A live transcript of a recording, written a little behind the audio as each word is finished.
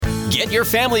Get your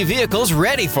family vehicles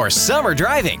ready for summer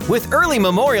driving with early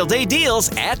Memorial Day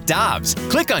deals at Dobbs.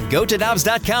 Click on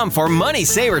GoToDobbs.com for money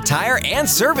saver tire and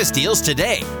service deals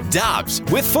today. Dobbs,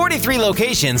 with 43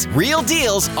 locations, real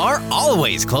deals are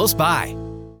always close by.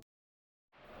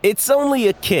 It's only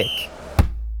a kick,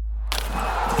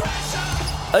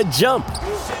 a jump,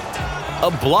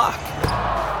 a block.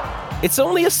 It's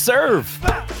only a serve.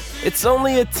 It's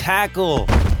only a tackle,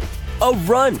 a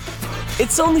run.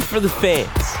 It's only for the fans.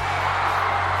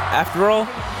 After all,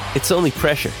 it's only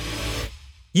pressure.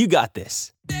 You got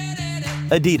this.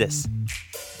 Adidas.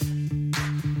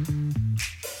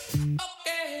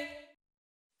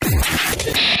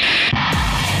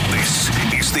 This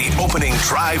is the Opening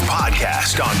Drive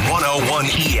podcast on 101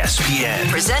 ESPN.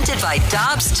 Presented by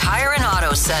Dobbs Tire and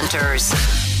Auto Centers.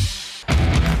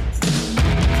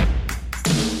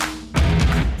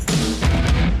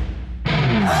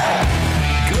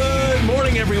 Good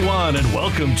morning, everyone, and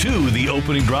welcome to the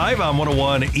Opening Drive on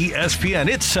 101 ESPN.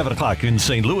 It's 7 o'clock in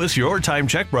St. Louis. Your time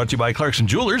check brought to you by Clarkson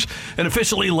Jewelers, an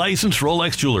officially licensed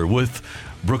Rolex jeweler with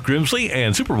Brooke Grimsley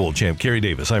and Super Bowl champ Kerry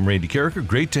Davis. I'm Randy Carricker.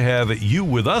 Great to have you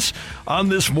with us on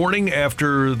this morning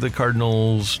after the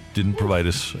Cardinals didn't provide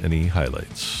us any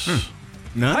highlights.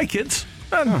 None? Hi, kids.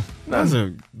 That was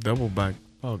a double back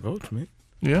Paul Goldschmidt.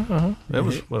 Yeah, That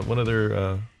was one of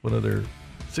their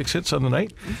 6 hits on the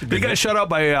night. They got shut out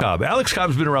by Cobb. Alex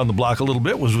Cobb's been around the block a little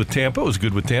bit. Was with Tampa. Was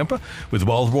good with Tampa. With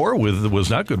Baltimore. Was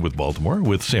not good with Baltimore.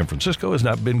 With San Francisco. Has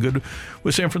not been good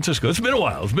with San Francisco. It's been a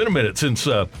while. It's been a minute since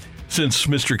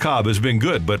Mr. Cobb has been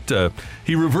good. But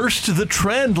he reversed the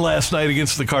trend last night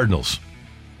against the Cardinals.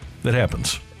 That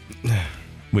happens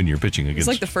when you're pitching against. It's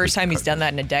like the first time he's done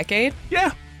that in a decade.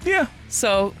 Yeah.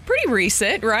 So pretty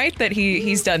recent, right? That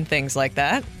he's done things like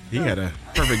that. He had a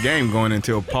perfect game going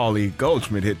until Paulie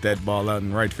Goldschmidt hit that ball out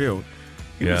in right field.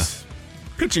 He was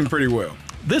pitching pretty well.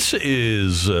 This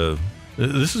is a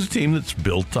team that's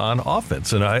built on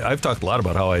offense, and I've talked a lot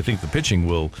about how I think the pitching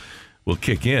will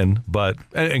kick in. But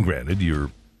and granted,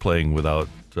 you're playing without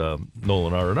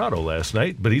Nolan Arenado last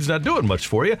night, but he's not doing much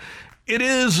for you. It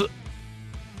is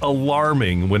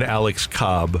alarming when Alex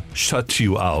Cobb shuts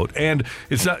you out, and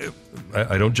it's not.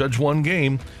 I don't judge one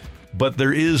game. But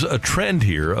there is a trend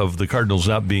here of the Cardinals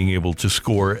not being able to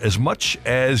score as much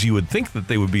as you would think that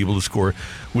they would be able to score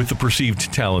with the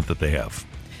perceived talent that they have.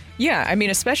 Yeah, I mean,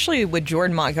 especially with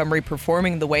Jordan Montgomery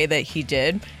performing the way that he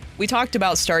did. We talked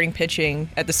about starting pitching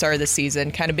at the start of the season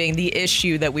kind of being the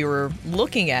issue that we were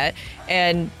looking at.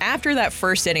 And after that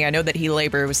first inning, I know that he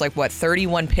labored. It was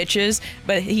 31 pitches,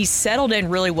 but he settled in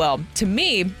really well. To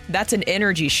me, that's an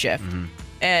energy shift. Mm-hmm.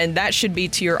 And that should be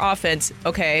to your offense,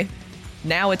 okay,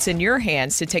 now it's in your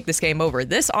hands to take this game over.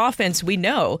 This offense, we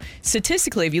know,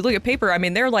 statistically, if you look at paper, I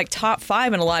mean, they're like top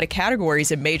 5 in a lot of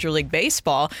categories in Major League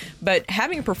Baseball. But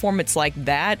having a performance like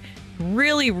that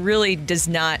really, really does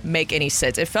not make any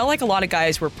sense. It felt like a lot of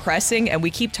guys were pressing, and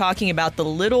we keep talking about the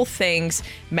little things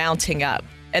mounting up.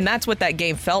 And that's what that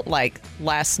game felt like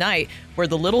last night, where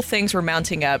the little things were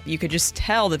mounting up. You could just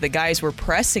tell that the guys were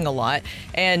pressing a lot,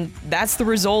 and that's the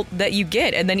result that you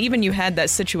get. And then even you had that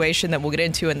situation that we'll get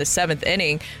into in the 7th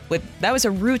inning. That was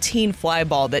a routine fly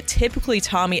ball that typically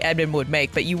Tommy Edman would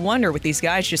make, but you wonder with these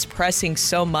guys just pressing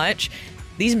so much,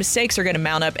 these mistakes are going to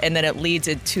mount up, and then it leads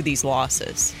into these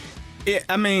losses. Yeah,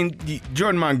 I mean,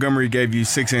 Jordan Montgomery gave you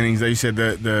 6 innings. Like you said,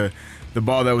 the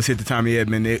ball that was hit to Tommy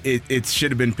Edman, it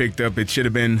should have been picked up. It should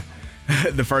have been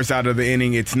the first out of the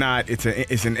inning. It's not. It's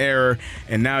an error.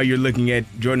 And now you're looking at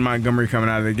Jordan Montgomery coming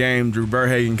out of the game, Drew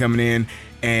Berhagen coming in,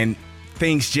 and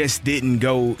things just didn't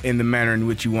go in the manner in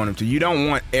which you want them to. You don't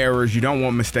want errors. You don't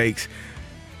want mistakes.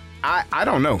 I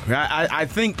don't know. I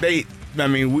think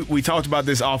we talked about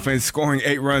this offense scoring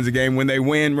 8 runs a game. When they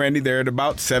win, Randy, they're at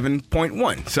about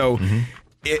 7.1. So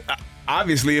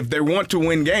obviously, if they want to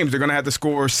win games, they're going to have to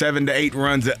score 7 to 8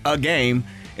 runs a game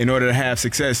in order to have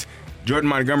success. Jordan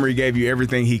Montgomery gave you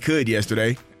everything he could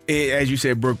yesterday. As you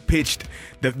said, Brooke pitched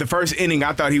the first inning.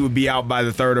 I thought he would be out by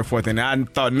the 3rd or 4th inning. I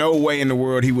thought no way in the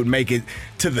world he would make it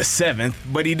to the 7th,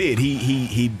 but he did.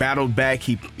 He battled back.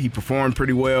 He performed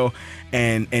pretty well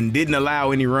and didn't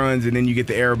allow any runs. And then you get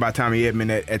the error by Tommy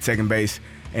Edman at second base,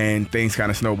 and things kind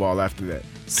of snowball after that.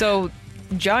 So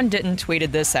John Ditton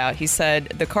tweeted this out. He said,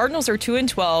 the Cardinals are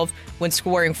 2-12 when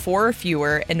scoring 4 or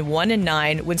fewer and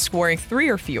 1-9 when scoring 3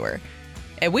 or fewer.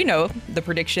 And we know the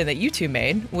prediction that you two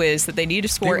made was that they need to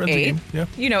score 8.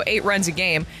 Yeah. 8 runs a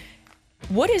game.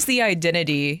 What is the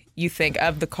identity, you think,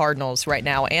 of the Cardinals right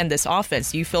now and this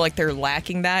offense? Do you feel like they're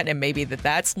lacking that, and maybe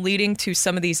that's leading to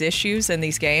some of these issues in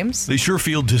these games? They sure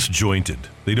feel disjointed.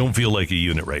 They don't feel like a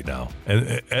unit right now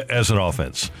as an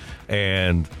offense.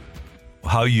 And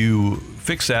How you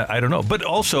fix that, I don't know. But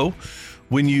also,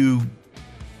 to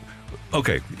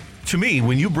me,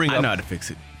 when you bring up... I know how to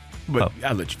fix it, but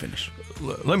I'll let you finish.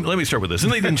 Let me start with this.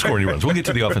 And they didn't score any runs. We'll get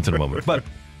to the offense in a moment. But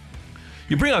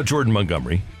you bring out Jordan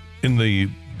Montgomery in the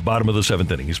bottom of the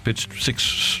 7th inning. He's pitched 6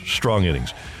 strong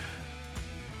innings.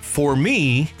 For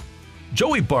me,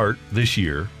 Joey Bart this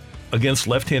year against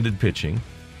left-handed pitching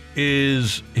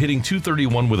is hitting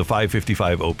 .231 with a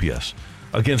 .555 OPS.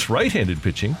 Against right-handed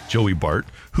pitching, Joey Bart,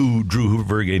 who Drew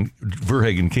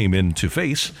Verhagen came in to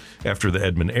face after the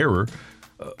Edman error,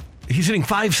 he's hitting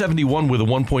 .571 with a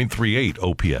 1.38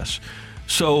 OPS.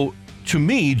 So, to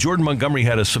me, Jordan Montgomery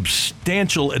had a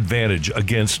substantial advantage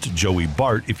against Joey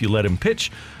Bart if you let him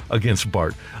pitch against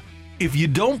Bart. If you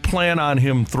don't plan on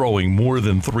him throwing more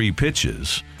than 3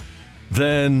 pitches,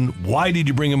 then why did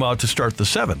you bring him out to start the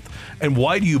 7th? And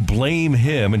why do you blame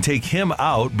him and take him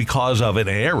out because of an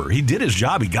error? He did his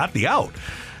job. He got the out.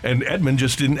 And Edman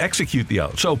just didn't execute the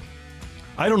out. So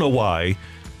I don't know why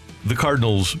the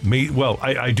Cardinals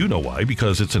I do know why,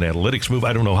 because it's an analytics move.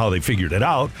 I don't know how they figured it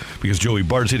out, because Joey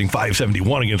Bart's hitting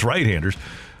 .571 against right-handers.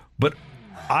 But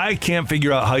I can't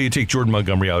figure out how you take Jordan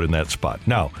Montgomery out in that spot.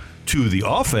 Now, to the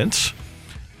offense,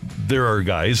 there are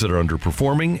guys that are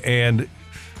underperforming, and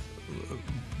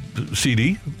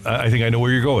CD, I think I know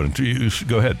where you're going.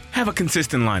 Go ahead. Have a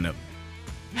consistent lineup.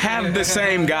 Have the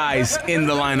same guys in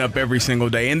the lineup every single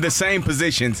day, in the same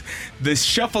positions. The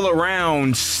shuffle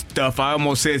around stuff, I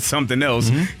almost said something else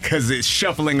because it's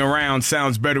shuffling around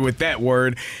sounds better with that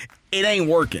word. It ain't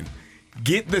working.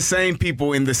 Get the same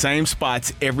people in the same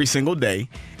spots every single day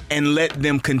and let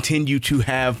them continue to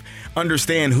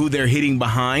understand who they're hitting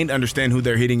behind, understand who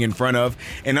they're hitting in front of,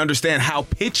 and understand how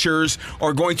pitchers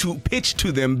are going to pitch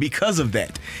to them because of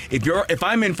that. If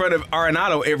I'm in front of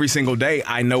Arenado every single day,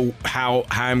 I know how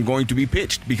I'm going to be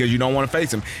pitched because you don't want to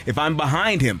face him. If I'm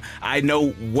behind him, I know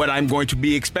what I'm going to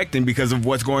be expecting because of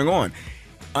what's going on.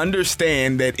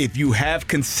 Understand that if you have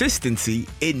consistency,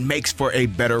 it makes for a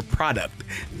better product.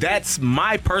 That's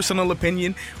my personal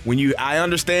opinion. I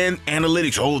understand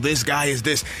analytics. Oh, this guy is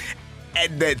this.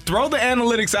 Throw the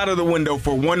analytics out of the window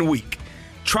for 1 week.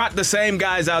 Trot the same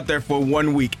guys out there for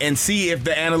 1 week and see if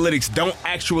the analytics don't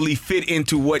actually fit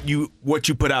into what you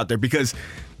put out there, because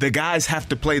the guys have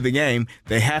to play the game.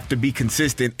 They have to be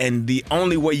consistent, and the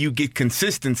only way you get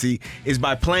consistency is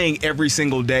by playing every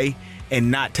single day and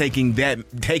not taking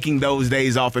those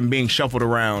days off and being shuffled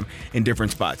around in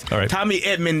different spots. All right. Tommy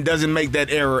Edman doesn't make that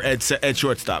error at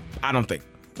shortstop, I don't think.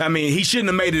 I mean, he shouldn't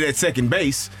have made it at second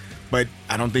base, but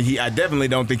I definitely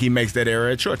don't think he makes that error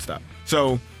at shortstop.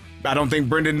 So I don't think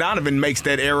Brendan Donovan makes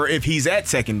that error if he's at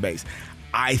second base.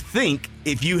 I think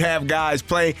if you have guys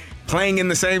playing in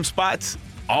the same spots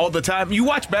all the time. You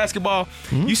watch basketball,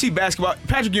 you see basketball.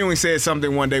 Patrick Ewing said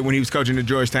something one day when he was coaching at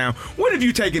Georgetown. When have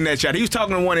you taken that shot? He was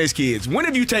talking to one of his kids. When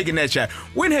have you taken that shot?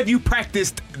 When have you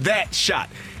practiced that shot?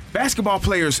 Basketball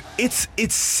players, it's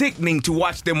sickening to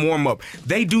watch them warm up.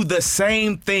 They do the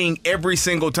same thing every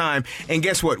single time. And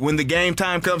guess what? When the game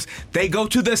time comes, they go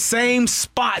to the same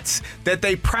spots that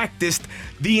they practiced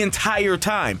the entire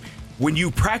time. When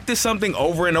you practice something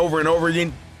over and over and over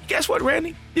again, guess what,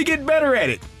 Randy? You get better at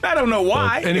it. I don't know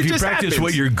why. And if you practice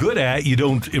what you're good at, you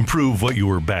don't improve what you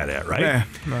were bad at, right? Yeah,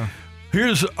 no.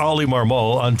 Here's Ollie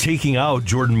Marmol on taking out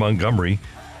Jordan Montgomery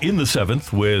in the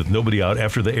 7th with nobody out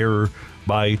after the error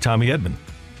by Tommy Edman.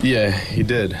 Yeah, he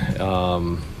did.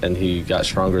 And he got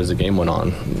stronger as the game went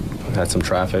on. Had some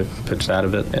traffic, pitched out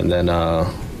of it, and then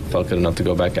felt good enough to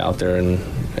go back out there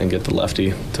and get the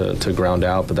lefty to ground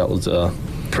out. But that was a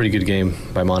pretty good game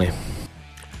by Monty.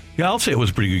 Yeah, I'll say it was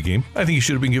a pretty good game. I think he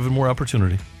should have been given more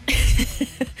opportunity.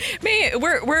 Man,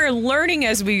 we're learning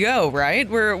as we go, right?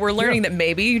 We're learning that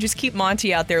maybe you just keep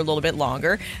Monty out there a little bit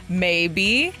longer.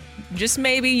 Maybe, just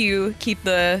maybe, you keep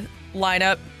the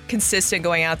lineup consistent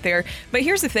going out there. But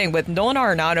here's the thing, with Nolan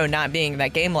Arenado not being in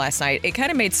that game last night, it kind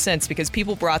of made sense because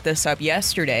people brought this up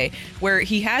yesterday where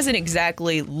he hasn't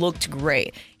exactly looked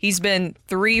great. He's been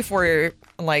 3 for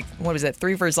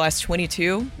his last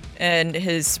 22 and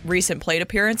his recent plate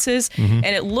appearances. And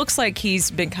it looks like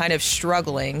he's been kind of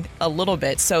struggling a little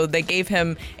bit. So they gave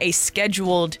him a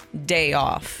scheduled day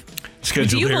off.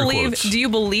 Do you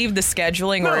believe the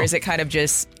scheduling, or is it kind of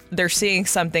just they're seeing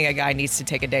something a guy needs to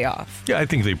take a day off? Yeah, I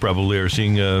think they probably are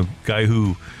seeing a guy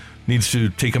who needs to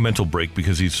take a mental break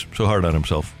because he's so hard on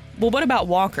himself. Well, what about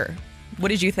Walker? What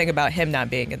did you think about him not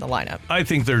being in the lineup? I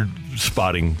think they're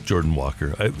spotting Jordan Walker.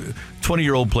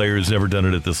 20-year-old player has never done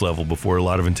it at this level before, a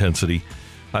lot of intensity.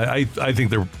 I think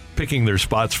they're picking their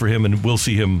spots for him, and we'll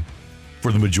see him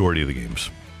for the majority of the games.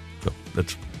 So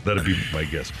that'd be my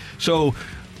guess. So,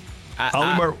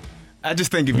 I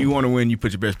just think if you want to win, you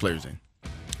put your best players in.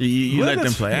 You let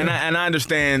them play. Yeah. And I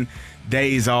understand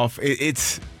days off.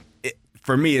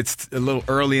 For me, it's a little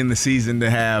early in the season to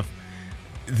have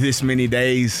this many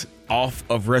days off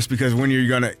of rest, because when you're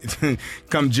going to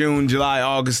come June, July,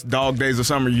 August, dog days of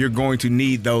summer, you're going to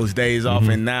need those days off.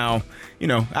 And now,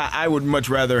 I would much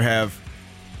rather have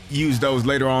used those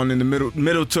later on in the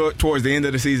middle towards the end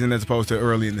of the season as opposed to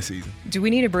early in the season. Do we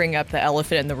need to bring up the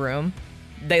elephant in the room?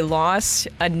 They lost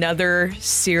another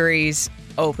series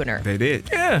opener. They did.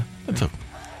 Yeah. That's You're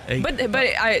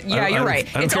right. I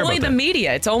don't It's care only about the that.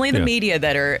 media. It's only the media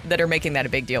that are making that a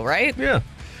big deal, right? Yeah.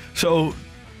 So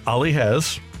Ollie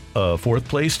has a fourth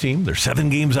place team. They're 7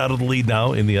 games out of the lead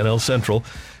now in the NL Central.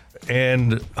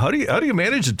 And how do you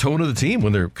manage the tone of the team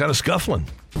when they're kind of scuffling?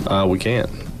 We can't,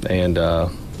 and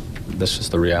that's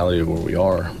just the reality of where we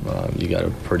are. You got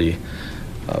a pretty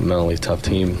mentally tough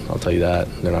team, I'll tell you that.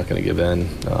 They're not going to give in.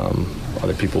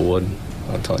 Other people would.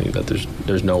 I'm telling you that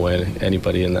there's no way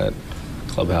anybody in that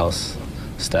clubhouse,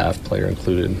 staff, player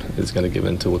included, is going to give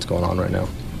in to what's going on right now.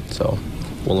 So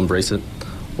we'll embrace it.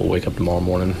 We'll wake up tomorrow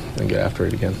morning and get after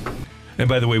it again. And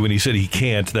by the way, when he said he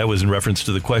can't, that was in reference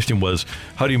to the question was,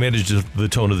 how do you manage the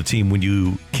tone of the team when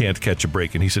you can't catch a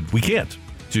break? And he said, we can't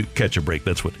catch a break.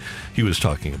 That's what he was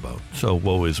talking about. So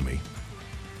woe is me.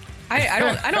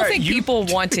 I don't think people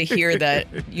want to hear that.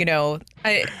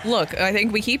 I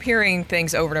think we keep hearing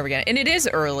things over and over again, and it is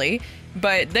early.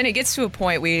 But then it gets to a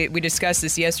point, we discussed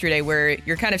this yesterday, where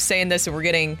you're kind of saying this and we're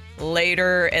getting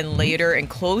later and later and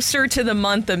closer to the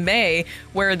month of May,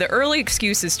 where the early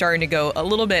excuse is starting to go a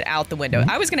little bit out the window.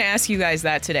 I was going to ask you guys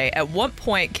that today. At what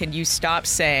point can you stop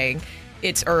saying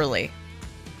it's early?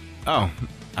 Oh,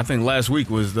 I think last week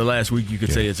was the last week you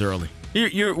could say it's early.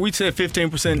 We said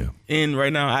 15% in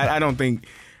right now. I don't think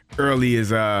early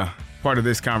is part of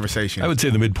this conversation. I would say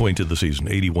the midpoint of the season,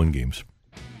 81 games.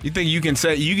 You think you can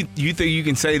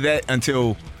say that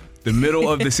until the middle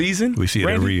of the season? We see it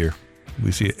Randy? every year.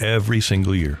 We see it every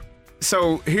single year.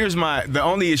 So here's the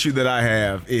only issue that I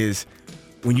have is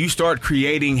when you start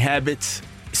creating habits,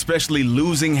 especially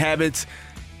losing habits,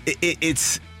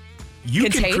 it's you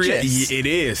contagious. Can create. It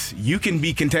is. You can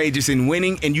be contagious in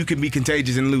winning, and you can be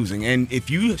contagious in losing. And if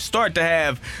you start to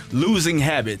have losing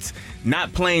habits,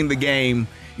 not playing the game,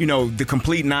 the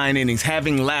complete 9 innings,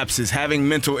 having lapses, having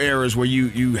mental errors where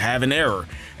you have an error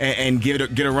and get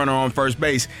a runner on first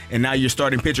base, and now your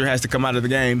starting pitcher has to come out of the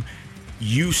game,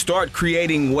 you start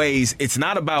creating ways. It's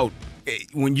not about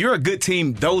when you're a good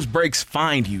team, those breaks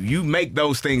find you. You make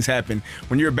those things happen.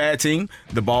 When you're a bad team,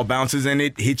 the ball bounces and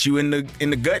it hits you in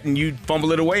the gut, and you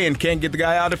fumble it away and can't get the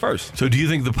guy out at first. So do you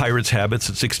think the Pirates' habits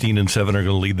at 16-7 are going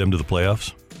to lead them to the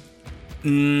playoffs?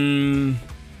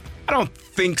 I don't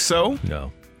think so.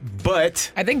 No.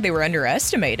 But I think they were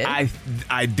underestimated.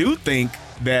 I do think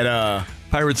that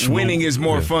Pirates winning is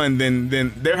more fun than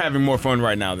they're having more fun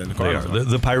right now than the They Cardinals. are.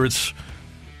 The Pirates,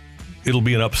 it'll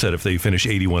be an upset if they finish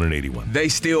 81-81. They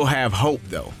still have hope,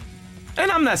 though.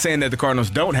 And I'm not saying that the Cardinals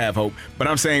don't have hope, but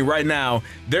I'm saying right now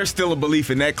there's still a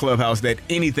belief in that clubhouse that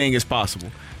anything is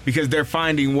possible because they're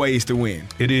finding ways to win.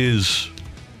 It is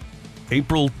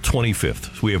April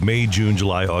 25th. So we have May, June,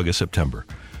 July, August, September.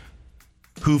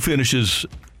 Who finishes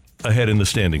ahead in the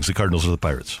standings, the Cardinals or the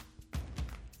Pirates?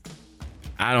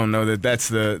 I don't know that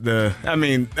that's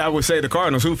I would say the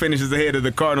Cardinals. Who finishes ahead of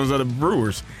the Cardinals or the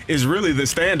Brewers is really the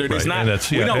standard. Right, It's not. and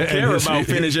We don't care about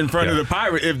finishing in front of yeah. the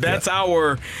Pirates. If that's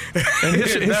our, And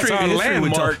if that's our would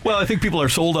landmark. tell. Well, I think people are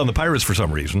sold on the Pirates for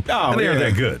some reason. Oh, and they aren't yeah.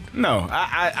 that good. No,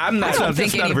 I'm not. I don't not-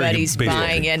 think that's not a very anybody's good baseball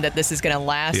buying team. in that this is going to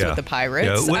last with the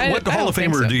Pirates. Yeah. What I Hall don't of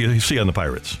think Famer so. do you see on the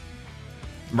Pirates?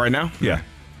 Right now, Yeah.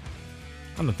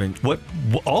 I don't think. What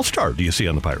All-Star do you see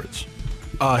on the Pirates?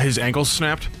 His ankle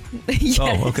snapped. Yes.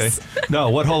 Oh, okay. No,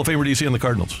 what Hall of Famer do you see on the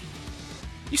Cardinals?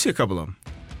 You see a couple of them.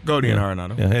 Goldie and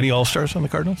Arenado. Yeah. Any All-Stars on the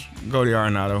Cardinals? Goldie,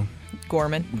 Arenado,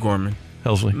 Gorman.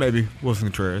 Helsley, maybe Wilson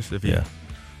Contreras. If he, Yeah.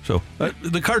 So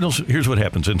the Cardinals, here's what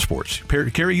happens in sports.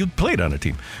 Kerry, you played on a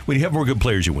team. When you have more good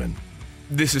players, you win.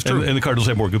 This is true. And the Cardinals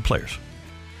have more good players.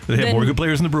 They have more good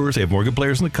players than the Brewers. They have more good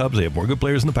players than the Cubs. They have more good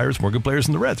players than the Pirates, more good players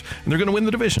than the Reds. And they're going to win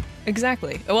the division.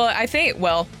 Exactly. Well, I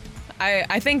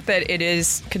think that it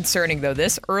is concerning, though,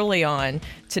 this early on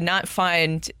to not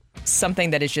find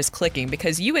something that is just clicking,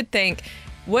 because you would think,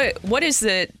 what is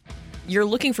it? You're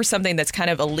looking for something that's kind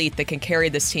of elite that can carry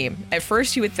this team. At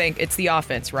first, you would think it's the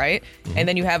offense, right? Mm-hmm. And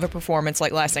then you have a performance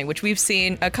like last night, which we've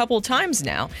seen a couple of times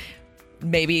now.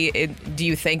 Do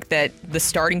you think that the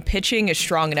starting pitching is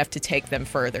strong enough to take them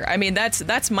further? I mean,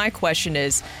 that's my question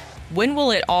is, when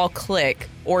will it all click?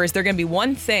 Or is there going to be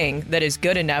one thing that is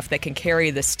good enough that can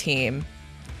carry this team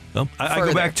Well, I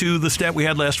go back to the stat we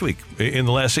had last week. In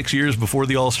the last 6 years before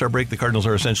the All-Star break, the Cardinals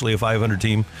are essentially a 500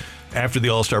 team. After the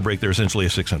All-Star break, they're essentially a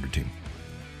 600 team.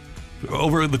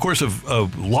 Over the course of a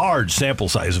large sample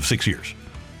size of 6 years.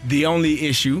 The only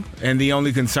issue and the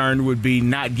only concern would be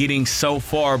not getting so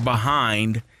far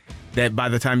behind that by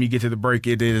the time you get to the break,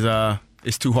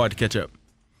 it's too hard to catch up.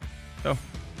 So,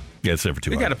 yeah, it's never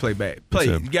too hard. You got to play bad.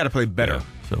 You got to play better.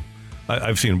 Yeah, so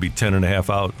I've seen them be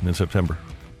 10.5 out in September.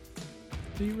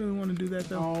 Do you really want to do that,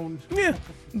 though? Yeah.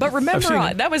 But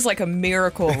remember, that was like a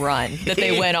miracle run that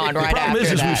they went on right after that. The problem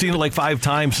is we've seen it like 5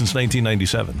 times since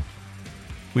 1997.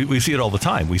 We see it all the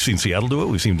time. We've seen Seattle do it.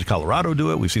 We've seen Colorado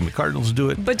do it. We've seen the Cardinals do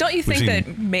it. But don't you think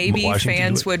that maybe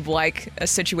fans would like a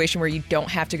situation where you don't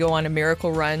have to go on a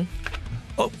miracle run?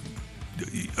 Oh,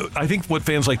 I think what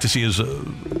fans like to see is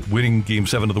winning Game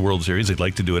 7 of the World Series. They'd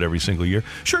like to do it every single year.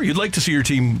 Sure, you'd like to see your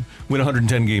team win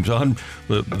 110 games.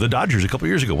 The Dodgers a couple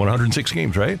years ago won 106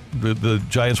 games, right? The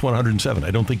Giants won 107.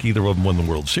 I don't think either of them won the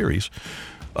World Series.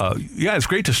 Yeah, it's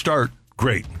great to start.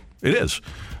 Great. It is.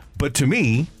 But to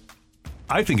me,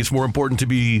 I think it's more important to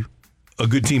be a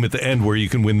good team at the end where you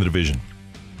can win the division.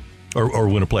 Or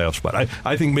win a playoff spot.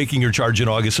 I think making your charge in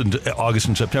August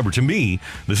and September, to me,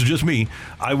 this is just me,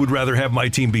 I would rather have my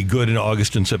team be good in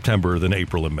August and September than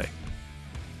April and May.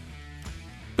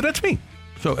 But that's me.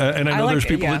 So, and I know there's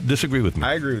people that disagree with me.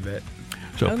 I agree with that.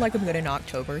 So, I would like them good in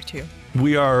October, too.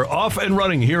 We are off and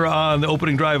running here on the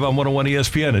opening drive on 101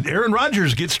 ESPN. And Aaron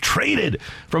Rodgers gets traded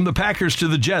from the Packers to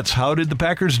the Jets. How did the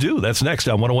Packers do? That's next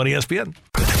on 101 ESPN.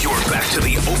 You're back to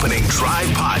the Opening Drive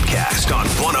podcast on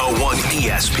 101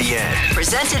 ESPN.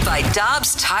 Presented by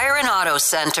Dobbs Tire and Auto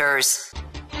Centers.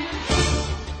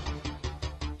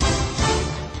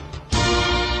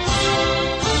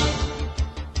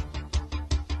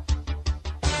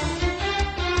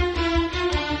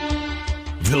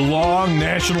 The long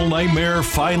national nightmare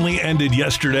finally ended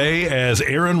yesterday as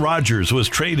Aaron Rodgers was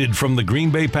traded from the Green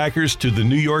Bay Packers to the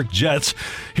New York Jets.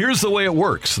 Here's the way it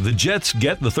works. The Jets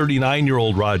get the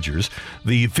 39-year-old Rodgers,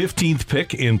 the 15th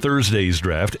pick in Thursday's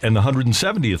draft, and the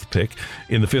 170th pick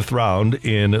in the 5th round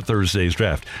in Thursday's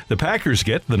draft. The Packers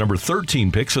get the number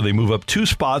 13 pick, so they move up 2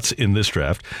 spots in this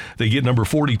draft. They get number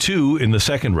 42 in the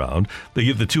 2nd round. They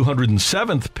get the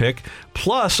 207th pick,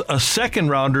 plus a 2nd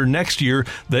rounder next year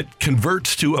that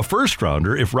converts to a 1st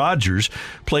rounder if Rodgers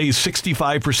plays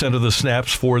 65% of the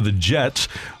snaps for the Jets.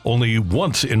 Only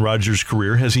once in Rodgers'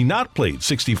 career has he not played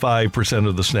 65%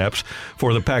 of the snaps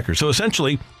for the Packers. So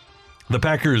essentially, the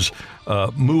Packers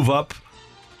move up.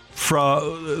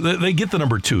 They get the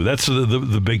number 2. That's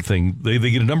the big thing. They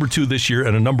get a number 2 this year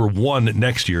and a number 1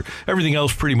 next year. Everything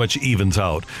else pretty much evens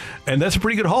out. And that's a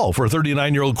pretty good haul for a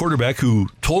 39-year-old quarterback who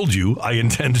told you, I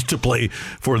intend to play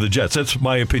for the Jets. That's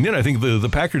my opinion. I think the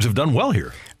Packers have done well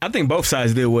here. I think both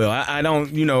sides did well. I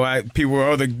don't, people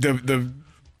were, the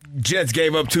Jets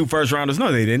gave up 2 first-rounders.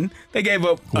 No, they didn't. They gave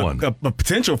up a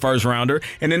potential first-rounder,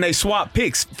 and then they swapped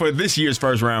picks for this year's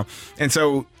first round. And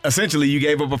so, essentially, you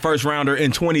gave up a first-rounder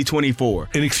in 2024.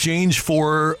 In exchange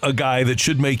for a guy that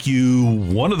should make you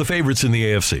one of the favorites in the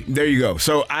AFC. There you go.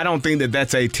 So, I don't think that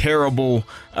that's a terrible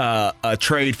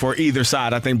trade for either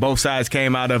side. I think both sides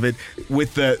came out of it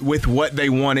with what they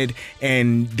wanted,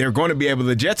 and they're going to be able –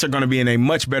 the Jets are going to be in a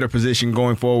much better position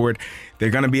going forward. They're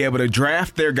going to be able to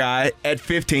draft their guy at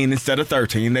 15 instead of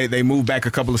 13. They move back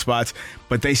a couple of spots,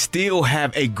 but they still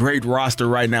have a great roster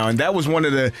right now. And that was one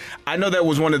of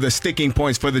the sticking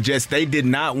points for the Jets. They did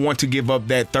not want to give up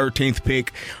that 13th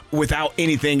pick without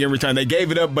anything in return. They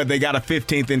gave it up, but they got a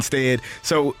 15th instead.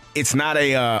 So it's not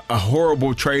a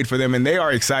horrible trade for them, and they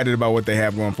are excited about what they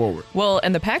have going forward. Well,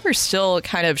 and the Packers still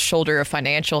kind of shoulder a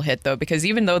financial hit, though, because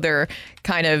even though they're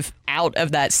kind of out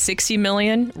of that $60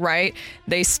 million, right,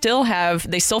 they still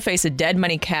face a dead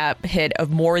money cap hit of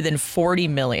more than $40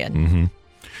 million. Mm-hmm.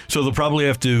 So they'll probably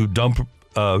have to dump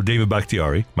David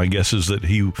Bakhtiari. My guess is that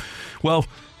he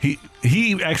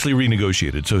actually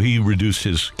renegotiated, so he reduced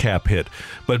his cap hit.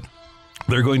 But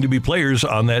there are going to be players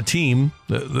on that team.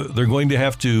 They're going to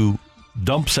have to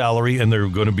dump salary, and they're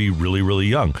going to be really, really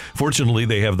young. Fortunately,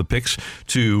 they have the picks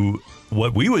to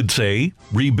what we would say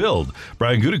rebuild.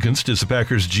 Brian Gutekunst is the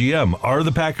Packers GM. Are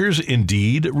the Packers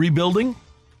indeed rebuilding?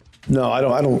 No, I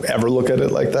don't ever look at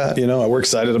it like that. We're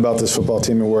excited about this football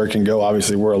team and where it can go.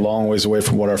 Obviously, we're a long ways away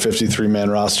from what our 53-man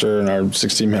roster and our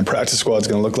 16-man practice squad is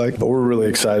going to look like, but we're really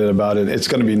excited about it. It's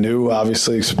going to be new,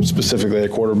 obviously, specifically at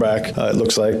quarterback. It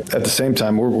looks like at the same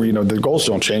time, the goals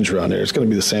don't change around here. It's going to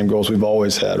be the same goals we've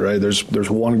always had, right? There's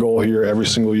one goal here every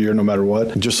single year, no matter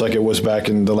what. Just like it was back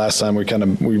in the last time we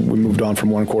moved on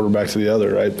from one quarterback to the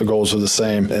other, right? The goals are the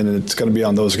same, and it's going to be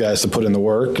on those guys to put in the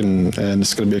work, and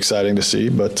it's going to be exciting to see.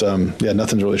 But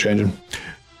nothing's really changing.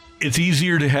 It's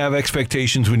easier to have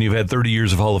expectations when you've had 30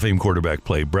 years of Hall of Fame quarterback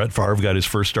play. Brett Favre got his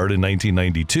first start in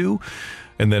 1992,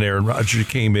 and then Aaron Rodgers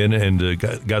came in and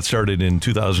got started in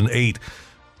 2008.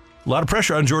 A lot of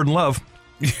pressure on Jordan Love.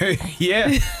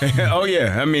 Yeah. Oh,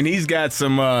 yeah. I mean, he's got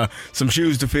some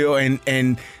shoes to fill.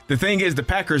 And the thing is, the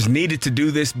Packers needed to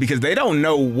do this because they don't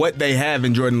know what they have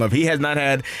in Jordan Love. He has not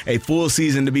had a full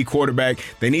season to be quarterback.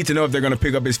 They need to know if they're going to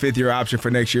pick up his fifth-year option for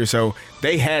next year. So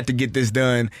they had to get this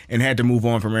done and had to move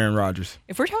on from Aaron Rodgers.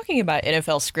 If we're talking about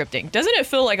NFL scripting, doesn't it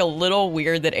feel like a little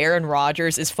weird that Aaron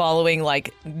Rodgers is following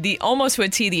like almost to a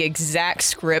T the exact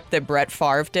script that Brett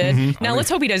Favre did? Mm-hmm. Now, let's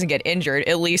hope he doesn't get injured,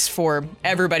 at least for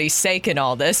everybody's sake and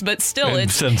all this. But still,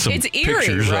 it's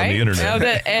eerie, right? On the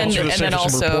internet. And then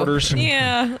also,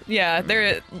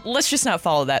 let's just not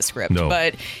follow that script. No.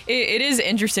 But it is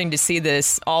interesting to see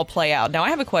this all play out. Now, I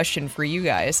have a question for you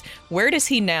guys. Where does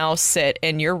he now sit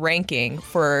in your ranking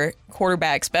for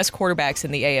best quarterbacks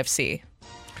in the AFC?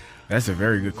 That's a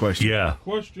very good question. Yeah.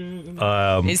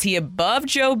 Is he above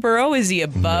Joe Burrow? Is he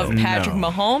above Patrick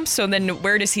Mahomes? So then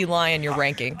where does he lie in your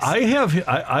rankings?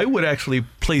 I would actually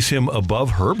place him above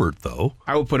Herbert, though.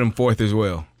 I would put him fourth as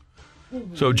well.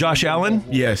 So Josh Allen?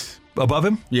 Yes. Above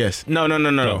him? Yes. No.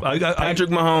 Patrick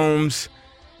Mahomes,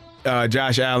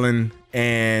 Josh Allen,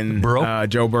 and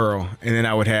Joe Burrow. And then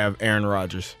I would have Aaron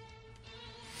Rodgers.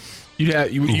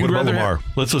 What about Lamar?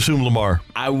 Let's assume Lamar.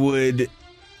 I would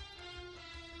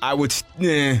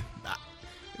 4A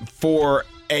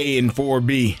and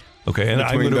 4B. Okay, and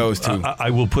between those two. I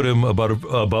will put him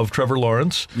above Trevor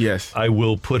Lawrence. Yes. I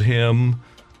will put him,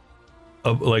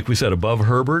 like we said, above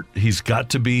Herbert. He's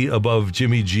got to be above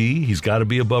Jimmy G. He's got to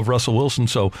be above Russell Wilson.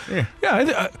 So, and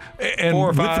 4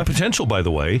 or 5. With the potential, by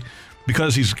the way,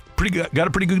 because he's got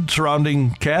a pretty good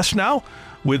surrounding cast now,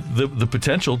 with the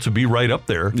potential to be right up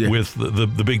there with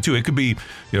the big two. It could be,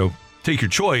 take your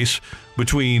choice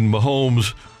between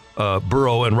Mahomes,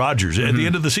 Burrow, and Rodgers. At the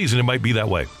end of the season, it might be that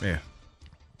way. Yeah.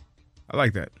 I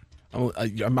like that.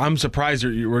 I'm surprised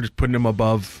you were just putting him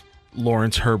above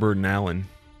Lawrence, Herbert, and Allen.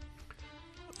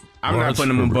 I'm not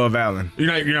putting him above Allen. You're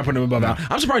not putting him above Allen.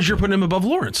 I'm surprised you're putting him above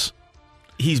Lawrence.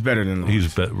 He's better than Lawrence.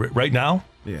 He's better right now?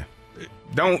 Yeah.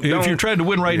 If you're trying to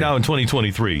win right now in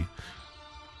 2023,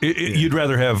 you'd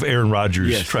rather have Aaron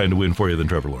Rodgers trying to win for you than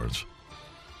Trevor Lawrence.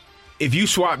 If you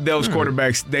swap those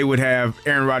quarterbacks,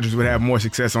 Aaron Rodgers would have more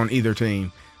success on either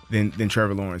team than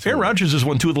Trevor Lawrence. Aaron Rodgers has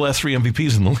won 2 of the last 3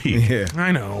 MVPs in the league. Yeah,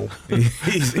 I know.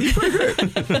 He's pretty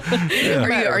good.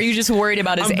 Are you just worried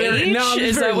about his age? No,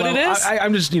 is that what it is?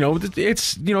 I'm just,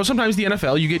 it's, sometimes the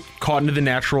NFL, you get caught into the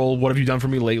natural, what have you done for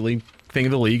me lately thing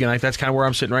of the league, and that's kind of where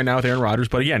I'm sitting right now with Aaron Rodgers.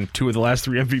 But again, 2 of the last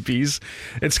 3 MVPs,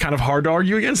 it's kind of hard to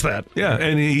argue against that. Yeah,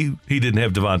 and he didn't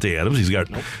have Devontae Adams. He's got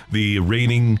the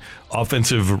reigning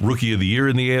Offensive Rookie of the Year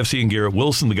in the AFC, and Garrett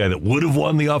Wilson, the guy that would have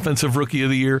won the Offensive Rookie of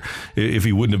the Year if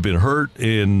he wouldn't have been hurt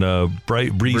in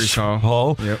Breece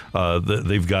Hall. Yep.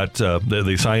 They've got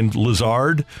they signed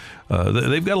Lazard.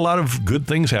 They've got a lot of good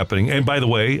things happening. And by the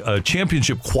way, a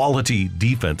championship quality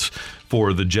defense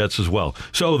for the Jets as well.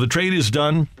 So the trade is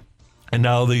done. And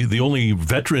now the only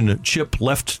veteran chip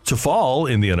left to fall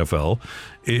in the NFL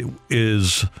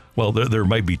is, well, there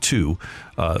might be 2.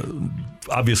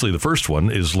 Obviously, the first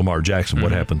one is Lamar Jackson. Mm-hmm.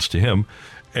 What happens to him?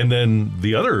 And then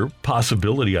the other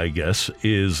possibility, I guess,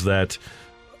 is that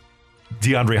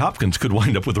DeAndre Hopkins could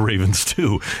wind up with the Ravens,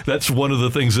 too. That's one of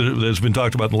the things that has been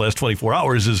talked about in the last 24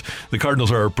 hours is the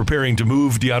Cardinals are preparing to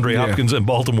move DeAndre Hopkins, and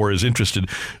Baltimore is interested.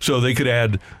 So they could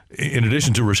add, in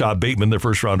addition to Rashad Bateman, their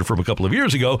first rounder from a couple of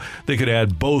years ago, they could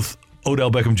add both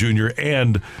Odell Beckham Jr.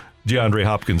 and DeAndre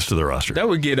Hopkins to the roster. That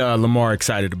would get Lamar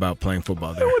excited about playing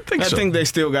football there. I would think so. I think they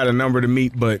still got a number to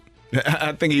meet, but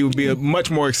I think he would be much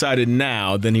more excited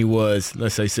now than he was,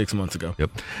 let's say, 6 months ago.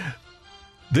 Yep.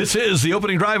 This is the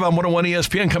opening drive on 101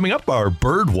 ESPN. Coming up, our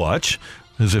Bird Watch,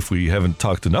 as if we haven't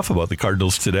talked enough about the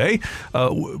Cardinals today.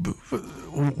 We're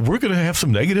going to have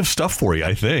some negative stuff for you,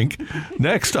 I think,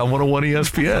 next on 101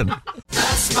 ESPN. The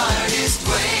smartest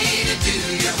way to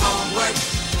do your homework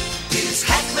is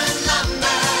Heckman Lumber.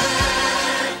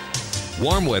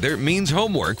 Warm weather means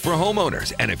homework for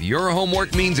homeowners. And if your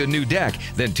homework means a new deck,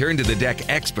 then turn to the deck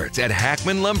experts at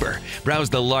Hackman Lumber. Browse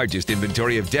the largest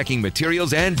inventory of decking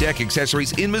materials and deck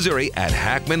accessories in Missouri at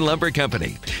Hackman Lumber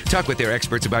Company. Talk with their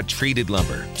experts about treated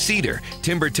lumber, cedar,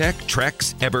 TimberTech,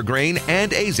 Trex, Evergreen,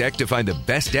 and AZEK to find the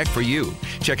best deck for you.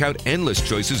 Check out endless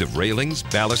choices of railings,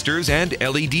 balusters, and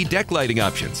LED deck lighting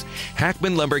options.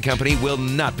 Hackman Lumber Company will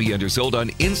not be undersold on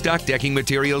in-stock decking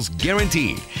materials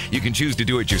guaranteed. You can choose to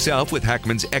do it yourself with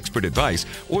Hackman's expert advice,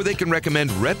 or they can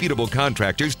recommend reputable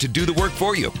contractors to do the work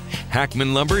for you.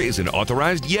 Hackman Lumber is an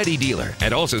authorized Yeti dealer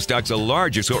and also stocks a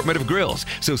large assortment of grills.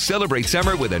 So celebrate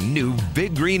summer with a new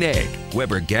Big Green Egg,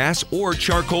 Weber gas or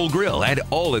charcoal grill, and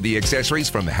all of the accessories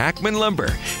from Hackman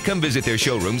Lumber. Come visit their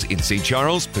showrooms in St.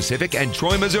 Charles, Pacific, and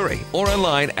Troy, Missouri, or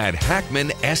online at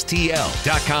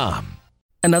hackmanstl.com.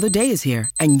 Another day is here,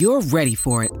 and you're ready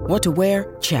for it. What to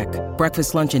wear? Check.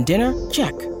 Breakfast, lunch, and dinner?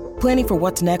 Check. Planning for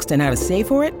what's next and how to save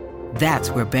for it? That's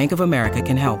where Bank of America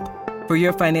can help. For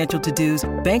your financial to-dos,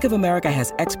 Bank of America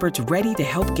has experts ready to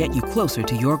help get you closer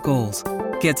to your goals.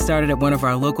 Get started at one of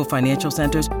our local financial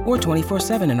centers or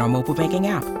 24/7 in our mobile banking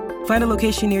app. Find a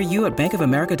location near you at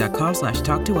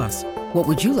bankofamerica.com/talktous. What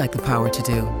would you like the power to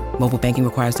do? Mobile banking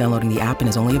requires downloading the app and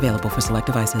is only available for select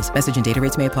devices. Message and data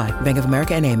rates may apply. Bank of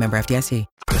America N.A., member FDIC.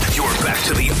 You're back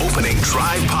to the Opening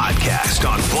Drive podcast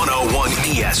on 101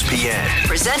 ESPN.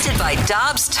 Presented by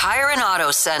Dobbs Tire and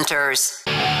Auto Centers.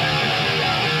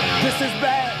 This is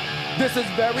bad. This is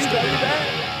very, very bad.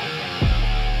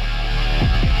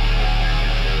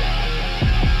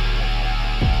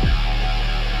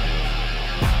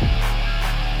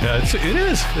 Yeah, it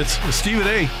is. It's Stephen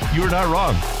A. You are not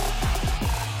wrong.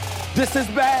 This is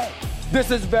bad. This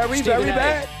is very, very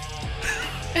bad.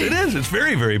 It is. It's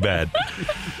very, very bad.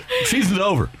 Season's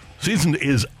over. Season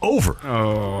is over.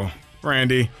 Oh,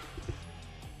 Randy.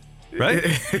 Right?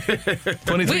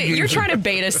 23 Wait, you're trying to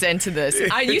bait us into this.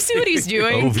 You see what he's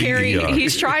doing, Kerry?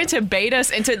 He's trying to bait us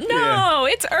into,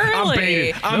 it's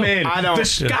early. I'm in. The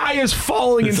sky is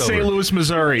falling in St. Louis,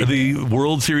 Missouri. The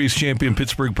World Series champion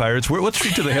Pittsburgh Pirates. What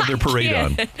street do they have their parade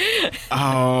on?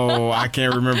 Oh, I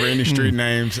can't remember any street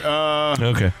names.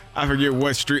 Okay. I forget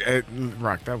what street.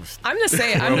 Rock, that was. I'm the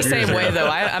same way, though.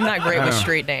 I'm not great with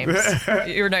street names.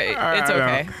 You're not. It's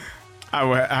okay.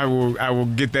 I will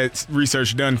get that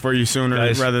research done for you sooner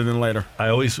rather than later. I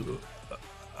always,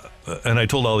 and I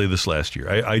told Ollie this last year,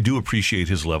 I do appreciate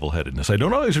his level-headedness. I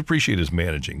don't always appreciate his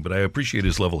managing, but I appreciate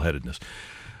his level-headedness.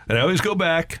 And I always go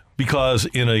back because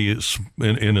in a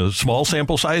small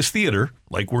sample size theater,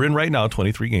 like we're in right now,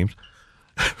 23 games,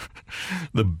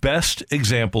 the best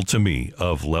example to me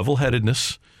of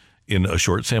level-headedness in a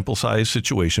short sample size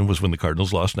situation was when the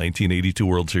Cardinals lost 1982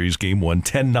 World Series Game 1,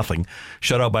 10-0,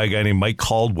 shut out by a guy named Mike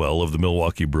Caldwell of the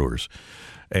Milwaukee Brewers.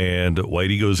 And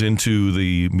Whitey goes into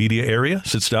the media area,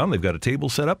 sits down. They've got a table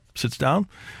set up, sits down,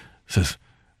 says,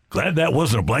 "Glad that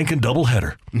wasn't a blanking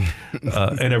doubleheader."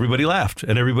 And everybody laughed,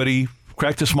 and everybody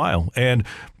cracked a smile. And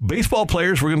baseball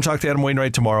players, we're going to talk to Adam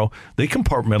Wainwright tomorrow, they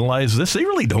compartmentalize this. They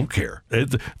really don't care.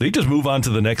 They just move on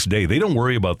to the next day. They don't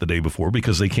worry about the day before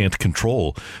because they can't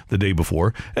control the day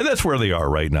before. And that's where they are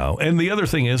right now. And the other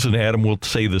thing is, and Adam will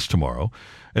say this tomorrow,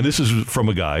 and this is from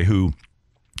a guy who,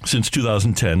 since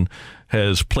 2010,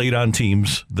 has played on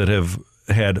teams that have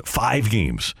had 5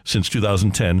 games since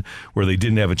 2010 where they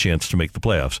didn't have a chance to make the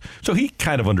playoffs. So he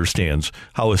kind of understands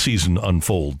how a season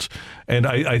unfolds. And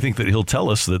I think that he'll tell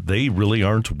us that they really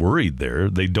aren't worried there.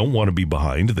 They don't want to be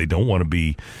behind. They don't want to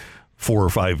be 4 or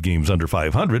 5 games under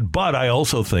 500. But I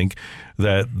also think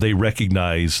that they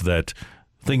recognize that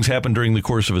things happen during the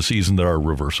course of a season that are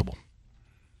reversible.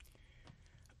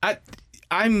 I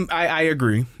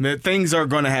agree that things are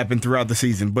going to happen throughout the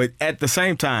season. But at the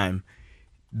same time,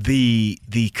 the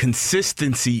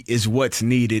consistency is what's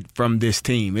needed from this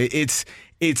team. It's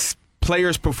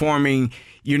players performing.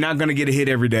 You're not going to get a hit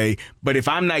every day, but if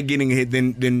I'm not getting a hit,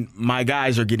 then my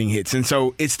guys are getting hits, and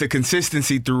so it's the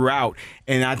consistency throughout.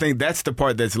 And I think that's the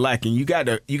part that's lacking. You got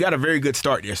a very good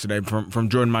start yesterday from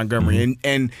Jordan Montgomery,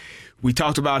 and we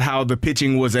talked about how the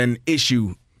pitching was an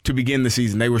issue to begin the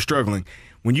season. They were struggling.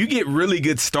 When you get really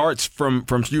good starts from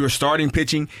your starting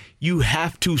pitching, you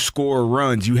have to score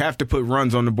runs. You have to put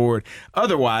runs on the board.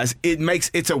 Otherwise,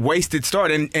 it's a wasted start.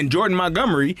 And Jordan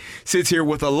Montgomery sits here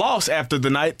with a loss after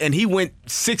the night, and he went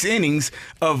 6 innings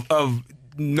of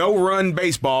no-run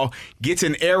baseball, gets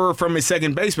an error from his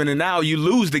second baseman, and now you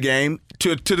lose the game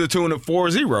to the tune of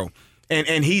 4-0.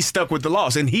 And he's stuck with the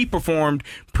loss. And he performed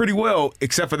pretty well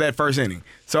except for that first inning.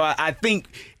 So I think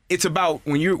it's about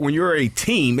when you're a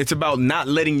team, it's about not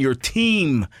letting your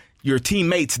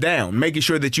teammates down, making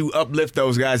sure that you uplift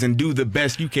those guys and do the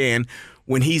best you can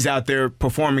when he's out there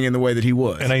performing in the way that he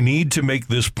was. And I need to make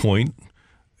this point,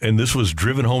 and this was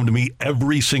driven home to me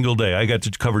every single day. I got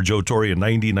to cover Joe Torre in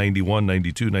 90, 91,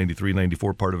 92, 93,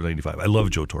 94, part of 95. I love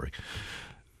Joe Torre.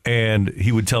 And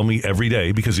he would tell me every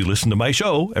day, because he listened to my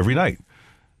show every night,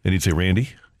 and he'd say, "Randy,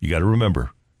 you got to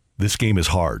remember, this game is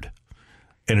hard."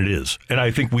 And it is. And I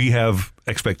think we have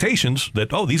expectations that,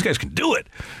 these guys can do it.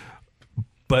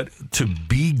 But to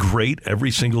be great every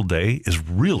single day is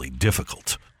really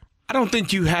difficult. I don't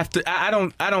think you have to. I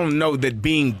don't know that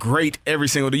being great every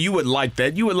single day. You would like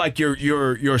that. You would like your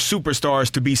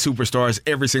superstars to be superstars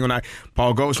every single night.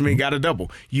 Paul Goldschmidt got a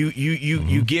double.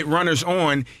 You get runners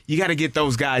on. You got to get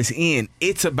those guys in.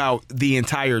 It's about the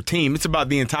entire team. It's about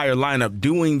the entire lineup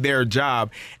doing their job.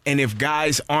 And if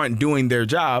guys aren't doing their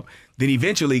job, then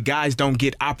eventually guys don't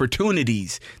get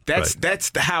opportunities.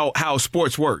 That's how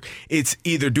sports work. It's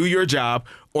either do your job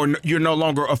or you're no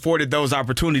longer afforded those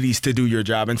opportunities to do your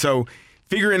job. And so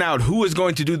figuring out who is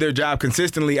going to do their job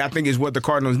consistently, I think, is what the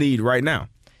Cardinals need right now.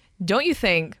 Don't you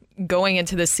think going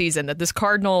into this season that this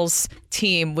Cardinals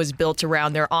team was built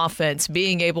around their offense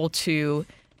being able to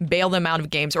bail them out of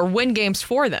games or win games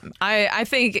for them? I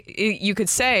think you could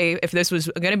say if this was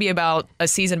going to be about a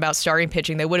season about starting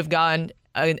pitching, they would have gone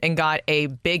and got a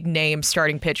big name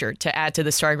starting pitcher to add to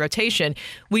the starting rotation.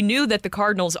 We knew that the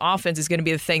Cardinals offense is going to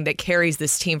be the thing that carries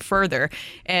this team further,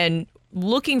 and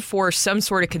looking for some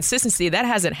sort of consistency that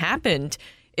hasn't happened.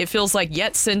 It feels like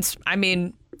yet since, I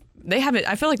feel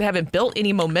like they haven't built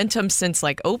any momentum since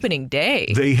like opening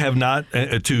day. They have not,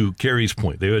 to Carrie's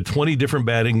point, they've had 20 different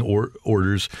batting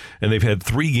orders, and they've had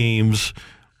 3 games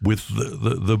with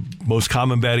the most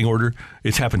common batting order.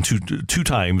 It's happened two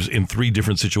times in 3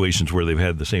 different situations where they've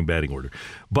had the same batting order.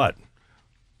 But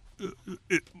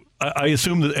I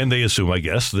assume that, and they assume, I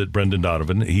guess, that Brendan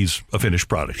Donovan, he's a finished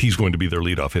product. He's going to be their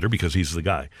leadoff hitter because he's the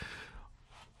guy.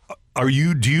 Do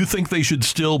you think they should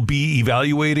still be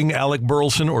evaluating Alec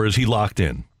Burleson, or is he locked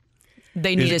in?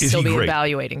 They need to still be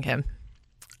evaluating him.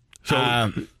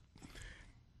 So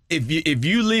if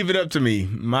you leave it up to me,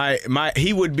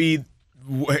 he would be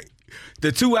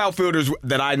the 2 outfielders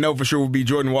that I know for sure would be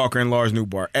Jordan Walker and Lars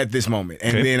Nootbaar at this moment.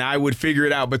 And then I would figure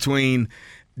it out between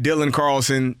Dylan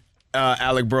Carlson,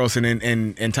 Alec Burleson,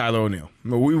 and Tyler O'Neill.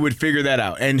 We would figure that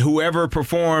out. And whoever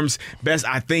performs best,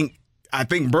 I think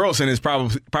Burleson is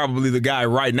probably the guy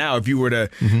right now if you were to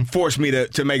force me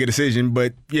to make a decision.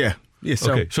 But yeah.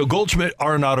 So. Okay, so Goldschmidt,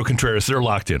 Arenado, Contreras, they're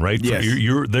locked in, right? Yes.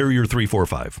 They're your 3, 4,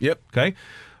 5. Yep. Okay.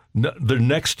 The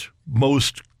next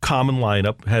most common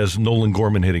lineup has Nolan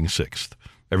Gorman hitting 6th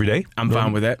every day. I'm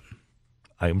fine with that.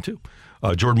 I am too.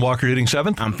 Jordan Walker hitting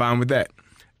 7th. I'm fine with that.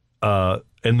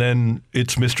 And then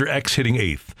it's Mr. X hitting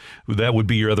 8th. That would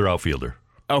be your other outfielder.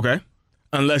 Okay.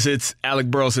 Unless it's Alec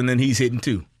Burleson, then he's hitting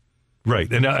 2. Right.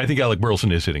 And I think Alec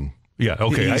Burleson is hitting. Yeah.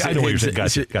 Okay. I know what you're saying.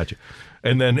 Gotcha.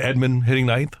 And then Edman hitting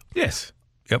 9th. Yes.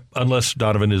 Yep. Unless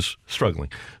Donovan is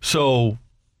struggling. So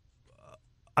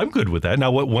I'm good with that.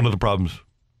 Now, one of the problems,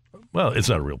 well, it's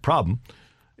not a real problem,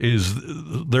 is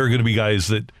there are going to be guys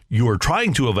that you are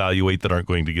trying to evaluate that aren't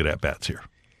going to get at-bats here.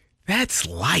 That's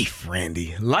life,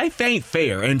 Randy. Life ain't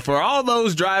fair. And for all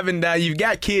those driving down, you've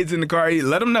got kids in the car,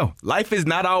 let them know. Life is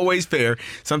not always fair.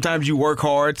 Sometimes you work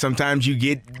hard. Sometimes you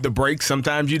get the breaks.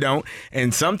 Sometimes you don't.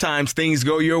 And sometimes things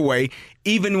go your way.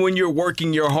 Even when you're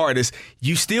working your hardest,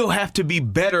 you still have to be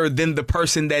better than the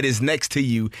person that is next to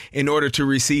you in order to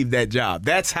receive that job.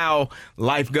 That's how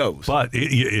life goes. But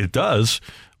it does.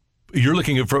 You're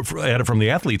looking at it from the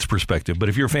athlete's perspective. But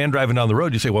if you're a fan driving down the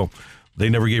road, you say, well, they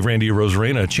never gave Randy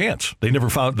Arozarena a chance. They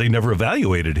never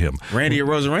evaluated him. Randy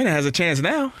Arozarena has a chance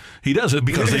now. He does it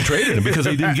because they traded him, because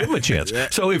they didn't give him a chance.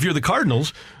 So if you're the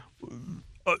Cardinals,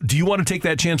 do you want to take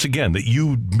that chance again, that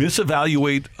you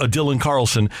misevaluate a Dylan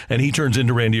Carlson and he turns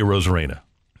into Randy Arozarena?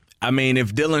 I mean,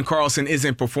 if Dylan Carlson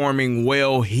isn't performing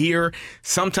well here,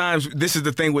 sometimes this is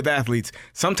the thing with athletes.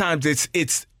 Sometimes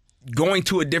it's going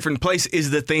to a different place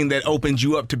is the thing that opens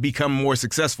you up to become more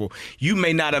successful. You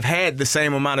may not have had the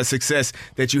same amount of success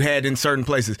that you had in certain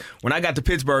places. When I got to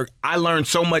Pittsburgh, I learned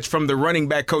so much from the running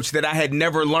back coach that I had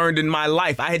never learned in my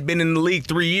life. I had been in the league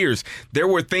 3 years. There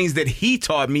were things that he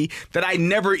taught me that I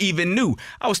never even knew.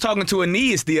 I was talking to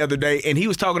Aeneas the other day, and he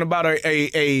was talking about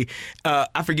I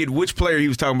forget which player he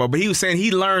was talking about, but he was saying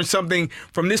he learned something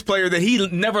from this player that he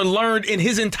never learned in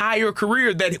his entire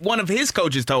career that one of his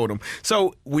coaches told him.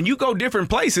 So when you go different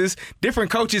places,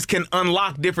 different coaches can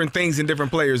unlock different things in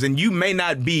different players. And you may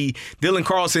not be, Dylan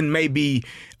Carlson may be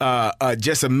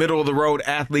just a middle-of-the-road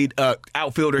athlete,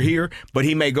 outfielder here, but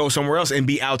he may go somewhere else and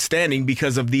be outstanding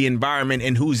because of the environment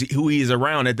and who he is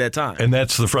around at that time. And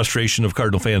that's the frustration of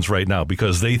Cardinal fans right now,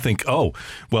 because they think, oh,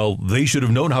 well, they should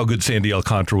have known how good Sandy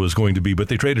Alcantara was going to be, but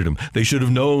they traded him. They should have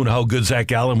known how good Zach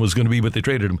Gallen was going to be, but they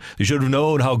traded him. They should have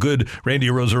known how good Randy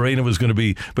Arozarena was going to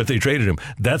be, but they traded him.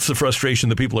 That's the frustration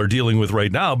that people are dealing with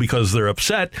right now, because they're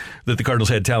upset that the Cardinals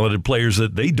had talented players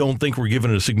that they don't think were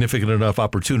given a significant enough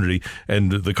opportunity,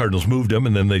 and the Cardinals moved them,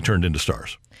 and then they turned into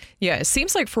stars. Yeah, it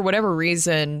seems like for whatever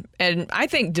reason, and I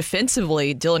think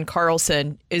defensively, Dylan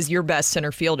Carlson is your best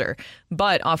center fielder.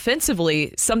 But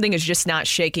offensively, something is just not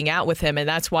shaking out with him, and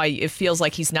that's why it feels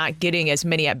like he's not getting as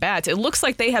many at-bats. It looks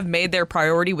like they have made their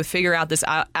priority with figuring out this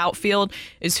outfield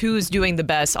is who's doing the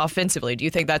best offensively. Do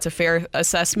you think that's a fair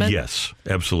assessment? Yes,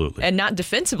 absolutely. And not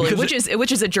defensively, which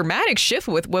is a dramatic shift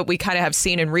with what we kind of have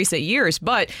seen in recent years.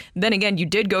 But then again, you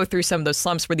did go through some of those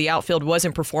slumps where the outfield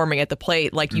wasn't performing at the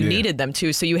plate like you needed them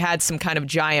to, so you had some kind of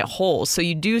giant holes. So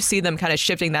you do see them kind of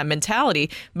shifting that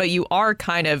mentality, but you are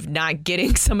kind of not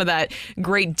getting some of that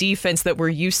great defense that we're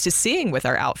used to seeing with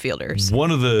our outfielders. One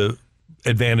of the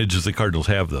advantages the Cardinals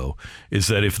have, though, is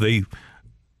that if they,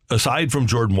 aside from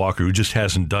Jordan Walker, who just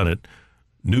hasn't done it,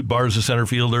 Newt Barr's a center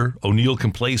fielder, O'Neill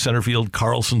can play center field,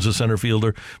 Carlson's a center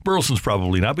fielder, Burleson's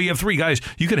probably not, but you have three guys.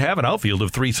 You could have an outfield of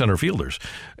three center fielders.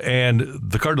 And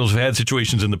the Cardinals have had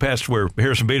situations in the past where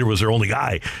Harrison Bader was their only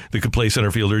guy that could play center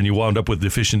fielder, and you wound up with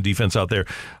deficient defense out there.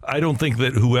 I don't think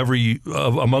that whoever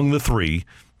among the three,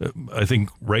 I think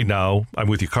right now, I'm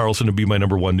with you. Carlson would be my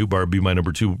number one. Newt Barr would be my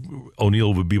number two.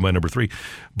 O'Neill would be my number three.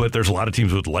 But there's a lot of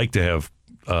teams that would like to have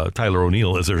Tyler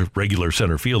O'Neill as their regular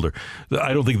center fielder.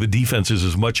 I don't think the defense is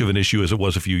as much of an issue as it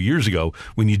was a few years ago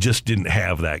when you just didn't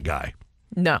have that guy.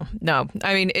 No.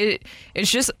 I mean,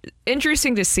 it's just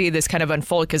interesting to see this kind of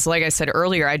unfold because, like I said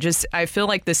earlier, I feel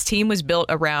like this team was built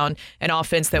around an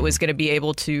offense that was going to be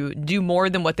able to do more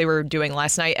than what they were doing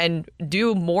last night and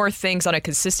do more things on a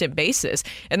consistent basis.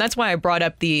 And that's why I brought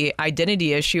up the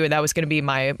identity issue, and that was going to be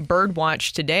my bird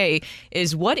watch today,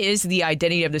 is what is the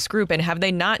identity of this group, and have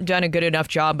they not done a good enough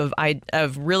job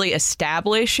of really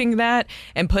establishing that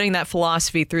and putting that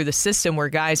philosophy through the system where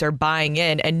guys are buying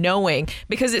in and knowing,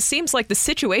 because it seems like the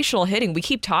situational hitting, we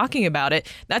keep talking about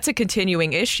it, that's a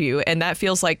continuing issue, and that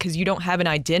feels like because you don't have an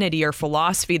identity or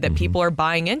philosophy that people are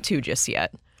buying into just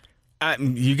yet.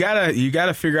 You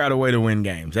gotta figure out a way to win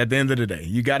games. At the end of the day,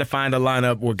 you got to find a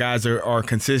lineup where guys are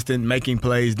consistent, making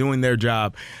plays, doing their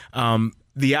job.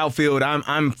 The outfield,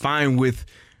 I'm fine with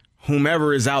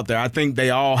whomever is out there. I think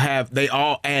they all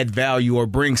add value or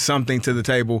bring something to the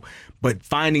table. But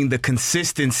finding the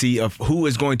consistency of who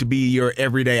is going to be your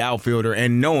everyday outfielder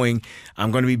and knowing I'm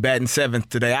going to be batting seventh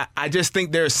today, I just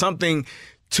think there's something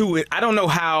to it. I don't know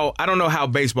how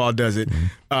baseball does it,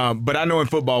 but I know in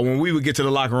football when we would get to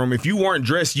the locker room, if you weren't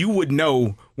dressed, you would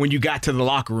know when you got to the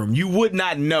locker room. You would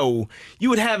not know. You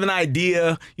would have an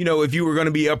idea, if you were going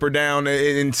to be up or down.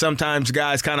 And sometimes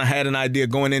guys kind of had an idea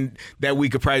going in that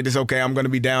week of practice. Okay, I'm going to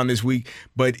be down this week.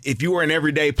 But if you were an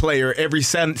everyday player, every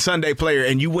Sunday player,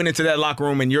 and you went into that locker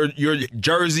room and your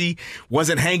jersey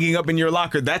wasn't hanging up in your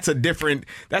locker, that's a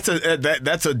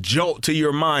jolt to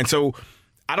your mind. So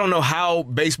I don't know how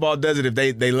baseball does it, if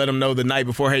they let them know the night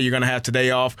before, hey, you're going to have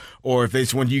today off, or if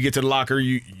it's when you get to the locker,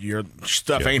 your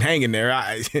stuff ain't hanging there.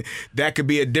 That could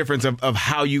be a difference of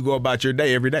how you go about your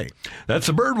day every day. That's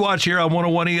the Bird Watch here on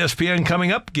 101 ESPN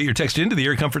coming up. Get your text into the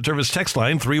Air Comfort Service text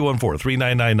line,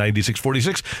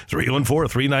 314-399-9646,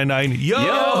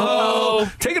 314-399-YO!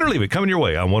 Take it or leave it. Coming your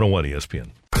way on 101 ESPN.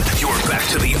 You're back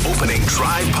to the Opening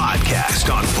Drive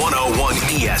podcast on 101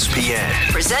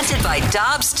 ESPN. Presented by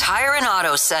Dobbs Tire and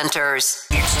Auto Centers.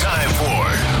 It's time for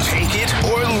Take It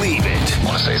or Leave It.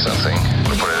 Want to say something?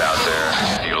 Put it out there.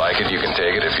 If you like it, you can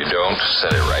take it. If you don't,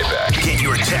 send it right back. Get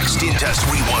your text into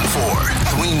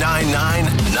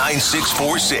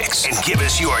 314-399-9646 and give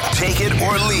us your Take It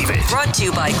or Leave It. Brought to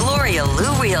you by Gloria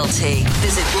Lou Realty.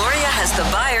 Visit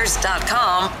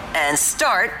GloriaHasTheBuyers.com and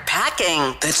start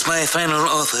packing. That's my final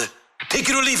offer. Take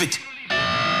it or leave it.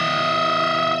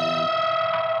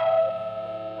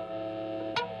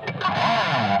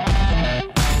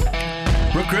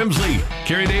 Brooke Grimsley,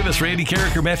 Kerry Davis, Randy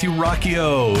Carricker, Matthew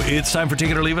Rocchio. It's time for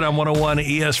Take It or Leave It on 101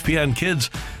 ESPN.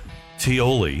 Kids,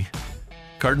 Tioli.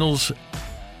 Cardinals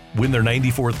win their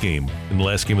 94th game in the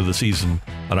last game of the season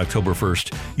on October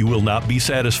 1st. You will not be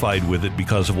satisfied with it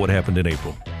because of what happened in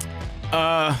April.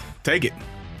 Take it,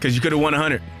 because you could have won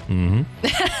 100.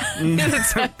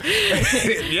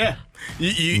 Yeah.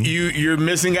 You're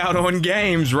missing out on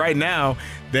games right now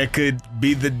that could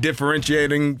be the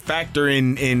differentiating factor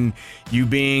in you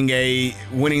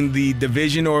winning the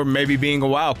division, or maybe being a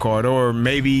wild card, or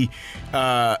maybe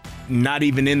not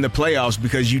even in the playoffs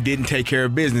because you didn't take care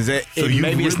of business. So you've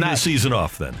written the season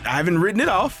off then? I haven't written it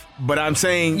off, but I'm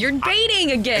saying you're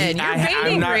baiting again.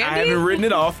 Randy. I haven't written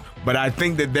it off, but I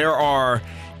think that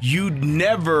you'd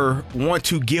never want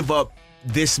to give up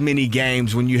this many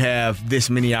games when you have this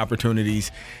many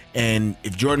opportunities. And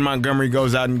if Jordan Montgomery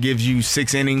goes out and gives you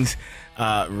 6 innings,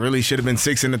 really should have been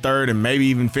 6 in the third, and maybe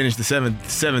even finish the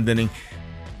seventh inning,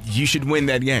 you should win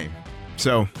that game.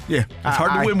 So, yeah. It's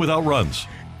hard to win without runs.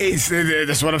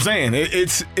 That's what I'm saying.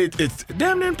 It's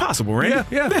damn near impossible,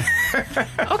 Randy. Yeah.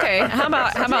 Okay, how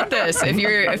about this? If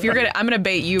you're gonna, I'm gonna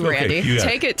bait you, Randy.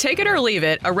 Okay, Take it or leave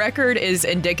it. A record is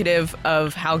indicative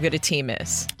of how good a team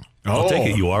is. I'll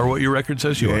take it. You are what your record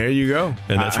says you are. There you go.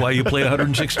 And that's why you play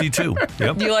 162.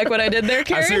 Yep. Do you like what I did there,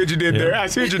 Kerry? I see what you did there. I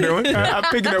see what you're doing. I'm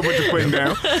picking up what you're putting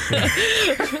down.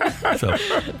 So,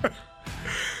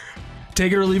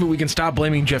 take it or leave it. We can stop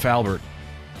blaming Jeff Albert.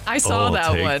 I saw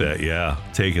that take one. That, yeah.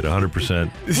 Take it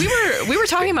 100%. We were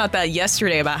talking about that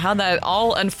yesterday, about how that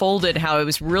all unfolded, how it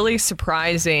was really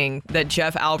surprising that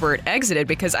Jeff Albert exited,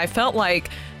 because I felt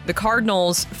like the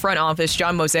Cardinals front office,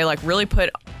 John Mozeliak, really put,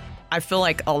 I feel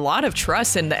like, a lot of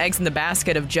trust in the eggs in the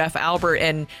basket of Jeff Albert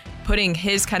and putting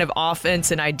his kind of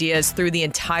offense and ideas through the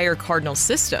entire Cardinals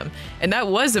system. And that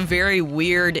was a very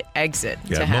weird exit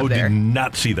to have Mo there. did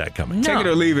not see that coming. No. Take it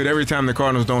or leave it. Every time the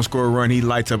Cardinals don't score a run, he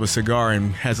lights up a cigar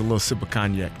and has a little sip of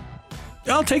cognac.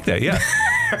 I'll take that, yeah.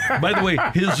 By the way,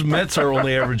 his Mets are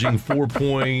only averaging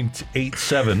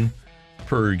 4.87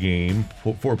 per game,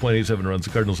 4.87 runs.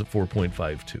 The Cardinals at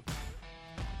 4.52.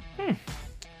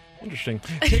 Interesting.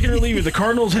 Take it or leave it. The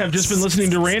Cardinals have just been listening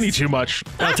to Randy too much.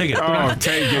 I'll take it.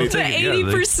 Take it. The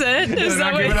 80%? Is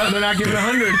that what? They're not giving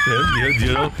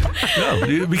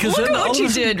 100. No, because Look then at what you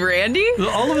did, Randy.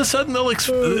 all of a sudden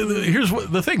here's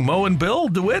what the thing: Mo and Bill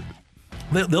DeWitt,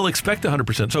 they'll expect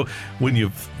 100%. So when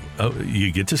you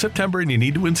get to September and you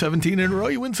need to win 17 in a row,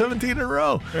 you win 17 in a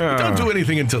row. Don't do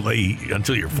anything until you're forced to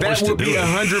do it. That would be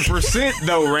 100%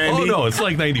 though, Randy. Oh no, it's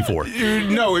like 94.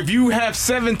 No, if you have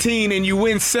 17 and you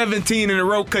win 17 in a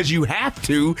row because you have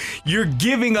to, you're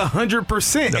giving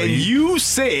 100%. No, and you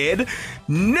said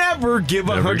never give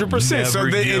 100%. So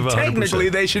give 100%. Technically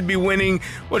they should be winning,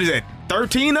 what is that,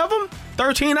 13 of them?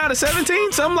 13 out of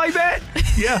 17? Something like that?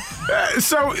 Yeah.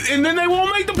 And then they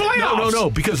won't make the playoffs. No,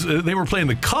 because they were playing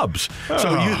the Cubs.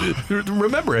 So you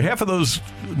remember, half of those,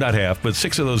 not half, but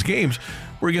 6 of those games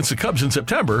were against the Cubs in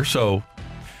September. So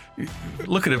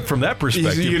look at it from that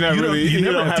perspective. You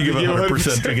never have to give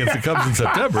 100% against the Cubs in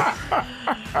September.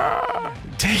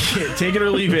 Take it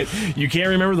or leave it. You can't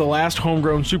remember the last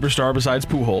homegrown superstar besides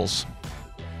Pujols.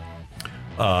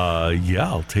 Yeah,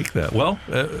 I'll take that. Well,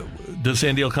 does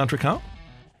Sandy Alcantara count?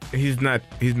 He's not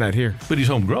here. But he's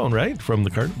homegrown, right? By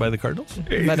the Cardinals?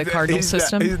 By the Cardinals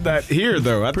system? He's not here,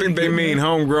 though. I think they mean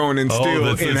homegrown and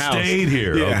still in-house. Stayed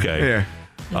here. Yeah, okay.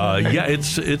 Yeah.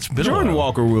 It's been Jordan a while.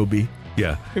 Walker will be.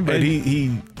 Yeah. But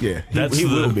he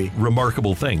will be.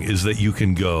 Remarkable thing is that you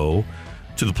can go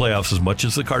to the playoffs as much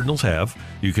as the Cardinals have.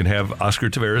 You can have Oscar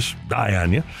Taveras die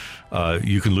on you.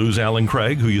 You can lose Alan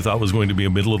Craig, who you thought was going to be a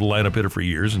middle of the lineup hitter for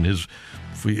years, and his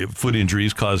foot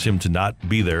injuries caused him to not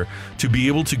be there. To be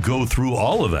able to go through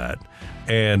all of that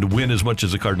and win as much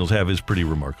as the Cardinals have is pretty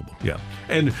remarkable. Yeah.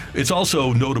 And it's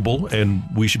also notable, and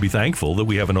we should be thankful that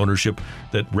we have an ownership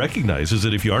that recognizes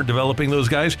that if you aren't developing those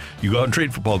guys, you go out and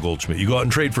trade for Paul Goldschmidt. You go out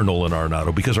and trade for Nolan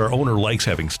Arenado, because our owner likes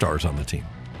having stars on the team.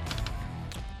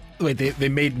 Wait, they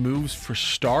made moves for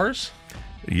stars?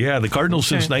 Yeah, the Cardinals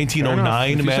since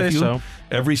 1909, Matthew. So.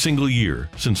 Every single year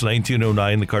since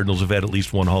 1909, the Cardinals have had at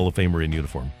least one Hall of Famer in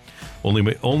uniform.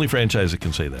 Only franchise that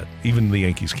can say that. Even the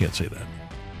Yankees can't say that.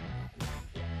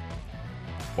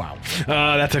 Wow.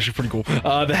 That's actually pretty cool.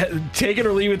 Take it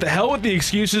or leave it. The hell with the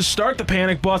excuses. Start the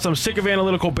panic bus. I'm sick of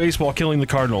analytical baseball killing the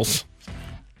Cardinals.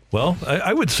 Well,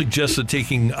 I would suggest that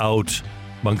taking out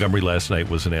Montgomery last night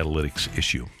was an analytics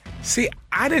issue. See,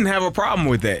 I didn't have a problem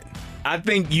with that. I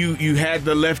think you had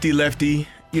the lefty, lefty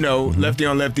on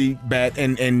lefty bat,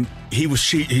 and he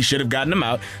should have gotten him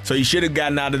out. So he should have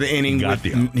gotten out of the inning.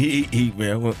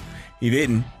 He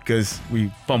didn't, because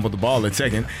we fumbled the ball at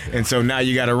second, and so now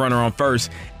you got a runner on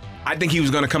first. I think he was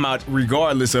going to come out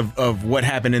regardless of what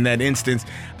happened in that instance.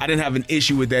 I didn't have an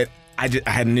issue with that. I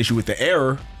had an issue with the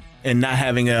error and not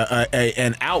having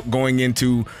an out going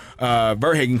into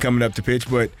Verhagen coming up to pitch,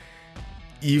 but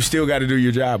you still got to do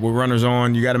your job with runners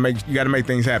on. You got to make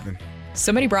things happen.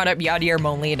 Somebody brought up Yadier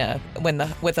Molina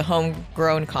with the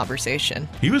homegrown conversation.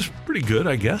 He was pretty good,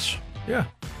 I guess. Yeah.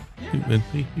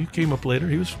 He came up later.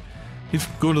 He's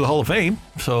going to the Hall of Fame.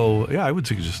 So, yeah, I would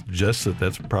suggest that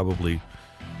that's probably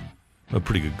a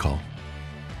pretty good call.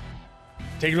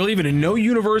 Take it or leave it. In no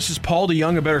universe is Paul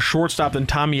DeJong a better shortstop than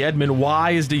Tommy Edman.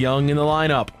 Why is DeJong in the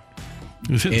lineup?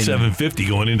 He was hitting 750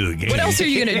 going into the game. What else are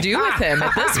you going to do with him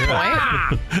at this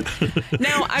point?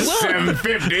 Now, I will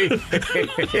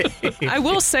 750. I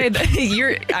will say that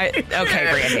okay,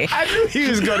 Randy. I knew he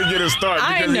was going to get a start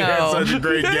because he had such a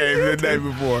great game the day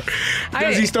before.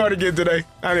 Does he start again today?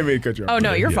 I didn't mean to cut you off. Oh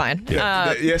no, you're fine.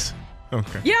 Yes.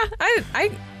 Okay. Yeah,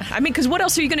 I mean, because what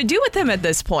else are you going to do with him at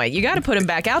this point? You got to put him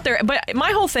back out there. But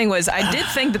my whole thing was, I did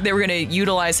think that they were going to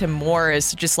utilize him more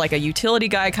as just like a utility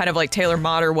guy, kind of like Taylor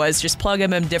Motter was, just plug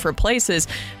him in different places.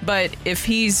 But if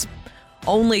he's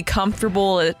only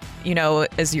comfortable,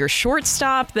 as your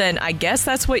shortstop, then I guess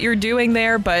that's what you're doing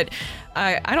there. But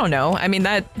I don't know. I mean,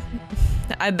 that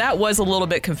was a little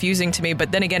bit confusing to me,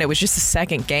 but then again, it was just the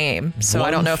second game, so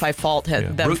I don't know if I fault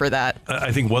them for that.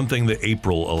 I think one thing that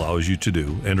April allows you to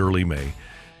do, and early May,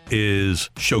 is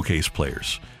showcase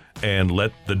players and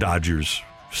let the Dodgers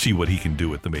see what he can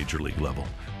do at the major league level.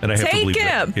 And I have to believe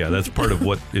that. Yeah, that's part of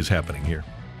what is happening here.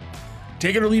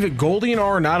 Take it or leave it, Goldie and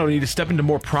Arenado need to step into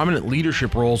more prominent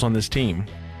leadership roles on this team.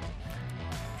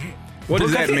 What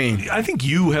does that mean? I think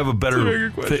you have a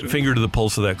better finger to the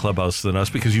pulse of that clubhouse than us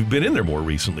because you've been in there more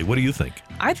recently. What do you think?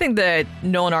 I think that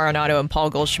Nolan Arenado and Paul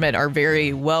Goldschmidt are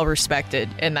very well respected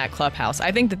in that clubhouse.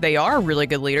 I think that they are really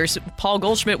good leaders. Paul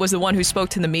Goldschmidt was the one who spoke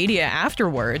to the media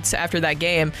afterwards, after that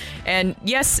game. And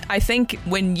yes, I think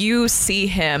when you see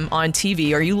him on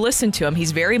TV or you listen to him,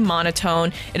 he's very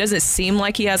monotone. It doesn't seem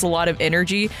like he has a lot of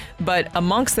energy, but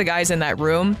amongst the guys in that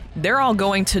room, they're all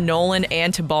going to Nolan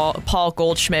and to Paul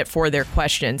Goldschmidt for their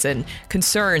questions and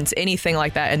concerns, anything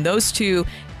like that. And those two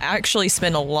actually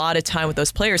spend a lot of time with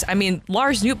those players. I mean,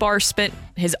 Lars Nootbaar spent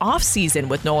his offseason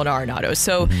with Nolan Arenado.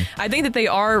 So I think that they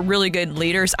are really good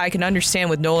leaders. I can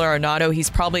understand with Nolan Arenado, he's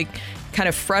probably kind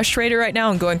of frustrated right now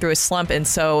and going through a slump. And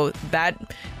so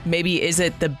that maybe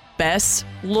isn't the best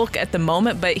look at the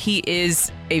moment, but he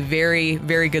is a very,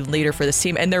 very good leader for this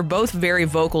team. And they're both very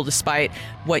vocal despite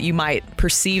what you might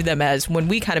perceive them as when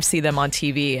we kind of see them on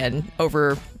TV and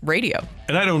over radio.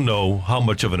 And I don't know how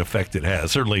much of an effect it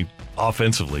has. Certainly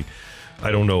offensively,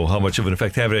 I don't know how much of an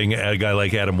effect having a guy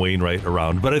like Adam Wainwright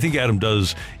around. But I think Adam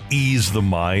does ease the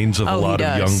minds of a lot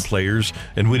of young players.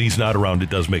 And when he's not around, it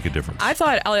does make a difference. I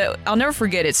thought, I'll never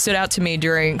forget, it stood out to me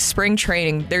during spring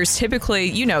training. There's typically,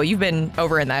 you've been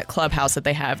over in that clubhouse that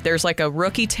they have. There's like a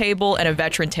rookie table and a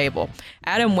veteran table.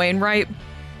 Adam Wainwright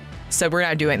said, we're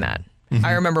not doing that.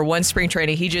 I remember one spring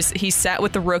training, he sat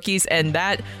with the rookies, and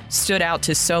that stood out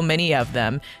to so many of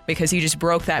them because he just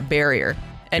broke that barrier.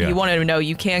 And he wanted to know,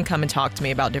 you can come and talk to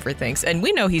me about different things. And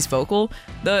we know he's vocal.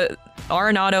 The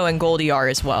Arenado and Goldie are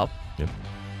as well. Yep.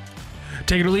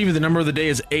 Take it or leave it, the number of the day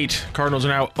is 8. Cardinals are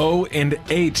now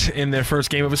 0-8 in their first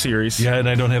game of a series. Yeah, and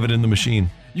I don't have it in the machine.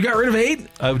 You got rid of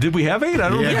 8? Did we have 8? I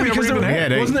don't think because we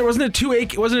had 8. Wasn't it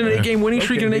 2-8? Wasn't it an 8-game winning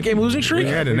streak and an 8-game losing streak?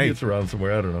 We had an 8. It's around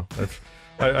somewhere. I don't know.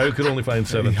 I could only find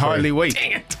 7. Hardly wait.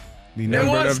 Dang it. The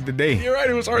number of the day. You're right.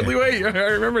 It was hardly wait. I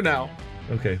remember now.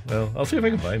 Okay, well, I'll see if I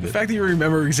can find it. The fact that you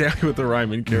remember exactly what the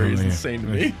Ryman carry is insane to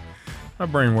me. My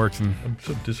brain works in I'm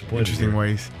so disappointed interesting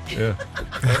ways. Yeah.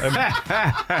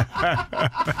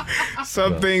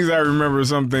 Some things I remember,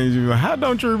 some things you're like, how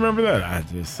don't you remember that? I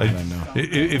don't know.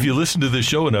 If you listen to this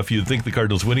show enough, you'd think the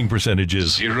Cardinals' winning percentage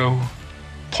is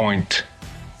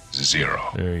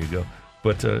 0.0. There you go.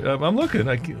 But I'm looking.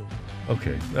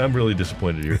 Okay, I'm really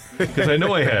disappointed here because I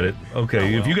know I had it.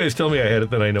 Okay, if you guys tell me I had it,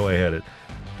 then I know I had it.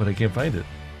 But I can't find it.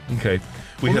 Okay,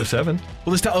 we have 7.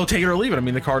 Well, take it or leave it. I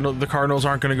mean, the Cardinals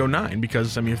aren't going to go 9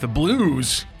 because if the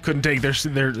Blues couldn't take their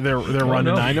run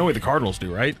to 9, no way the Cardinals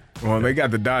do, right? Well, they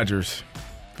got the Dodgers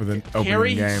for the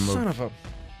opening game of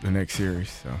the next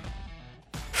series. So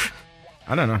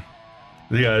I don't know.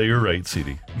 Yeah, you're right,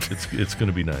 CD. It's going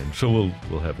to be 9, so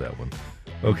we'll have that one.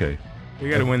 Okay,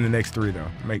 we got to win the next 3 though.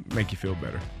 Make you feel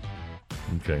better.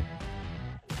 Okay.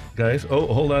 Guys,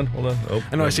 hold on. Oh,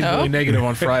 I know I seem really negative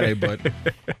on Friday, but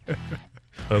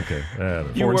okay.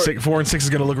 4 and 6 is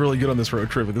going to look really good on this road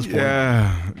trip at this point.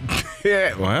 Yeah.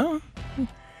 Well,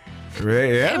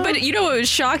 yeah. But what was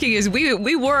shocking is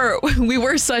we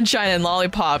were sunshine and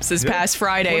lollipops this past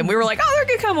Friday, and we were like, they're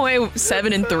gonna come away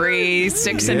 7-3,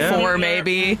 6-4,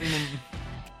 maybe.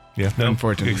 Yeah, no,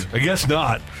 unfortunately, I guess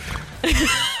not.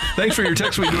 Thanks for your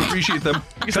text. We do appreciate them.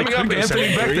 Coming up,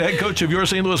 Anthony Beck, the head coach of your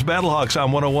St. Louis Battlehawks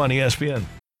on 101 ESPN.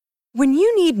 When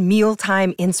you need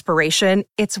mealtime inspiration,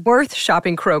 it's worth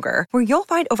shopping Kroger, where you'll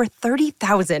find over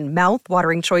 30,000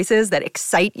 mouth-watering choices that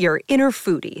excite your inner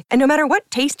foodie. And no matter what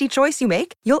tasty choice you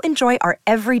make, you'll enjoy our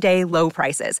everyday low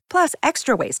prices, plus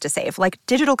extra ways to save, like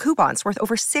digital coupons worth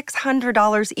over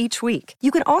 $600 each week.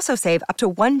 You can also save up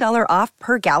to $1 off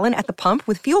per gallon at the pump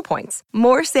with fuel points.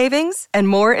 More savings and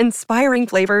more inspiring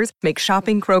flavors make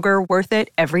shopping Kroger worth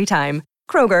it every time.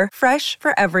 Kroger, fresh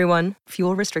for everyone.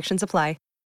 Fuel restrictions apply.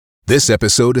 This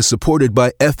episode is supported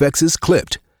by FX's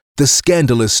Clipped, the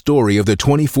scandalous story of the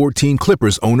 2014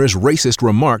 Clippers owner's racist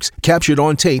remarks captured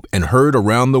on tape and heard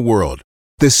around the world.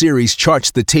 The series charts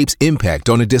the tape's impact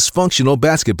on a dysfunctional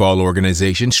basketball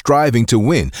organization striving to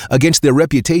win against their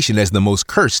reputation as the most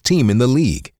cursed team in the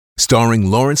league. Starring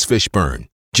Lawrence Fishburne,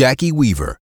 Jackie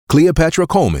Weaver, Cleopatra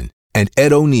Coleman, and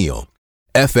Ed O'Neill.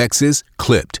 FX's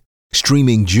Clipped,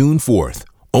 streaming June 4th,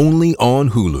 only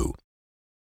on Hulu.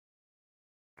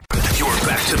 You're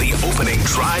back to the Opening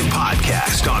Drive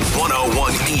podcast on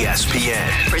 101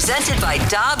 ESPN. Presented by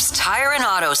Dobbs Tire and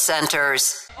Auto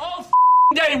Centers. All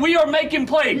day we are making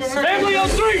plays. Family on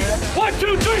 3. 1,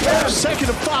 2, 3. Second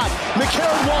and 5.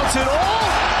 McCarron wants it all.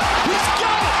 He's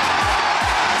got it.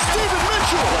 Stephen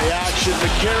Mitchell. Play action.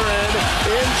 McCarron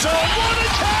in zone. What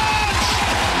a catch!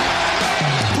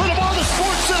 Put him on the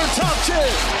Sports Center top 10.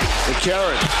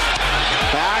 McCarron.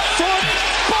 Back foot.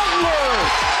 Butler.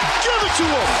 Give it to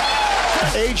him.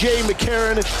 A.J.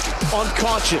 McCarron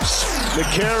unconscious.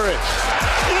 McCarron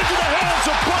into the hands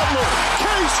of Butler.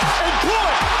 Case and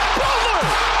point. Butler,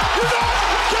 you're not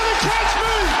going to catch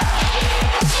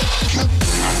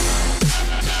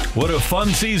me. What a fun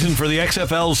season for the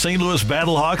XFL St. Louis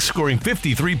Battlehawks, scoring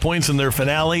 53 points in their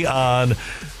finale on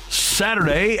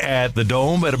Saturday at the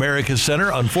Dome at America's Center.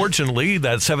 Unfortunately,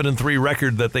 that 7-3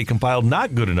 record that they compiled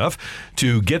not good enough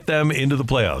to get them into the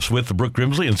playoffs with Brooke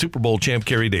Grimsley and Super Bowl champ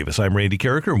Kerry Davis. I'm Randy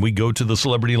Carricker, and we go to the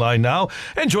celebrity line now.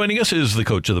 And joining us is the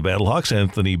coach of the Battlehawks,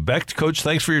 Anthony Becht. Coach,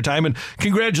 thanks for your time, and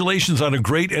congratulations on a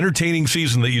great, entertaining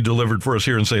season that you delivered for us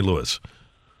here in St. Louis.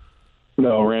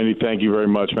 No, Randy, thank you very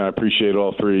much, man. I appreciate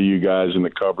all three of you guys and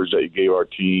the coverage that you gave our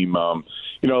team.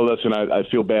 Listen, I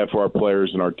feel bad for our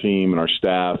players and our team and our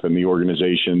staff and the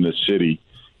organization, the city,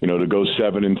 to go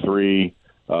 7-3,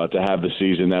 to have the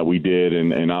season that we did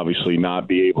and obviously not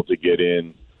be able to get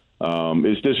in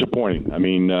is disappointing. I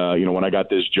mean, when I got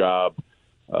this job,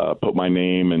 put my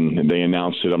name and they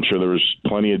announced it, I'm sure there was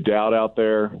plenty of doubt out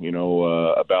there,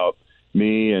 about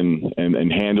me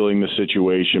and handling the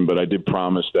situation, but I did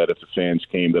promise that if the fans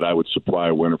came that I would supply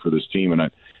a winner for this team. And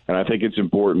I think it's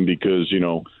important because,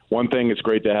 one thing, it's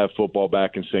great to have football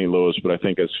back in St. Louis, but I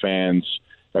think as fans,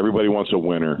 everybody wants a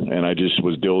winner. And I just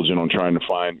was diligent on trying to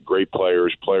find great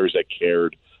players that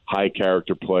cared, high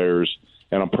character players.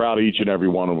 And I'm proud of each and every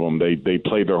one of them. They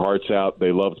played their hearts out.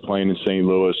 They loved playing in St.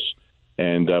 Louis.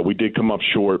 And we did come up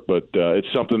short, but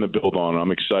it's something to build on.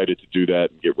 I'm excited to do that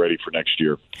and get ready for next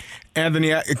year.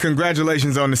 Anthony,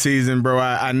 congratulations on the season, bro.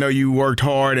 I know you worked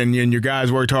hard and your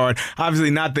guys worked hard.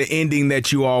 Obviously not the ending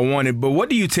that you all wanted, but what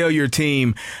do you tell your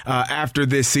team after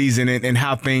this season and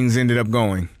how things ended up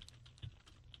going?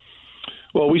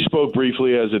 Well, we spoke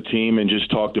briefly as a team and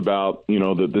just talked about,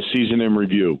 the season in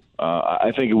review.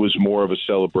 I think it was more of a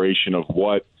celebration of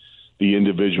what the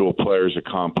individual players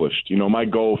accomplished. My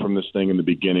goal from this thing in the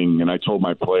beginning, and I told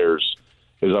my players,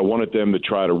 is I wanted them to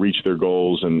try to reach their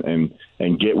goals and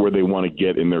get where they want to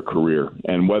get in their career.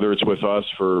 And whether it's with us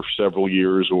for several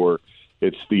years or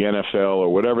it's the NFL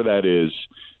or whatever that is,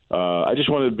 I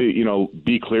just wanted to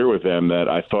be clear with them that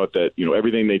I thought that,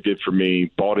 everything they did for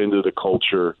me, bought into the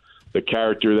culture, the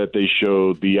character that they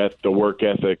showed, the work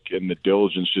ethic and the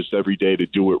diligence just every day to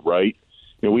do it right.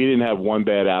 We didn't have one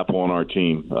bad apple on our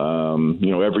team.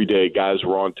 Every day guys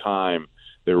were on time.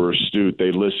 They were astute.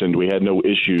 They listened. We had no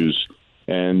issues.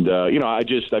 And, I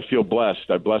feel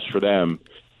blessed. I'm blessed for them.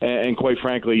 And quite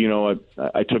frankly,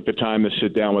 I took the time to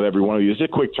sit down with every one of you. It's a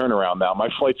quick turnaround now. My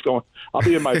flight's going. I'll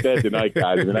be in my bed tonight,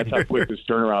 guys. I mean, that's how quick this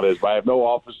turnaround is. I have no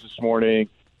office this morning.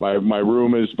 My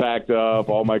room is packed up.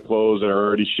 All my clothes are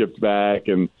already shipped back.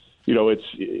 And,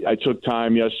 I took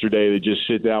time yesterday to just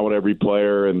sit down with every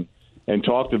player and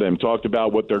talk to them, talked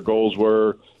about what their goals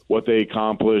were, what they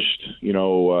accomplished,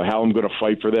 how I'm going to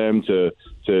fight for them to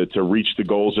reach the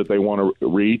goals that they want to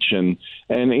reach. And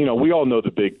we all know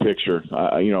the big picture.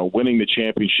 Winning the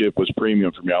championship was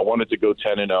premium for me. I wanted to go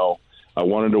 10-0. I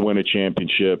wanted to win a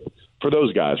championship for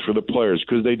those guys, for the players,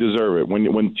 because they deserve it.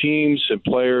 When teams and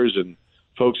players and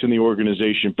folks in the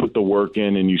organization put the work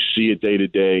in and you see it day to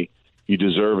day, you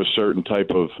deserve a certain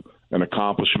type of an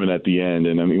accomplishment at the end.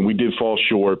 And I mean, we did fall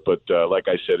short, but like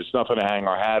I said, it's nothing to hang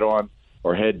our hat on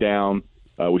or head down.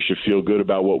 We should feel good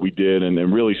about what we did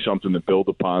and really something to build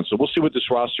upon. So we'll see what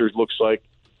this roster looks like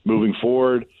moving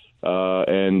forward.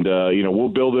 We'll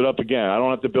build it up again. I don't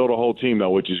have to build a whole team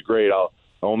though, which is great. I'll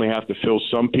only have to fill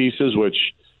some pieces,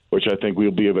 which I think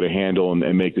we'll be able to handle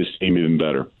and make this team even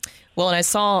better. Well, and I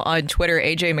saw on Twitter,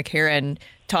 A.J. McCarron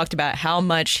talked about how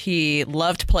much he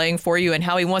loved playing for you and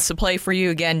how he wants to play for you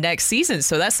again next season.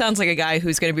 So that sounds like a guy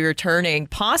who's going to be returning,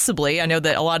 possibly. I know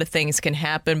that a lot of things can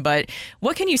happen, but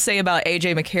what can you say about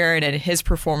A.J. McCarron and his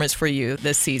performance for you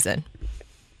this season?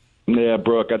 Yeah,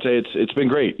 Brooke, I'd say it's been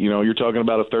great. You're talking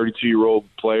about a 32-year-old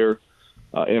player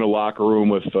in a locker room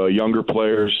with younger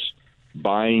players.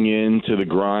 buying into the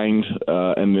grind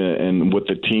and what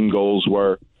the team goals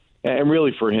were, and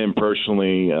really for him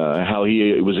personally, how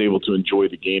he was able to enjoy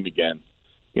the game again.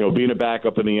 You know, being a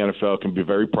backup in the NFL can be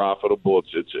very profitable.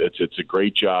 It's a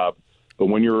great job, but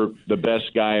when you're the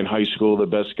best guy in high school, the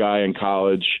best guy in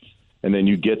college, and then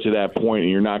you get to that point and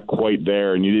you're not quite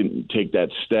there and you didn't take that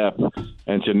step,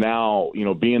 and to now, you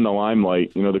know, be in the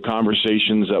limelight, you know, the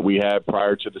conversations that we had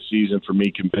prior to the season for me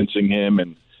convincing him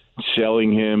and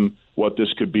selling him what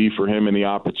this could be for him and the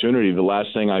opportunity, the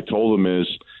last thing I told him is,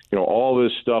 you know, all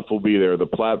this stuff will be there. The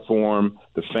platform,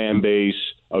 the fan base,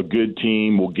 a good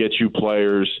team will get you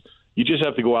players. You just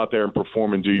have to go out there and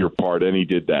perform and do your part, and he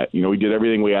did that. You know, he did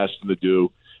everything we asked him to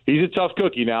do. He's a tough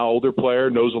cookie now, older player,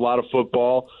 knows a lot of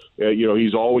football. You know,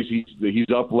 he's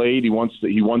up late. He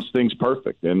wants things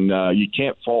perfect, and you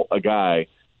can't fault a guy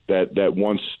that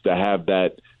wants to have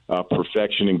that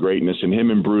perfection and greatness. And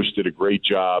him and Bruce did a great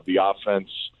job. The offense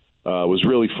was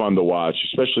really fun to watch,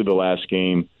 especially the last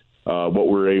game. What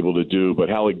we were able to do, but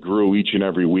how it grew each and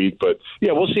every week. But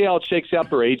yeah, we'll see how it shakes out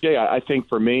for AJ. I think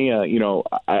for me, you know,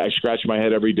 I scratch my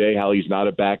head every day how he's not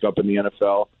a backup in the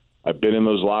NFL. I've been in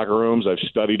those locker rooms. I've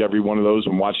studied every one of those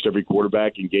and watched every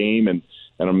quarterback and game, and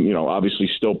I'm, you know, obviously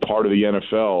still part of the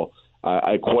NFL.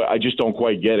 I just don't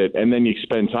quite get it. And then you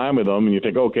spend time with him and you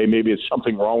think, okay, maybe it's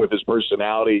something wrong with his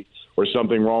personality or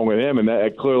something wrong with him,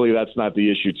 and clearly that's not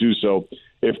the issue too. So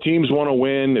if teams want to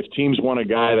win, if teams want a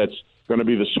guy that's going to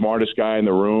be the smartest guy in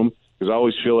the room, because I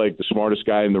always feel like the smartest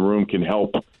guy in the room can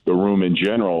help the room in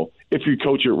general if you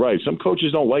coach it right. Some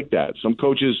coaches don't like that. Some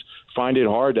coaches find it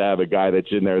hard to have a guy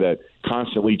that's in there that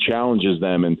constantly challenges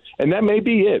them, and that may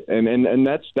be it. And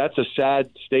that's a sad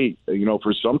state, you know,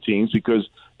 for some teams, because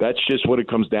that's just what it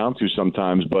comes down to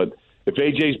sometimes. But if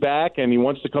AJ's back and he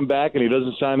wants to come back and he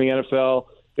doesn't sign the NFL,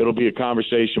 it'll be a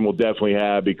conversation we'll definitely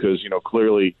have, because, you know,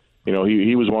 clearly, you know,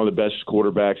 he was one of the best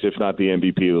quarterbacks, if not the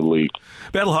MVP of the league.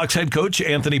 Battlehawks head coach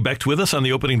Anthony Becht with us on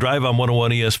the opening drive on 101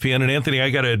 ESPN. And Anthony,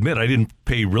 I got to admit, I didn't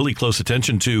pay really close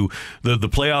attention to the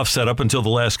playoff setup until the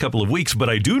last couple of weeks, but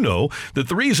I do know that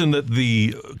the reason that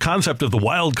the concept of the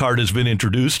wild card has been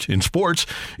introduced in sports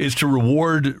is to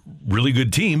reward really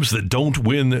good teams that don't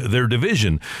win their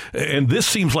division. And this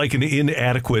seems like an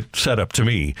inadequate setup to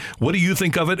me. What do you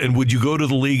think of it? And would you go to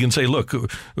the league and say, look,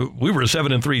 we were a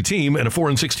 7-3 team and a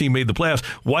 4-6 team made the playoffs.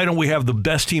 Why don't we have the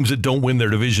best teams that don't win their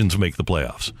divisions make the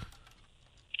playoffs?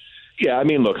 Yeah, I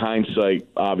mean, look, hindsight,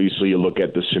 obviously you look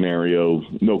at the scenario,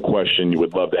 no question you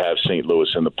would love to have St. Louis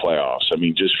in the playoffs. I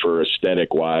mean, just for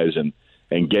aesthetic-wise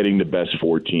and getting the best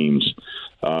four teams.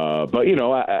 But, you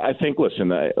know, I think,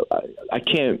 listen, I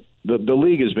can't – the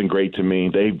league has been great to me.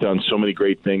 They've done so many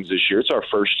great things this year. It's our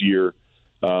first year.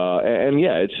 And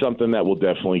yeah, it's something that will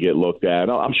definitely get looked at.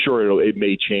 I'm sure it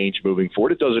may change moving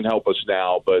forward. It doesn't help us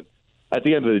now, but at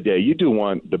the end of the day, you do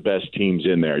want the best teams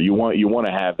in there. You want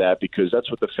to have that, because that's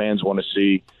what the fans want to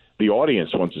see. The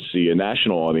audience wants to see, a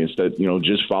national audience that, you know,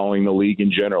 just following the league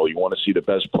in general. You want to see the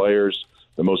best players,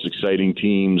 the most exciting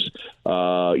teams,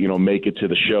 you know, make it to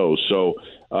the show. So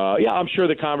yeah, I'm sure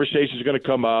the conversation is going to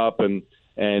come up, and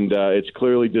it's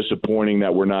clearly disappointing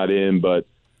that we're not in, but.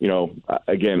 You know,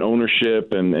 again,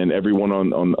 ownership and everyone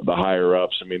on the higher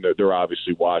ups, I mean, they're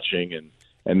obviously watching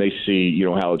and they see, you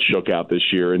know, how it shook out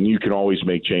this year. And you can always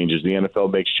make changes. The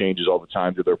NFL makes changes all the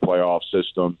time to their playoff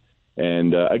system.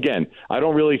 And again, I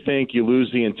don't really think you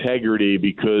lose the integrity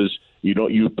because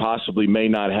you possibly may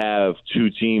not have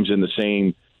two teams in the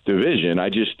same division. I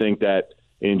just think that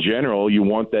in general, you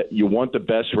want the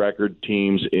best record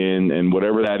teams in, and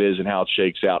whatever that is and how it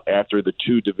shakes out after the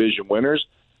two division winners.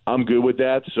 I'm good with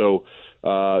that. So,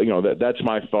 you know, that's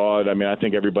my thought. I mean, I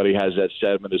think everybody has that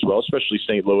sentiment as well, especially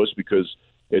St. Louis, because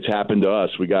it's happened to us.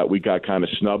 We got kind of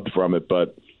snubbed from it,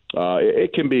 but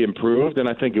it can be improved, and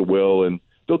I think it will. And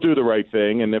they'll do the right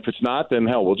thing. And if it's not, then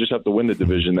hell, we'll just have to win the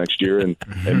division next year and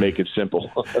make it simple.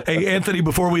 Hey, Anthony,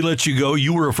 before we let you go,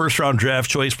 you were a first-round draft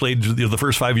choice, played the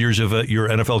first 5 years of your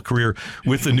NFL career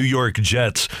with the New York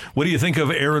Jets. What do you think of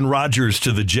Aaron Rodgers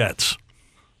to the Jets?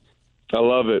 I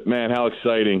love it, man. How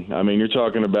exciting. I mean, you're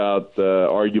talking about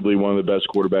arguably one of the best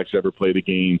quarterbacks ever played the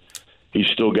game. He's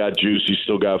still got juice. He's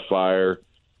still got fire.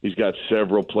 He's got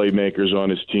several playmakers on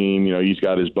his team. You know, he's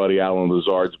got his buddy Allen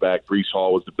Lazard's back. Breece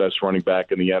Hall was the best running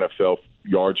back in the NFL,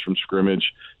 yards from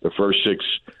scrimmage, the first 6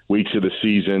 weeks of the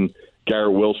season.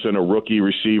 Garrett Wilson, a rookie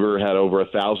receiver, had over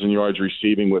 1,000 yards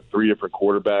receiving with 3 different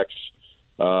quarterbacks.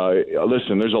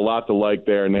 Listen, there's a lot to like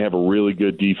there, and they have a really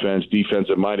good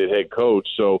defensive-minded head coach.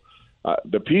 So,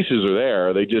 the pieces are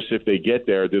there. They just, if they get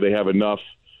there, do they have enough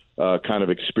kind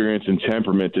of experience and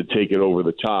temperament to take it over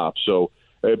the top? So,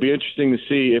 it'd be interesting to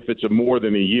see if it's a more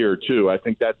than a year, too. I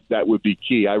think that would be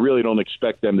key. I really don't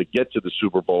expect them to get to the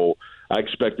Super Bowl. I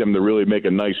expect them to really make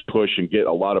a nice push and get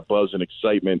a lot of buzz and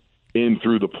excitement in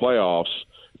through the playoffs.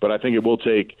 But I think it will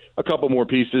take a couple more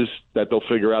pieces that they'll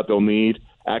figure out they'll need.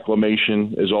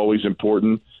 Acclimation is always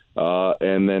important.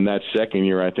 And then that second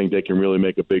year, I think they can really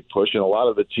make a big push. And a lot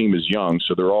of the team is young,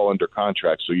 so they're all under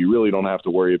contract. So you really don't have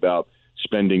to worry about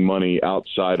spending money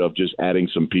outside of just adding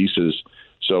some pieces.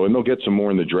 So, and they'll get some more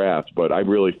in the draft. But I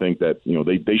really think that,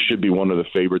 they should be one of the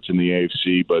favorites in the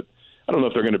AFC. But I don't know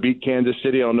if they're going to beat Kansas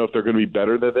City. I don't know if they're going to be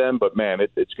better than them. But, man,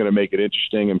 it's going to make it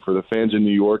interesting. And for the fans in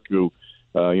New York who,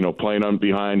 playing on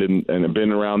behind and have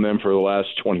been around them for the last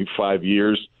 25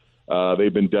 years,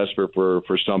 they've been desperate for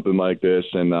something like this,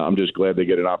 and I'm just glad they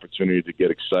get an opportunity to get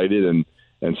excited and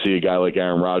see a guy like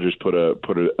Aaron Rodgers put a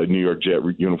New York Jet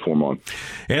uniform on.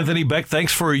 Anthony Beck,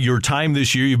 thanks for your time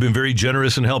this year. You've been very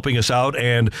generous in helping us out,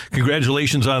 and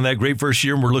congratulations on that great first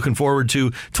year, and we're looking forward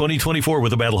to 2024 with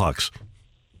the Battlehawks.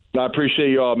 I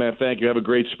appreciate you all, man. Thank you. Have a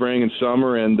great spring and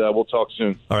summer, and we'll talk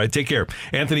soon. All right, take care.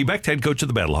 Anthony Beck, head coach of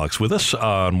the Battlehawks, with us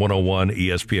on 101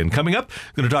 ESPN. Coming up,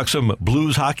 we're going to talk some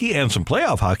Blues hockey and some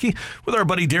playoff hockey with our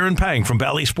buddy Darren Pang from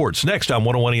Bally Sports next on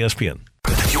 101 ESPN.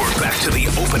 You're back to the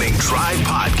Opening Drive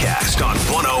podcast on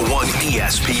 101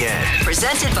 ESPN.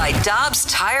 Presented by Dobbs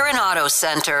Tire and Auto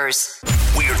Centers.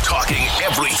 We're talking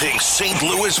everything St.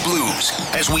 Louis Blues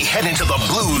as we head into the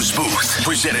Blues booth.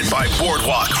 Presented by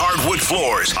Boardwalk Hardwood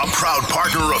Floors, a proud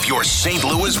partner of your St.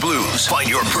 Louis Blues. Find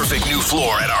your perfect new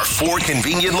floor at our 4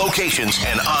 convenient locations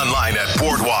and online at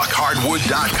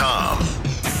boardwalkhardwood.com.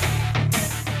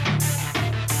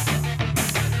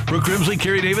 Brooke Grimsley,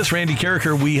 Kerry Davis, Randy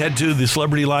Carricker. We head to the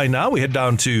Celebrity Line now. We head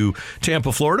down to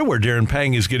Tampa, Florida, where Darren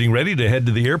Pang is getting ready to head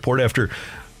to the airport after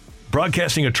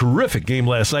broadcasting a terrific game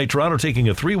last night. Toronto taking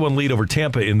a 3-1 lead over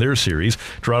Tampa in their series.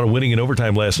 Toronto winning in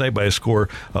overtime last night by a score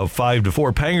of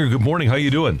 5-4. Panger, good morning. How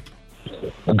you doing?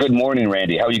 Good morning,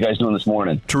 Randy. How are you guys doing this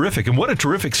morning? Terrific. And what a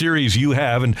terrific series you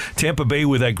have. And Tampa Bay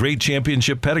with that great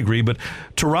championship pedigree. But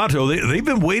Toronto, they've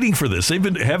been waiting for this.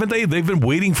 Haven't they? They've been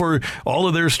waiting for all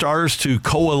of their stars to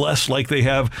coalesce like they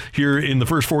have here in the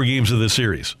first 4 games of this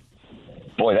series.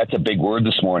 Boy, that's a big word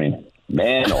this morning.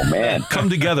 Man, oh man. Come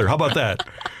together. How about that?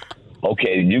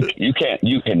 Okay,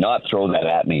 you cannot throw that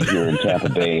at me here in Tampa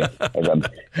Bay.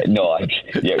 But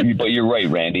you're right,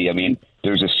 Randy. I mean,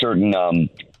 there's a certain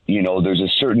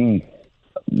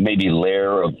maybe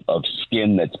layer of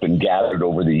skin that's been gathered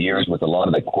over the years with a lot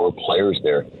of the core players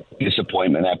there.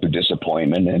 Disappointment after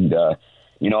disappointment. And,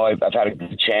 I've had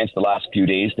a chance the last few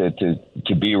days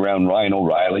to be around Ryan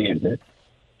O'Reilly and to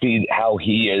see how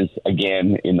he is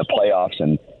again in the playoffs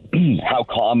and how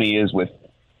calm he is with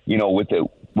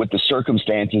the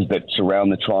circumstances that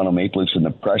surround the Toronto Maple Leafs and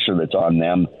the pressure that's on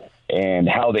them and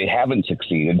how they haven't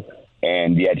succeeded.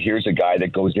 And yet here's a guy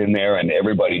that goes in there and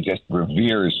everybody just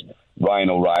reveres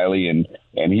Ryan O'Reilly and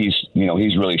he's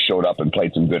really showed up and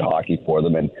played some good hockey for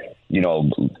them. And,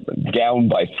 down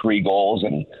by 3 goals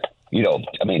and,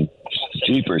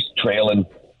 jeepers, trailing.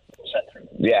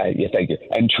 Yeah, thank you.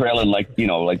 And trailing like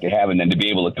they have, and then to be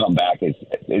able to come back,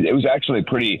 it was actually a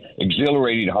pretty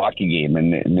exhilarating hockey game.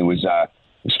 And it was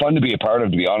fun to be a part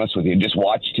of, to be honest with you, and just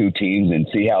watch 2 teams and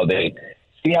see how they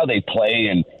play,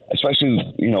 and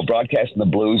especially, broadcasting the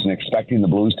Blues and expecting the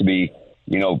Blues to be,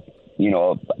 a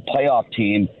playoff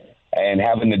team and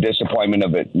having the disappointment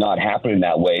of it not happening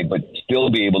that way, but still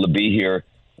be able to be here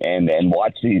and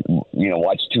watch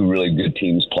 2 really good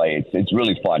teams play. It's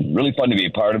really fun to be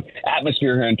a part of.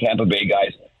 Atmosphere here in Tampa Bay,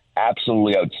 guys,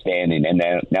 absolutely outstanding. And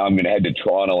then now I'm going to head to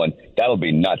Toronto, and that'll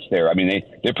be nuts there. I mean,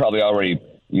 they're probably already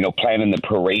planning the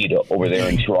parade over there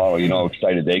in Toronto. How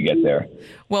excited they get there.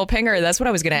 Well, Panger, that's what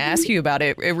I was going to ask you about.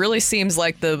 It really seems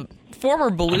like the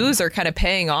former Blues are kind of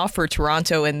paying off for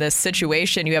Toronto in this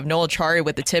situation. You have Noel Acciari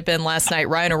with the tip-in last night,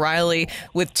 Ryan O'Reilly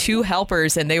with 2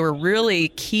 helpers, and they were really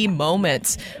key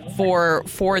moments for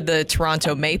the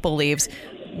Toronto Maple Leafs.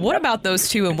 What about those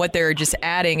 2 and what they're just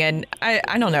adding? And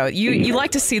I don't know. You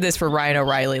like to see this for Ryan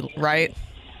O'Reilly, right?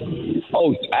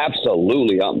 Oh,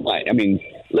 absolutely. I mean,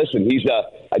 listen,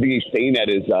 I think he's staying at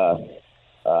his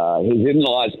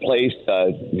in-laws' place,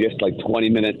 just like 20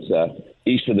 minutes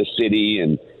east of the city,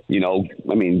 and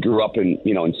grew up in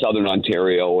in Southern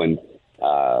Ontario, and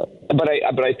but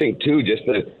I think too, just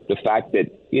the fact that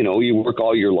you work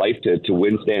all your life to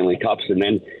win Stanley Cups, and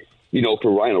then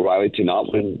for Ryan O'Reilly to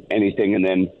not win anything, and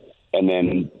then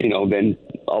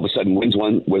all of a sudden wins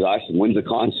one with us and wins the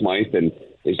Conn Smythe, and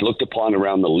is looked upon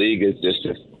around the league as just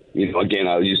again,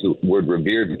 I'll use the word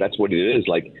revered, but that's what it is.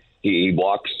 Like he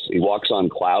walks on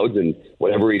clouds, and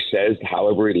whatever he says,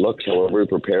 however he looks, however he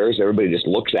prepares, everybody just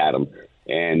looks at him.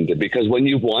 And because when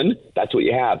you've won, that's what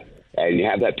you have. And you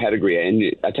have that pedigree.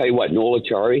 And I tell you what, Noel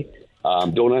Acciari,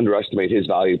 don't underestimate his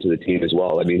value to the team as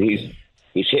well. I mean,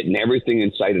 he's hitting everything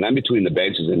in sight. And I'm between the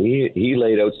benches, and he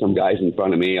laid out some guys in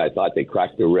front of me. I thought they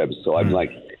cracked their ribs. So I'm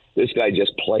like, this guy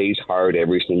just plays hard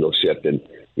every single shift. And,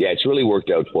 yeah, it's really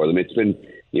worked out for them. It's been,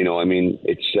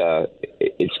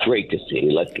 it's great to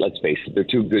see. Let's face it. They're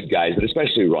two good guys, but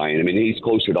especially Ryan. I mean, he's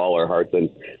closer to all our heart than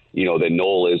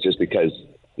Noel is, just because,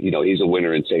 he's a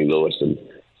winner in St. Louis. And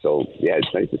so, yeah, it's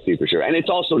nice to see for sure. And it's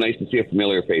also nice to see a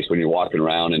familiar face when you're walking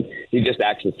around, and he just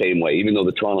acts the same way. Even though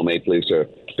the Toronto Maple Leafs are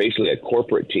basically a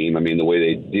corporate team, I mean, the way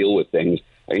they deal with things,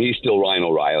 I mean, he's still Ryan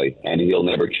O'Reilly, and he'll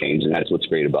never change, and that's what's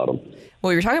great about him.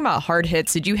 Well, you're talking about hard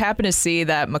hits. Did you happen to see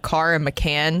that Makar and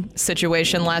McCann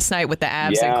situation last night with the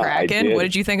Avs and Kraken? What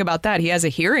did you think about that? He has a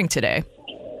hearing today.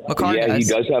 Makar does. He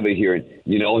does have a hearing.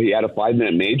 He had a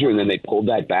 5-minute major, and then they pulled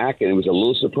that back, and it was a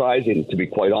little surprising, to be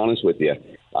quite honest with you.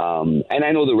 And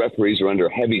I know the referees are under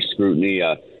heavy scrutiny.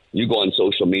 You go on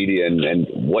social media and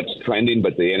what's trending,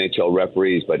 but the NHL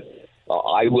referees. But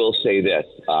I will say this,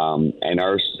 and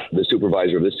the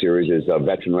supervisor of this series is a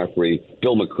veteran referee,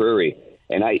 Bill McCreary.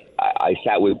 And I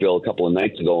sat with Bill a couple of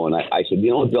nights ago, and I said,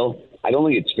 Bill, I don't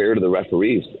think it's fair to the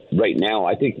referees right now.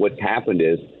 I think what's happened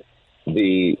is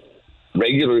the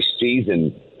regular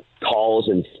season calls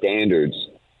and standards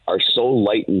are so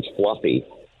light and fluffy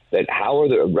that how are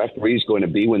the referees going to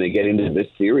be when they get into this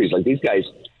series? Like, these guys,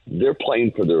 they're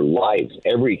playing for their lives.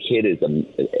 Every hit,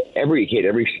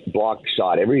 every block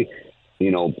shot, every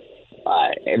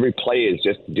play is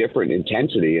just different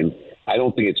intensity. And I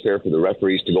don't think it's fair for the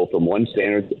referees to go from one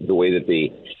standard, the way that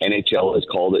the NHL has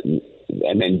called it,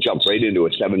 and then jump right into a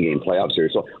 7-game playoff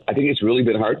series. So I think it's really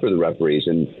been hard for the referees,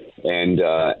 and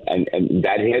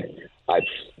that hit,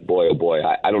 boy,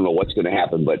 I don't know what's going to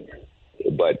happen, but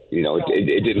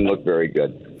it didn't look very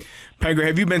good. Panger,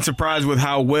 have you been surprised with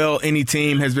how well any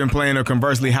team has been playing, or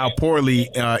conversely, how poorly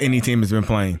any team has been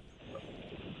playing?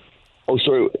 Oh,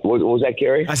 sorry, what was that,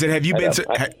 Gary? I said, have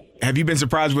you been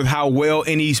surprised with how well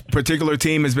any particular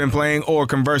team has been playing, or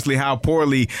conversely, how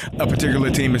poorly a particular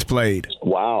team has played?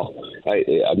 Wow,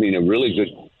 I mean, a really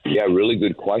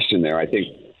good question there. I think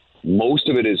most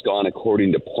of it has gone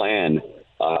according to plan.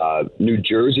 New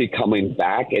Jersey coming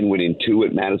back and winning 2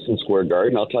 at Madison Square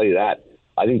Garden, I'll tell you that.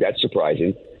 I think that's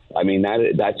surprising. I mean,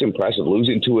 that's impressive.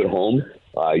 Losing 2 at home,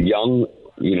 young,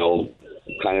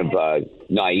 kind of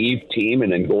naive team,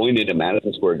 and then going into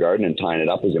Madison Square Garden and tying it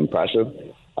up is impressive.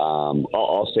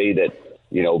 I'll say that,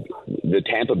 the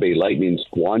Tampa Bay Lightning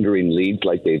squandering leads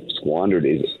like they've squandered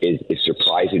is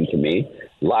surprising to me.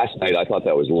 Last night, I thought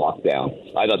that was locked down.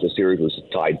 I thought the series was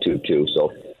tied 2-2.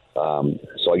 So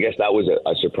I guess that was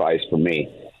a surprise for me.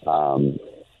 And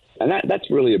that's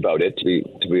really about it,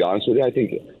 to be honest with you. I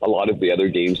think a lot of the other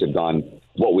games have gone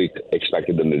what we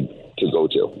expected them to go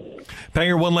to.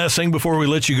 Panger, one last thing before we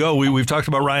let you go. We've talked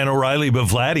about Ryan O'Reilly, but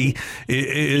Vladdy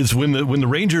is when the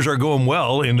Rangers are going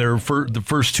well in their the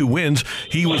first 2 wins,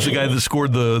 he was the guy that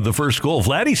scored the first goal.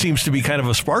 Vladdy seems to be kind of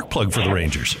a spark plug for the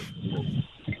Rangers.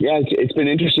 Yeah, it's been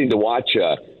interesting to watch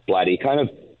Vladdy. Kind of,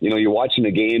 you're watching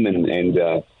the game, and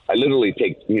I literally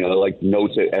take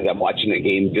notes as I'm watching the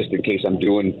game, just in case I'm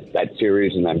doing that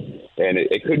series, and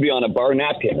it could be on a bar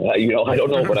napkin. I don't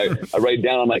know, but I write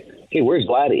down. I'm like, hey, where's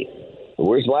Vladdy?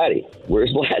 Where's Vladdy?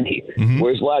 Where's Vladdy? Mm-hmm.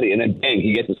 Where's Vladdy? And then bang,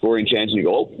 he gets a scoring chance, and you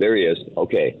go, oh, there he is.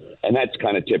 Okay, and that's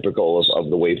kind of typical of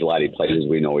the way Vladdy plays. As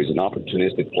we know, he's an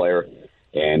opportunistic player,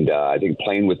 and I think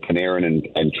playing with Panarin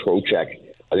and Trocheck,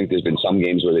 I think there's been some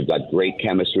games where they've got great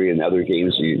chemistry, and other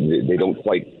games they don't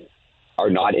quite are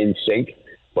not in sync.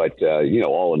 But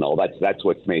all in all, that's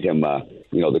what's made him the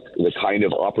kind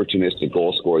of opportunistic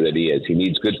goal scorer that he is. He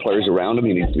needs good players around him.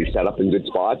 He needs to be set up in good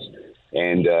spots,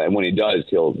 and when he does,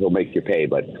 he'll make you pay.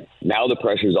 But now the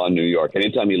pressure's on New York.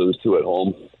 Anytime you lose 2 at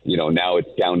home, now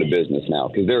it's down to business now,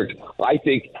 because I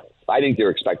think they're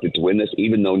expected to win this,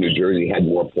 even though New Jersey had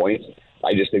more points.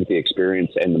 I just think the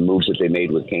experience and the moves that they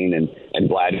made with Kane and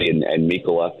Vladdy and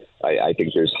Mikkola, I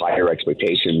think there's higher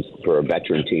expectations for a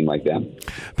veteran team like them.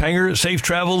 Panger, safe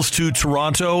travels to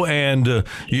Toronto, and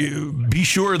you be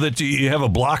sure that you have a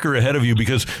blocker ahead of you,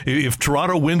 because if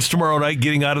Toronto wins tomorrow night,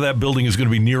 getting out of that building is going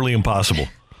to be nearly impossible.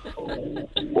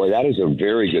 Boy, that is a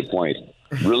very good point.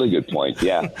 Really good point.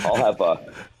 Yeah, I'll have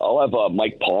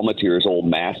Mike Palmateer's old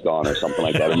mask on or something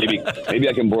like that, or maybe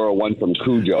I can borrow one from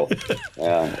Cujo.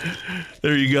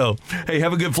 There you go. Hey,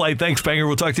 have a good flight. Thanks, Panger.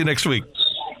 We'll talk to you next week.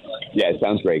 Yeah,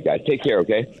 sounds great, guys. Take care,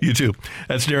 okay? You too.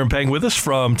 That's Darren Pang with us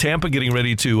from Tampa, getting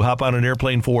ready to hop on an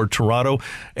airplane for Toronto.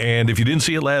 And if you didn't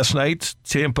see it last night,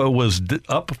 Tampa was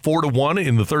up 4-1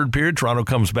 in the third period. Toronto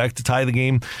comes back to tie the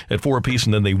game at 4 apiece,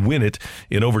 and then they win it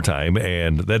in overtime.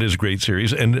 And that is a great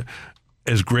series. And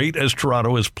as great as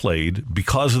Toronto has played,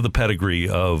 because of the pedigree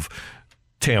of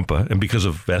Tampa and because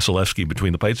of Vasilevsky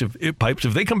between the pipes,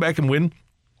 if they come back and win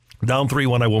down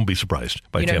 3-1, I won't be surprised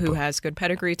by Tampa. You know who has good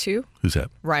pedigree too? Who's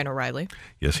that? Ryan O'Reilly.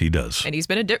 Yes, he does. And he's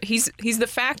been he's the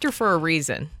factor for a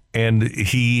reason. And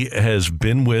he has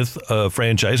been with a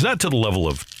franchise, not to the level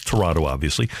of Toronto,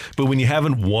 obviously, but when you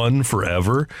haven't won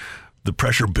forever, the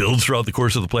pressure builds throughout the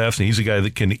course of the playoffs, and he's a guy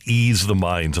that can ease the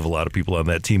minds of a lot of people on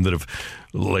that team that have,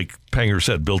 like Panger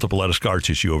said, built up a lot of scar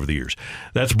tissue over the years.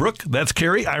 That's Brooke. That's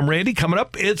Carrie. I'm Randy. Coming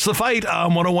up, it's The Fight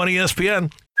on 101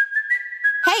 ESPN.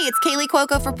 Hey, it's Kaylee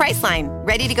Cuoco for Priceline.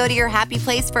 Ready to go to your happy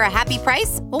place for a happy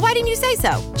price? Well, why didn't you say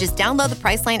so? Just download the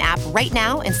Priceline app right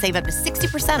now and save up to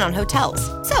 60% on hotels.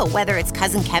 So whether it's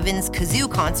Cousin Kevin's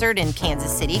Kazoo Concert in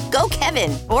Kansas City, go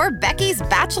Kevin, or Becky's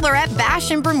Bachelorette Bash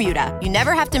in Bermuda, you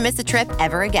never have to miss a trip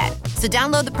ever again. So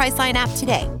download the Priceline app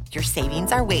today. Your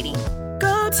savings are waiting.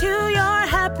 Go to your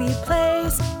happy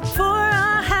place for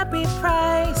a happy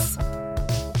price.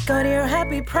 Go to your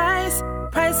happy price,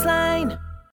 Priceline.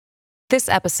 This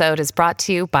episode is brought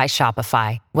to you by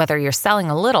Shopify. Whether you're selling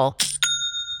a little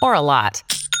or a lot,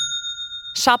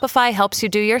 Shopify helps you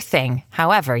do your thing,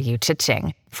 however you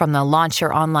cha-ching. From the launch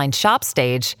your online shop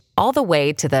stage, all the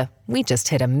way to the we just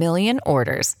hit 1 million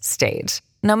orders stage.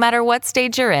 No matter what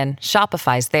stage you're in,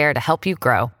 Shopify's there to help you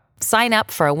grow. Sign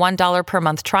up for a $1 per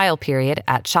month trial period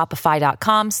at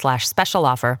shopify.com/special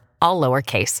offer, all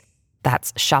lowercase.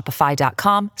 That's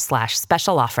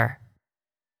shopify.com/special offer.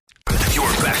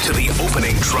 You're back to the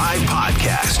Opening Drive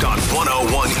podcast on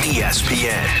 101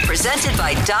 ESPN. Presented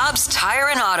by Dobbs Tire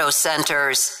and Auto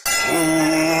Centers.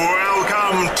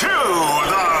 Welcome to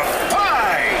The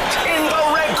Fight. In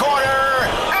the red corner,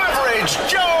 Average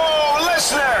Joe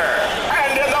Listener.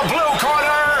 And in the blue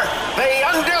corner, the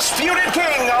undisputed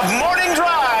king of Morning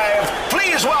Drive.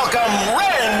 Please welcome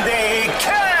Randy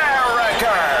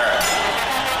Carricker.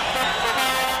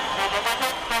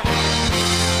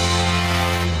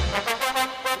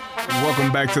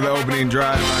 Welcome back to the Opening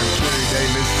Drive. I'm Terry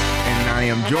Davis, and I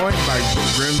am joined by Jim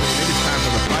Grimsley. It is time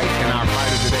for The Fight, and our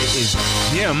fighter today is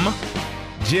Jim.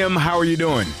 Jim, how are you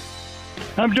doing?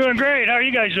 I'm doing great. How are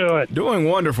you guys doing? Doing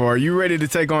wonderful. Are you ready to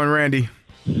take on Randy?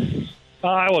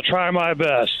 I will try my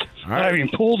best. All right. I mean,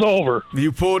 pulled over.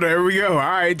 You pulled. There we go. All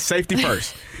right, safety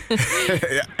first.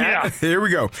 Yeah. Here we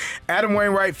go. Adam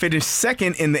Wainwright finished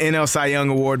second in the NL Cy Young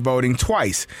Award voting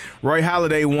twice. Roy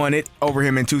Halladay won it over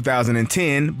him in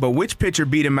 2010, but which pitcher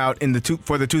beat him out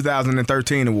for the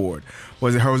 2013 award?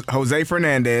 Was it Jose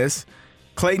Fernandez,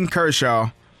 Clayton Kershaw,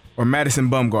 or Madison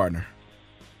Bumgarner?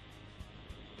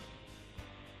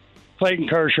 Clayton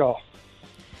Kershaw.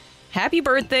 Happy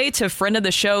birthday to friend of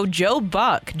the show, Joe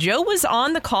Buck. Joe was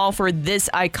on the call for this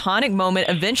iconic moment,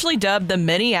 eventually dubbed the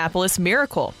Minneapolis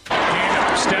Miracle.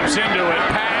 Handoff, steps into it,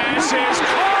 pass is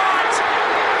caught!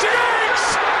 Diggs!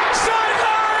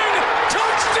 Sideline!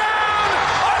 Touchdown!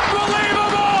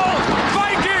 Unbelievable!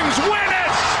 Vikings win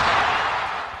it!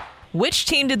 Which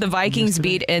team did the Vikings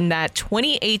beat in that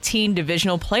 2018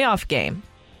 divisional playoff game?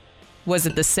 Was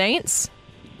it the Saints,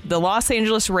 the Los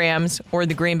Angeles Rams, or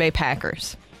the Green Bay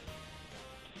Packers?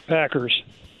 Packers.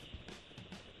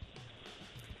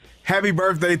 Happy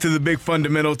birthday to the big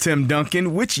fundamental Tim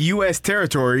Duncan. Which U.S.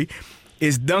 territory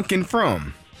is Duncan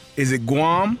from? Is it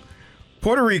Guam,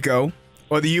 Puerto Rico,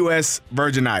 or the U.S.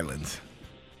 Virgin Islands?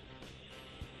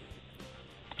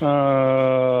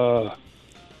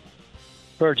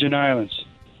 Virgin Islands.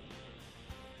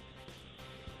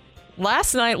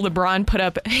 Last night, LeBron put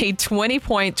up a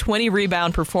 20-point,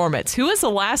 20-rebound performance. Who was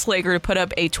the last Laker to put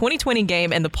up a 20-20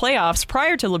 game in the playoffs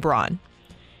prior to LeBron?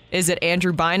 Is it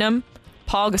Andrew Bynum,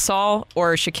 Paul Gasol,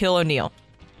 or Shaquille O'Neal?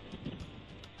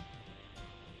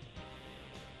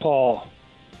 Paul.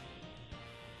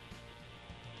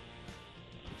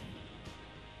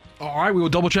 All right, we will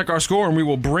double-check our score, and we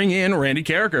will bring in Randy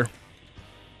Carricker.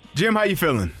 Jim, how you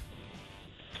feeling?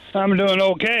 I'm doing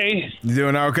okay. You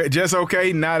doing okay? Just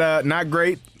okay? Not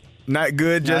great? Not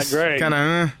good? Just kind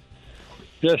of,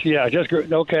 Just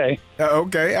good. Okay.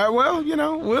 Okay. Well,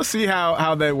 we'll see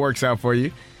how that works out for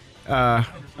you.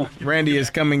 Randy is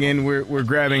coming in. We're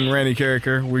grabbing Randy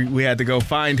Carricker. We had to go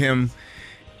find him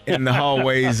in the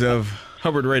hallways of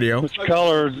Hubbard Radio. Which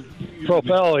color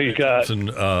propel he got?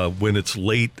 When it's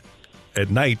late at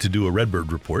night to do a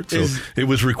Redbird report. So it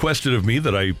was requested of me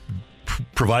that I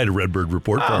provide a Redbird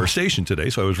report for our station today,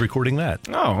 so I was recording that.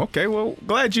 Oh, okay. Well,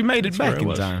 glad you made it back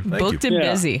in time. Booked and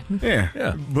busy.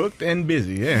 Yeah, booked and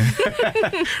busy. Yeah.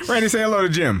 Randy, say hello to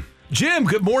Jim. Jim,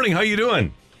 good morning. How you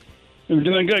doing? I'm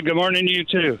doing good. Good morning to you,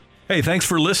 too. Hey, thanks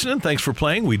for listening. Thanks for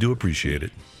playing. We do appreciate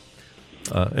it.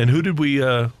 And who did we...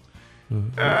 Tony.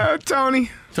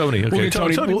 Tony, okay.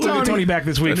 We'll get Tony back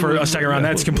this week for a second round.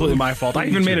 That's completely my fault. I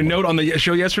even made a note on the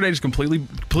show yesterday. Just completely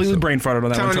brain farted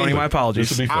on that one, Tony. My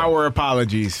apologies. Our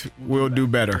apologies. We'll do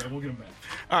better. We'll get him back.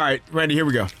 All right, Randy, here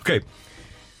we go. Okay.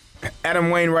 Adam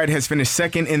Wainwright has finished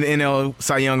second in the NL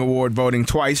Cy Young Award voting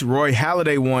twice. Roy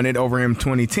Halladay won it over him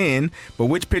 2010, but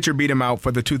which pitcher beat him out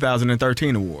for the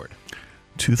 2013 award?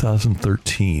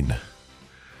 2013.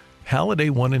 Halladay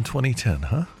won in 2010,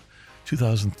 huh?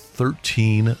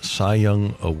 2013 Cy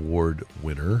Young Award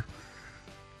winner.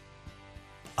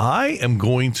 I am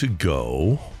going to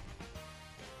go,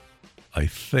 I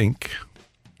think,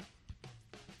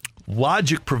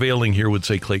 logic prevailing here would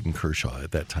say Clayton Kershaw at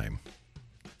that time.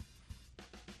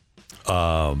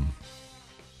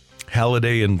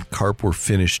 Halladay and Carp were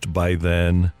finished by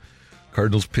then.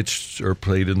 Cardinals pitched or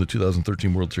played in the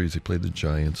 2013 World Series. They played the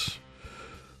Giants.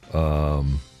 Or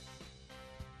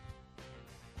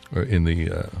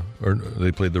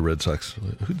they played the Red Sox.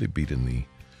 Who'd they beat in the...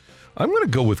 I'm going to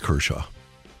go with Kershaw.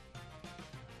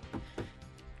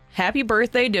 Happy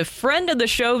birthday to friend of the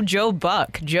show, Joe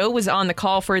Buck. Joe was on the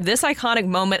call for this iconic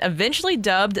moment, eventually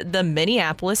dubbed the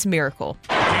Minneapolis Miracle.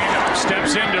 Handoff,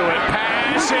 steps into it.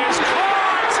 Pass is caught.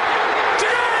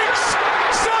 Diggs!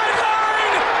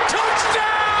 Sideline!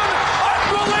 Touchdown!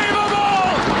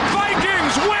 Unbelievable!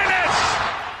 Vikings win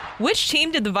it! Which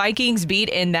team did the Vikings beat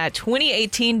in that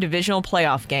 2018 divisional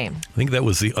playoff game? I think that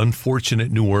was the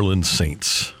unfortunate New Orleans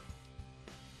Saints,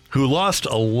 who lost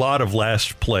a lot of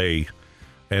last play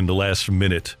and the last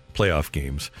minute playoff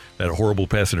games. That horrible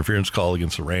pass interference call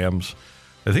against the Rams.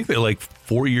 I think they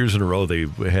 4 years in a row they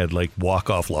had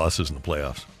walk-off losses in the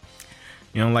playoffs.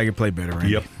 You don't like it, play better, right?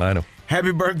 Yep, I know.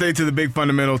 Happy birthday to the big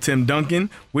fundamental Tim Duncan.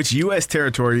 Which U.S.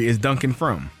 territory is Duncan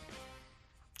from?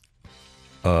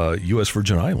 U.S.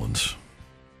 Virgin Islands.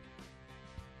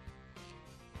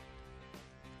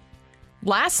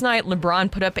 Last night,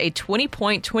 LeBron put up a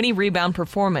 20-point, 20-rebound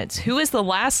performance. Who is the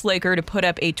last Laker to put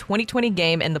up a 20-20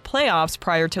 game in the playoffs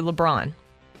prior to LeBron?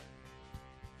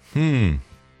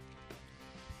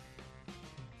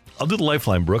 I'll do the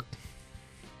lifeline, Brooke.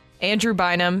 Andrew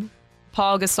Bynum,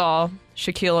 Paul Gasol,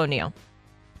 Shaquille O'Neal.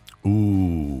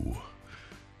 Ooh.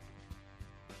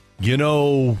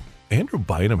 Andrew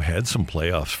Bynum had some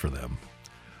playoffs for them.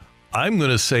 I'm going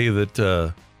to say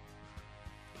that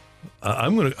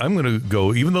I'm going to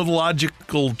go, even though the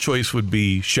logical choice would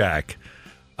be Shaq,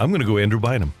 I'm going to go Andrew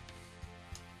Bynum.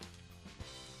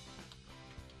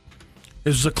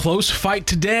 This was a close fight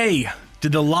today.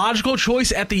 Did the logical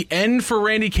choice at the end for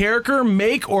Randy Carricker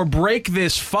make or break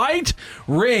this fight?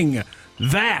 Ring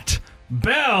that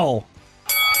bell.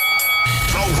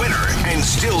 The winner and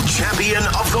still champion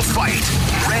of the fight,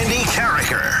 Randy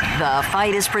Carricker. The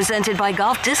fight is presented by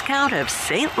Golf Discount of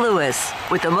St. Louis.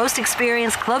 With the most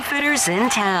experienced club fitters in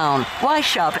town. Why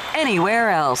shop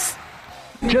anywhere else?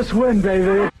 Just win,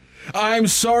 baby. I'm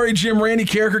sorry, Jim. Randy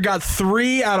Carricker got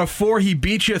 3 out of 4. He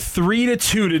beat you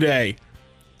 3-2 today.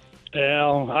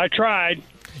 Well, I tried.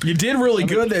 You did really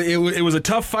good. It was a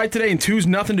tough fight today, and 2's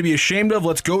nothing to be ashamed of.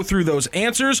 Let's go through those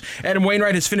answers. Adam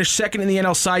Wainwright has finished second in the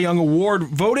NL Cy Young Award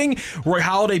voting. Roy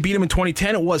Halladay beat him in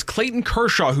 2010. It was Clayton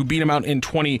Kershaw who beat him out in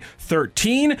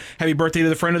 2013. Happy birthday to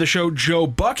the friend of the show, Joe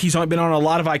Buck. He's been on a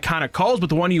lot of iconic calls, but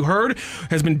the one you heard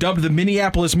has been dubbed the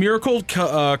Minneapolis Miracle.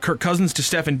 Kirk Cousins to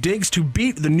Stephen Diggs to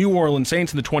beat the New Orleans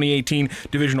Saints in the 2018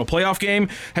 divisional playoff game.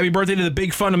 Happy birthday to the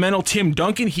big fundamental, Tim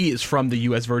Duncan. He is from the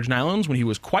U.S. Virgin Islands when he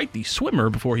was quite the swimmer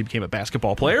before he became a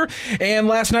basketball player. And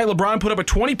last night, LeBron put up a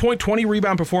 20-point,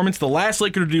 20-rebound performance. The last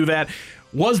Laker to do that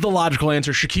was the logical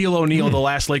answer. Shaquille O'Neal, the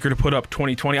last Laker to put up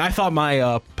 20-20. I thought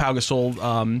my Pau Gasol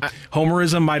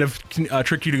homerism might have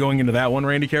tricked you to going into that one,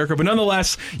 Randy Carricker. But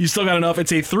nonetheless, you still got enough.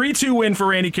 It's a 3-2 win for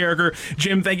Randy Carricker.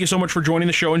 Jim, thank you so much for joining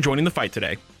the show and joining the fight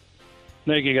today.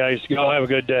 Thank you, guys. Y'all have a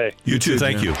good day. You too.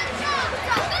 Thank you.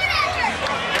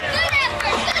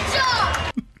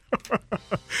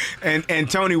 And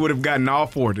Tony would have gotten all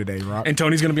 4 today, Rob. And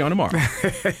Tony's going to be on tomorrow.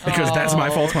 Because that's my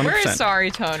fault 100%. We're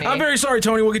sorry, Tony. I'm very sorry,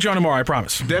 Tony. We'll get you on tomorrow, I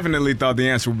promise. Definitely thought the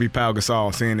answer would be Pau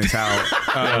Gasol, seeing as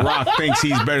how Rock thinks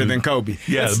he's better than Kobe.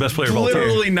 Yeah, the best player of all time.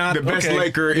 Literally not. The best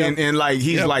Laker, and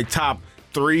he's top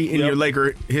 3 in your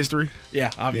Laker history. Yeah,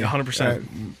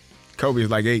 100%. Kobe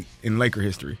is 8 in Laker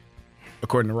history,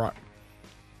 according to Rock.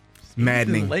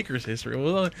 Maddening. Lakers history.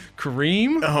 Well,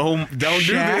 Kareem. Oh, don't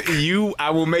Shaq, do that. I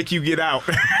will make you get out.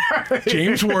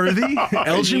 James Worthy,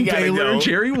 Elgin Baylor,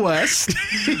 Jerry West.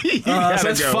 So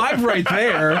that's 5 right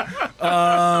there.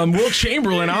 Will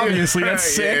Chamberlain, obviously, that's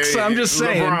 6. I'm just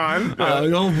saying. LeBron.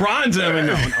 LeBron's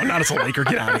no, not as a Laker.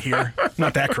 Get out of here.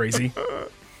 Not that crazy.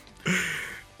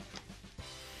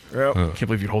 Well, can't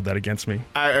believe you'd hold that against me.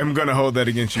 I am going to hold that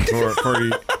against you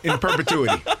in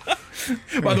perpetuity.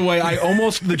 By the way,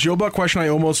 the Joe Buck question. I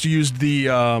almost used the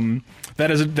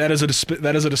that is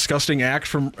a disgusting act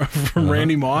from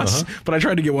Randy Moss, but I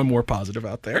tried to get one more positive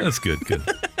out there. That's good.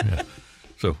 Yeah.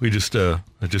 So we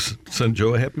I just sent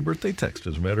Joe a happy birthday text.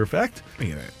 As a matter of fact,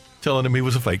 telling him he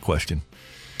was a fight question.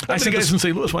 I think guys in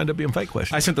St. Louis wind up being fight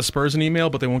questions. I sent the Spurs an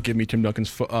email, but they won't give me Tim Duncan's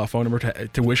phone number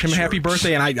to wish him a happy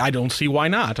birthday, and I don't see why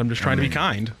not. I'm just trying to be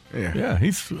kind. Yeah.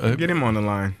 He's get him on the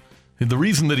line. The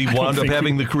reason that he wound up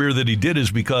having the career that he did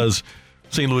is because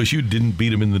St. Louis U didn't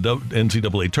beat him in the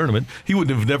NCAA tournament. He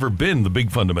would have never been the big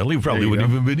fundamental. He probably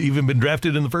wouldn't even been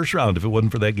drafted in the first round if it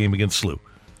wasn't for that game against SLU.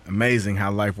 Amazing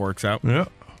how life works out. Yeah.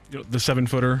 The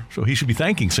 7-footer. So he should be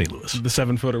thanking St. Louis. The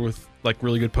 7-footer with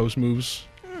really good post moves.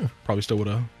 Probably still would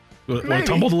have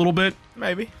tumbled a little bit.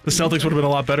 Maybe the Celtics would have been a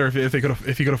lot better if he could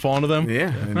have fallen to them. Yeah.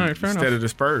 All right, fair enough. Instead of the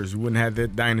Spurs, we wouldn't have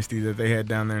that dynasty that they had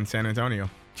down there in San Antonio.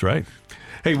 That's right.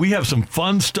 Hey, we have some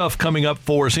fun stuff coming up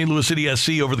for St. Louis City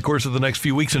SC over the course of the next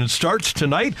few weeks, and it starts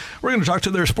tonight. We're going to talk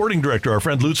to their sporting director, our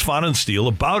friend Lutz Pfannenstiel,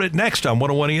 about it next on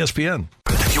 101 ESPN.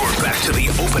 You're back to the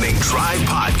Opening Drive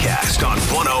podcast on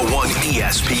 101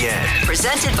 ESPN.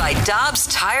 Presented by Dobbs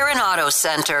Tire and Auto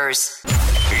Centers.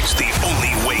 It's the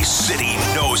only way City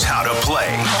knows how to play.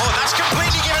 Oh, that's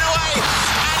completely given away,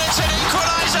 and it's an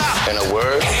equalizer. In a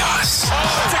word, chaos.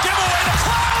 Oh, it's a giveaway to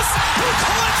Klaus, who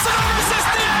clips it over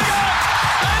Sestiega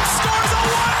and scores a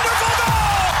wonderful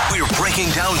goal. We're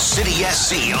breaking down City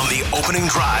SC on the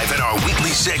Opening Drive in our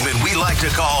weekly segment we like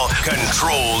to call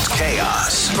Controlled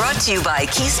Chaos. Brought to you by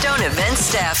Keystone Event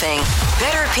Staffing.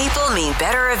 Better people mean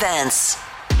better events.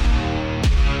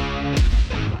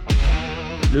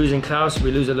 Losing Klaus,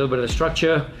 we lose a little bit of the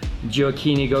structure.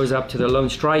 Gioacchini goes up to the lone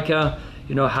striker.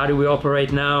 How do we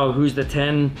operate now? Who's the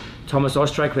 10? Thomas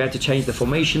Ostrak, we had to change the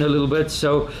formation a little bit.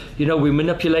 So, we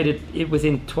manipulated it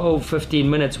within 12, 15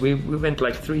 minutes. We went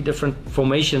 3 different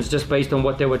formations just based on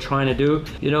what they were trying to do.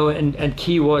 And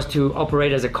key was to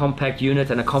operate as a compact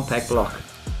unit and a compact block.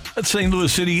 That's St. Louis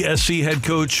City SC head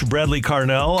coach Bradley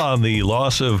Carnell on the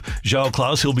loss of João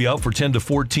Klaus. He'll be out for 10 to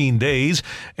 14 days,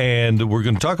 and we're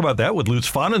going to talk about that with Lutz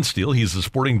Pfannenstiel. He's the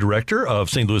sporting director of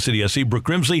St. Louis City SC. Brooke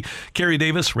Grimsley, Kerry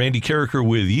Davis, Randy Carricker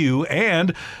with you,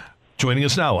 and joining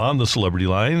us now on the Celebrity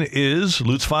Line is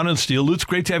Lutz Pfannenstiel. Lutz,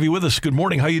 great to have you with us. Good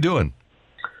morning. How you doing?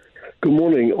 Good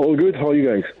morning. All good. How are you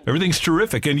guys? Everything's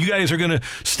terrific. And you guys are going to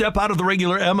step out of the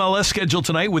regular MLS schedule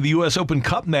tonight with the U.S. Open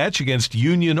Cup match against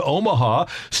Union Omaha.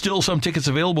 Still some tickets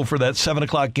available for that 7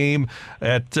 o'clock game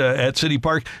at City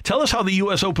Park. Tell us how the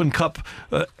U.S. Open Cup,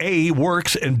 A,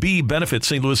 works, and B, benefits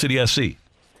St. Louis City SC.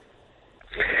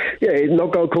 Yeah, it's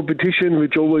knockout competition,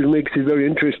 which always makes it very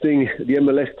interesting. The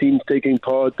MLS teams taking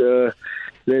part, then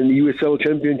USL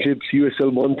Championships,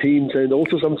 USL 1 teams, and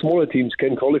also some smaller teams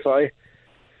can qualify.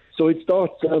 So it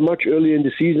starts much earlier in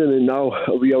the season, and now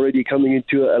we are already coming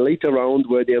into a later round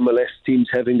where the MLS teams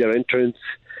having their entrance.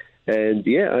 And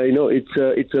I know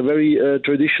it's a very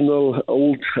traditional,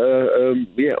 old,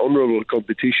 honorable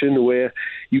competition where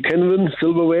you can win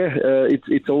silverware.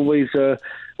 It's always,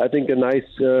 I think, a nice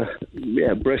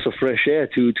breath of fresh air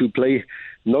to play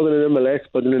not in an MLS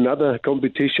but in another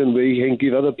competition where you can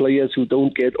give other players who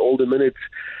don't get all the minutes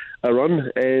a run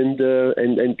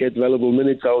and get valuable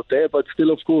minutes out there. But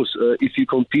still, of course, if you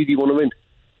compete, you want to win.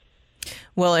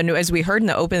 Well, and as we heard in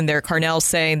the open there, Carnell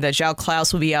saying that João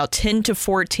Klaus will be out 10 to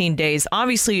 14 days.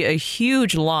 Obviously, a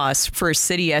huge loss for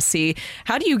City SC.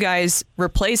 How do you guys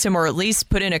replace him, or at least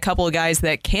put in a couple of guys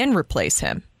that can replace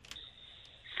him?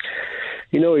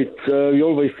 It's we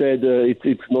always said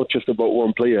it's not just about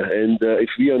one player, and if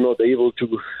we are not able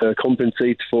to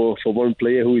compensate for one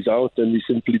player who is out, then we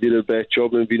simply did a bad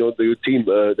job and we're not a good team.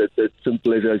 That's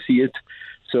simple as I see it.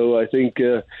 So I think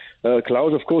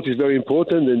Klaus, of course, is very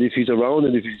important, and if he's around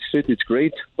and if he's fit, it's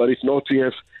great. But if not, we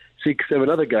have 6, 7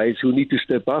 other guys who need to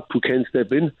step up, who can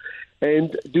step in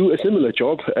and do a similar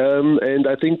job. And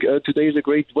I think today is a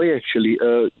great way, actually.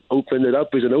 Open it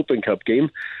up with an Open Cup game,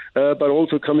 but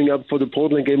also coming up for the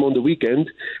Portland game on the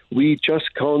weekend. We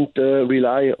just can't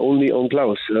rely only on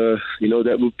Klaus.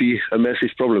 That would be a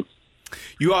massive problem.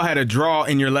 You all had a draw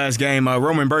in your last game.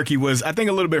 Roman Bürki was, I think,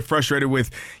 a little bit frustrated with,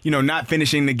 not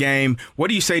finishing the game. What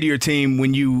do you say to your team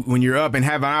when you're up and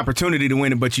have an opportunity to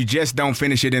win it, but you just don't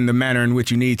finish it in the manner in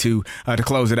which you need to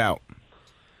close it out?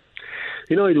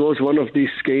 It was one of these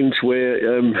games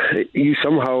where you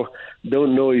somehow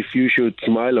don't know if you should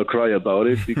smile or cry about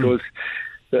it, because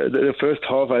the first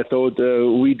half I thought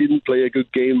we didn't play a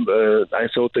good game. I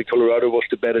thought that Colorado was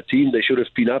the better team. They should have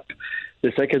been up.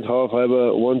 The second half,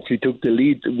 however, once we took the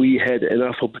lead, we had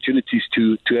enough opportunities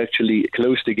to actually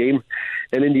close the game.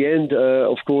 And in the end,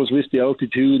 of course, with the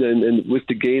altitude and with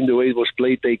the game, the way it was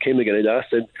played, they came again at us.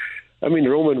 And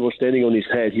Roman was standing on his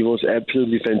head. He was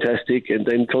absolutely fantastic. And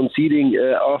then conceding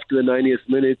after the 90th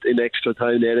minute in extra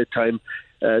time, the added time,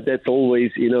 that's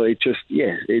always,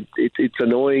 it's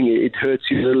annoying. It hurts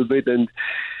you a little bit. And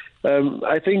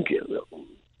I think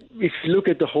if you look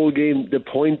at the whole game, the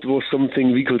point was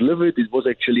something we could live with. It was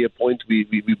actually a point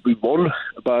we won.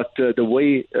 But the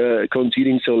way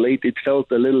conceding so late, it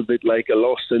felt a little bit like a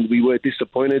loss, and we were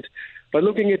disappointed. But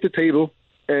looking at the table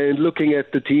and looking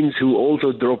at the teams who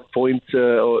also dropped points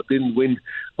or didn't win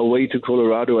away to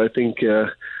Colorado, I think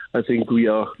we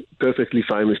are perfectly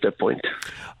fine with that point.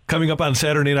 Coming up on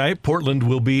Saturday night, Portland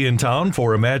will be in town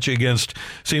for a match against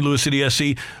St. Louis City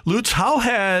SC. Lutz, how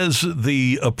has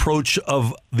the approach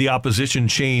of the opposition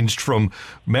changed from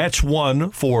match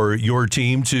one for your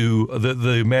team to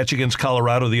the match against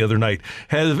Colorado the other night?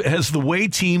 Has the way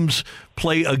teams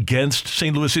play against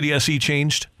St. Louis City SC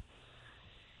changed?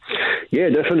 Yeah,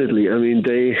 definitely.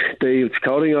 They're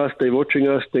scouting us, they're watching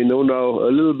us, they know now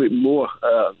a little bit more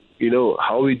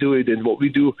how we do it and what we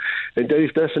do. And there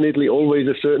is definitely always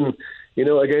a certain,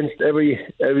 against every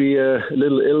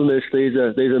little illness, there's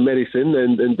a medicine,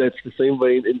 and that's the same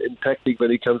way in tactic when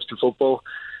it comes to football.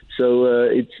 So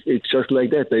it's just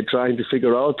like that. They're trying to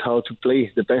figure out how to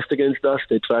play the best against us.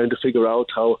 They're trying to figure out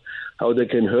how they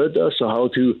can hurt us, or how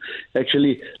to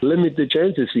actually limit the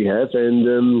chances we have.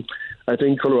 And I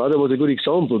think Colorado was a good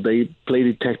example. They played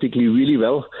it tactically really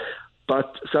well.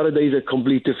 But Saturday is a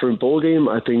complete different ball game.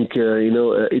 I think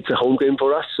it's a home game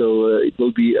for us, so it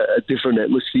will be a different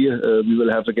atmosphere. We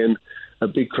will have again a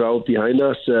big crowd behind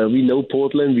us. We know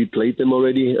Portland. We played them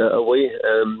already away.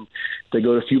 They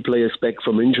got a few players back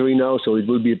from injury now, so it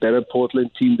will be a better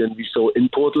Portland team than we saw in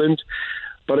Portland.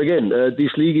 But again,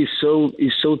 this league is so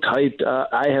tight.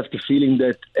 I have the feeling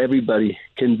that everybody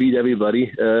can beat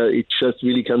everybody. It just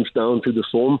really comes down to the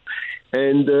form.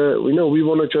 And we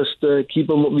want to just keep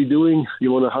on what we're doing. We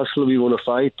want to hustle, we want to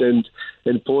fight, and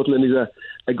Portland is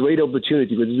a great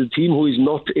opportunity. But it's a team who is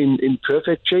not in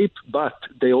perfect shape, but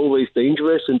they're always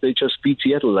dangerous, and they just beat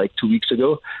Seattle like 2 weeks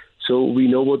ago. So we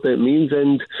know what that means,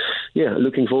 and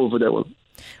looking forward for that one.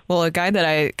 Well, a guy that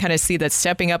I kind of see that's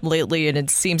stepping up lately, and it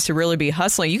seems to really be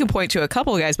hustling. You can point to a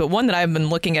couple of guys, but one that I've been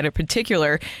looking at in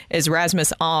particular is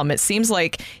Rasmus Alm. It seems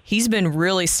like he's been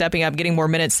really stepping up, getting more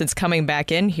minutes since coming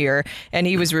back in here. And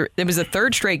it was a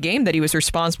third straight game that he was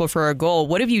responsible for a goal.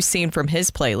 What have you seen from his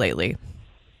play lately?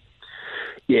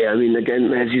 Yeah,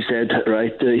 again, as you said,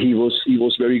 right, he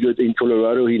was very good in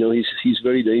Colorado. He's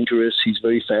very dangerous. He's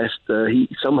very fast. He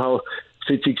somehow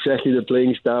fits exactly the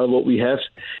playing style what we have.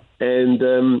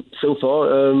 And so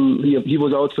far, he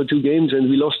was out for 2 games, and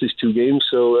we lost his 2 games.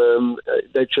 So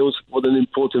that shows what an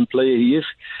important player he is.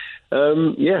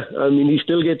 He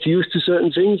still gets used to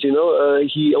certain things.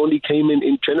 He only came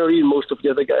in January, and most of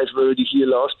the other guys were already here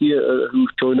last year who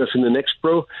joined us in the next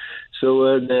pro.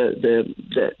 So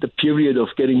the period of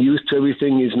getting used to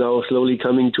everything is now slowly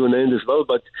coming to an end as well.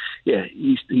 But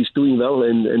he's doing well,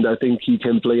 and I think he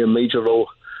can play a major role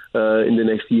in the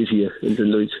next years here in St.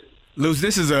 Louis. Lutz,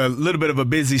 this is a little bit of a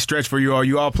busy stretch for you all.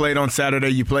 You all played on Saturday,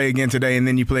 you play again today, and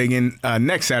then you play again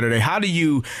next Saturday. How do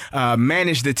you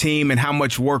manage the team, and how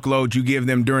much workload you give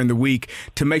them during the week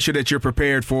to make sure that you're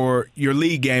prepared for your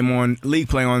league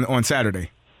play on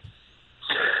Saturday?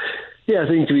 Yeah, I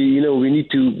think we need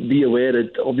to be aware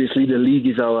that obviously the league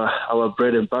is our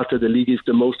bread and butter. The league is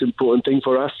the most important thing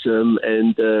for us,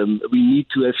 and we need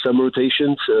to have some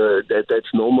rotations.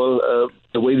 That's normal.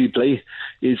 The way we play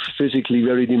is physically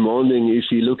very demanding. If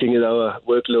you're looking at our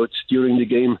workloads during the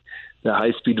game, the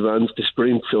high-speed runs, the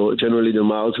sprints, or generally the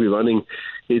miles we're running,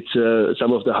 it's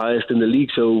some of the highest in the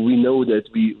league. So we know that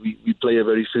we play a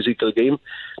very physical game.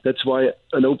 That's why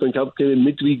an Open Cup game in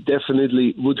midweek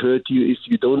definitely would hurt you if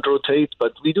you don't rotate.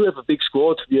 But we do have a big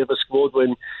squad. We have a squad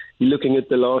when you're looking at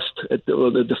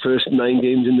the first 9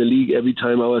 games in the league. Every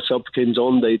time our sub came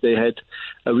on, they had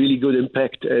a really good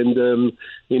impact. And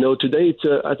today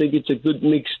I think it's a good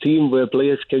mixed team where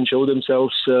players can show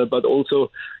themselves, but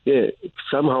also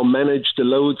somehow manage the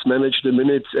loads, manage the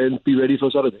minutes, and be ready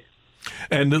for Saturday.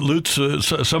 And Lutz,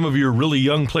 some of your really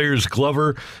young players,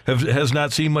 Glover has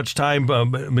not seen much time.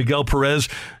 Miguel Perez,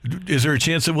 is there a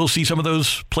chance that we'll see some of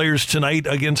those players tonight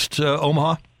against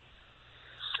Omaha?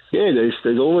 Yeah,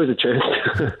 there's always a chance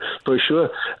for sure.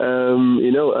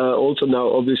 Also now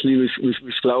obviously with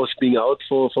Klaus being out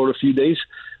for a few days,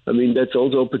 I mean that's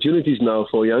also opportunities now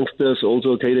for youngsters.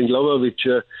 Also Caden Glover, which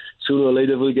sooner or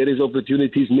later will get his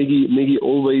opportunities. Miggy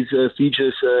always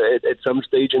features at some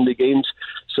stage in the games.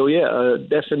 So yeah,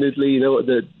 definitely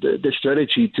the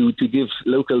strategy to give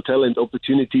local talent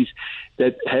opportunities,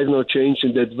 that has not changed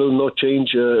and that will not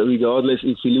change regardless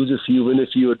if we lose a few, win a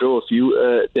few or draw a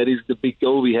few. That is the big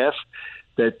goal we have,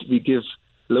 that we give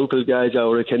local guys,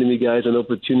 our academy guys, an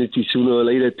opportunity sooner or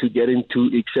later to get into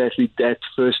exactly that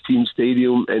first team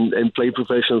stadium and play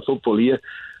professional football here.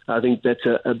 I think that's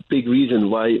a big reason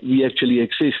why we actually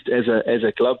exist as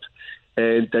a club,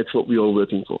 and that's what we're all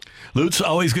working for. Lutz,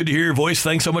 always good to hear your voice.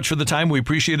 Thanks so much for the time. We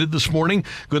appreciate it this morning.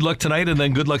 Good luck tonight, and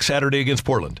then good luck Saturday against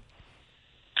Portland.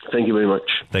 Thank you very much.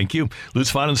 Thank you.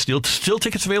 Lutz Pfannenstiel. Still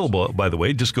tickets available, by the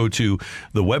way. Just go to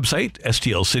the website,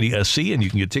 STL City SC, and you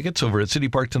can get tickets over at City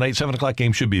Park tonight. 7 o'clock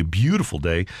game should be a beautiful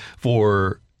day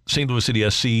for St. Louis City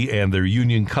SC and their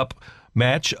Union Cup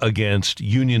match against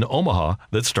Union Omaha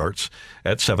that starts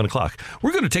at 7 o'clock.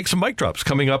 We're going to take some mic drops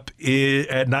coming up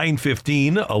at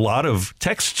 9:15. A lot of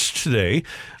texts today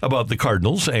about the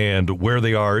Cardinals and where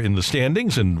they are in the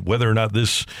standings and whether or not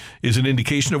this is an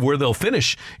indication of where they'll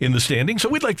finish in the standings. So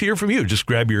we'd like to hear from you. Just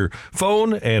grab your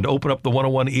phone and open up the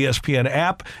 101 ESPN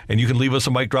app, and you can leave us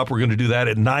a mic drop. We're going to do that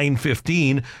at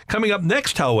 9:15. Coming up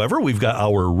next, however, we've got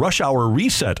our Rush Hour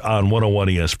Reset on 101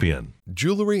 ESPN.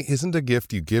 Jewelry isn't a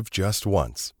gift you give just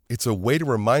once. It's a way to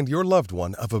remind your loved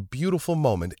one of a beautiful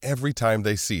moment every time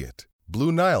they see it.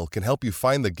 Blue Nile can help you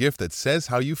find the gift that says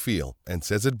how you feel and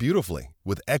says it beautifully,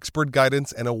 with expert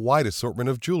guidance and a wide assortment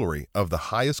of jewelry of the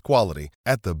highest quality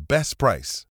at the best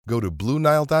price. Go to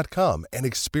BlueNile.com and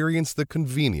experience the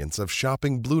convenience of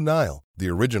shopping Blue Nile, the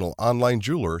original online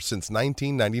jeweler since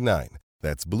 1999.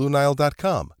 That's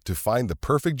BlueNile.com to find the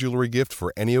perfect jewelry gift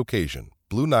for any occasion.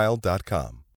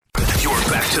 BlueNile.com. You're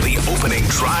back to the Opening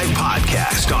Drive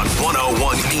podcast on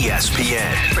 101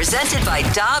 ESPN. Presented by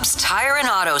Dobbs Tire and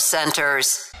Auto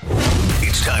Centers.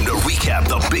 It's time to recap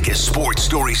the biggest sports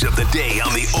stories of the day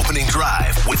on the Opening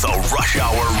Drive with a Rush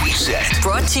Hour Reset.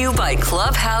 Brought to you by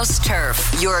Clubhouse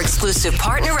Turf, your exclusive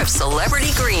partner of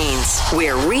Celebrity Greens.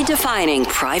 We're redefining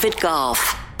private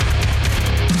golf.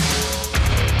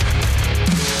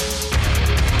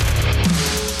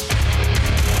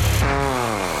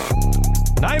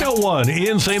 9:01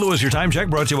 in St. Louis. Your time check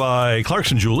brought to you by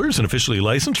Clarkson Jewelers, an officially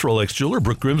licensed Rolex jeweler.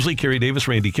 Brooke Grimsley, Kerry Davis,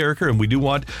 Randy Carricker, and we do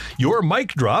want your mic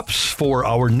drops for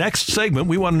our next segment.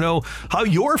 We want to know how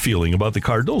you're feeling about the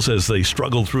Cardinals as they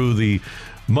struggle through the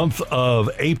month of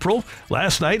April.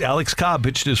 Last night, Alex Cobb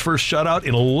pitched his first shutout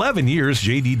in 11 years.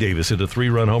 J.D. Davis hit a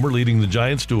 3-run homer, leading the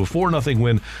Giants to a 4-0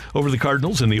 win over the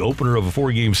Cardinals in the opener of a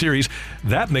 4-game series.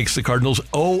 That makes the Cardinals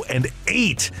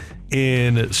 0-8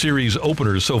 in series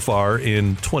openers so far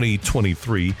in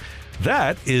 2023.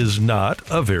 That is not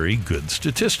a very good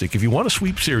statistic. If you want to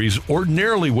sweep series,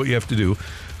 ordinarily what you have to do,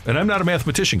 and I'm not a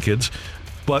mathematician, kids,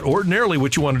 but ordinarily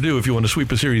what you want to do if you want to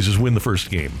sweep a series is win the first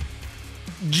game.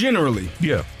 Generally.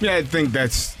 Yeah. Yeah, I think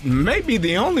that's maybe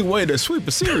the only way to sweep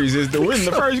a series is to win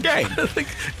the first game.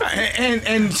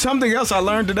 And something else I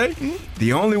learned today,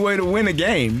 the only way to win a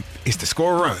game is to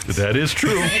score runs. That is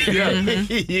true. Yeah.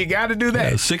 You got to do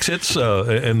that. 6 hits,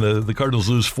 and the Cardinals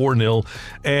lose 4-0.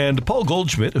 And Paul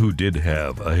Goldschmidt, who did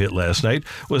have a hit last night,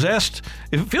 was asked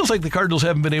if it feels like the Cardinals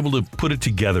haven't been able to put it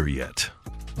together yet.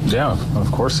 Yeah,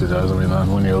 of course it does. I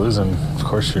mean, when you're losing, of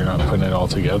course you're not putting it all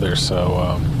together.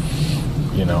 So,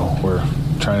 we're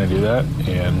trying to do that,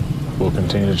 and we'll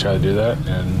continue to try to do that,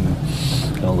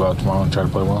 and go out tomorrow and try to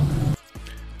play well.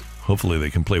 Hopefully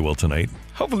they can play well tonight.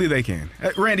 Hopefully they can.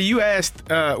 Randy, you asked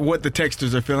what the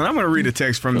texters are feeling. I'm going to read a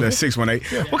text from the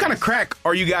 618. What kind of crack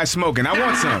are you guys smoking? I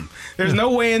want some. There's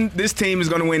no way this team is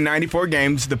going to win 94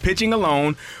 games. The pitching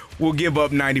alone will give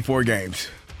up 94 games.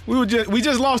 We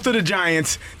just lost to the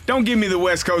Giants. Don't give me the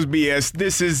West Coast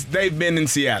BS. They've been in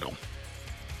Seattle.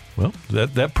 Well,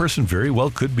 that person very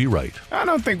well could be right. I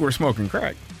don't think we're smoking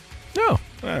crack. No.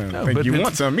 I don't think you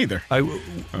want some either.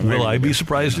 Will I be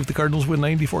surprised if the Cardinals win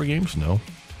 94 games? No,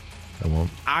 I won't.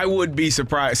 I would be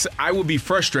surprised. I would be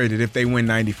frustrated if they win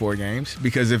 94 games,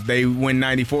 because if they win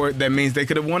 94, that means they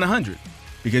could have won 100,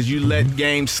 because you let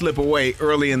games slip away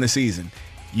early in the season.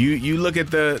 You look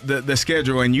at the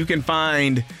schedule, and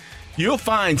you'll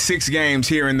find 6 games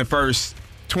here in the first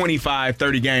 25,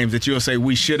 30 games that you'll say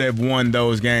we should have won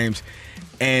those games.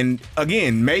 And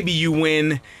again, maybe you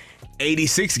win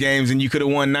 86 games and you could have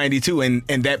won 92, and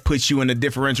that puts you in a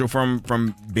differential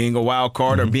from being a wild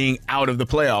card or being out of the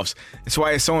playoffs. That's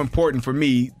why it's so important for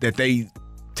me that they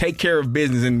take care of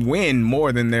business and win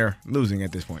more than they're losing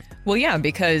at this point. Well, yeah,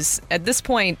 because at this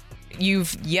point,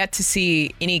 you've yet to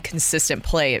see any consistent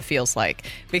play, it feels like,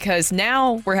 because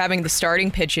now we're having the starting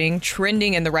pitching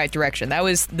trending in the right direction. That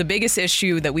was the biggest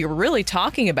issue that we were really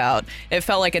talking about. It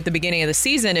felt like at the beginning of the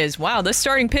season is, wow, this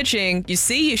starting pitching, you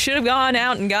should have gone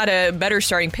out and got a better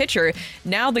starting pitcher.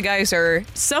 Now the guys are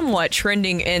somewhat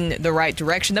trending in the right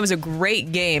direction. That was a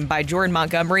great game by Jordan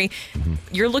Montgomery.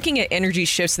 You're looking at energy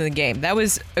shifts in the game. That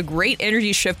was a great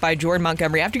energy shift by Jordan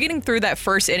Montgomery. After getting through that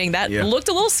first inning, that looked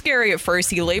a little scary at first.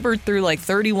 He labored through like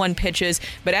 31 pitches,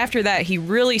 but after that, he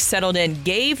really settled in,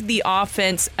 gave the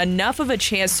offense enough of a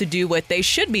chance to do what they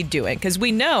should be doing, because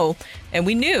we know, and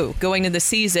we knew going into the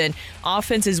season,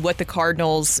 offense is what the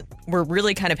Cardinals were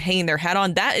really kind of hanging their hat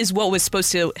on. That is what was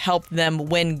supposed to help them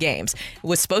win games. It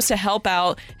was supposed to help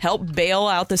bail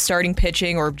out the starting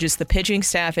pitching or just the pitching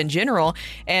staff in general.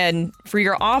 And for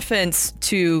your offense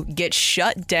to get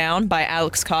shut down by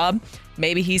Alex Cobb,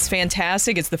 maybe he's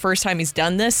fantastic. It's the first time he's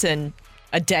done this in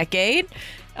a decade.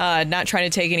 Not trying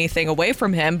to take anything away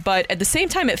from him, but at the same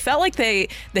time, it felt like the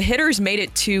hitters made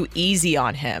it too easy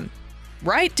on him.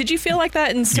 Right? Did you feel like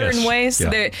that in certain ways?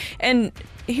 Yeah. And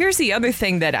here's the other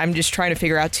thing that I'm just trying to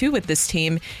figure out too with this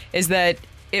team is that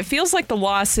it feels like the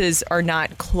losses are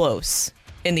not close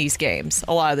in these games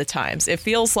a lot of the times. It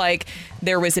feels like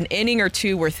there was an inning or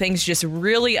two where things just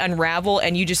really unravel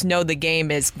and you just know the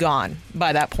game is gone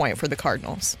by that point for the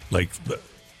Cardinals. Like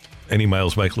any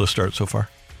Miles Michaelis start so far?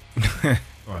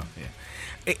 Well, yeah.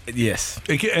 Yes.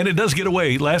 And it does get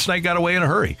away. Last night got away in a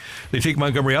hurry. They take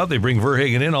Montgomery out. They bring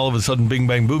Verhagen in. All of a sudden, bing,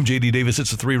 bang, boom. J.D. Davis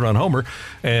hits a 3-run homer.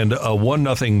 And a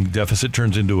 1-0 deficit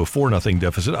turns into a 4-0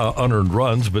 deficit. Unearned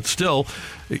runs, but still,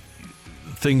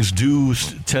 things do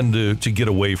tend to get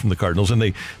away from the Cardinals. And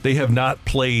they have not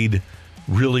played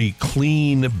really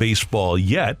clean baseball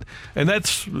yet. And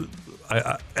that's,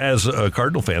 as a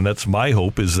Cardinal fan, that's my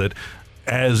hope, is that,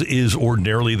 as is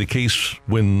ordinarily the case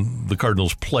when the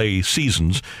Cardinals play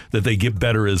seasons, that they get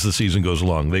better as the season goes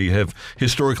along. They have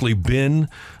historically been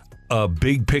a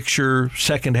big picture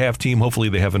second half team. Hopefully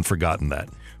they haven't forgotten that.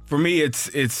 For me,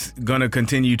 it's going to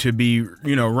continue to be,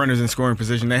 runners in scoring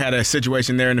position. They had a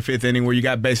situation there in the fifth inning where you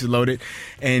got bases loaded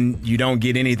and you don't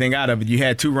get anything out of it. You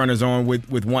had 2 runners on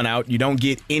with 1 out. You don't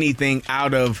get anything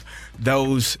out of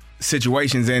those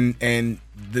situations, and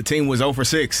the team was 0 for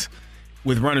 6.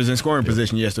 With runners in scoring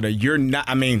position yesterday.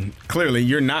 Clearly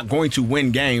you're not going to win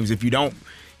games if you don't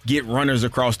get runners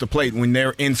across the plate when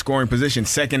they're in scoring position,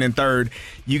 second and third.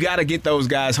 You got to get those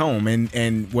guys home,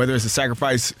 and whether it's a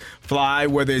sacrifice fly,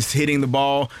 whether it's hitting the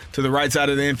ball to the right side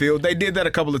of the infield, they did that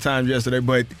a couple of times yesterday,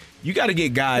 but you got to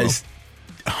get guys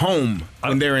home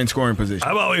when they're in scoring position.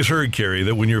 I've always heard, Kerry,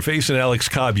 that when you're facing Alex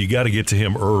Cobb, you got to get to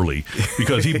him early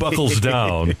because he buckles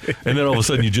down, and then all of a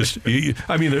sudden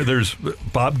there's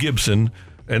Bob Gibson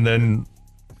and then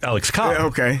Alex Cobb.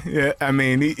 Okay, yeah.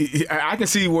 I can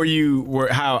see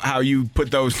how you put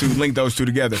those two, link those two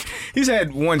together. He's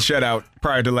had 1 shutout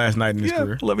prior to last night in his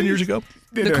career. 11 years ago.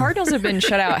 The Cardinals have been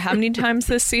shut out how many times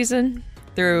this season?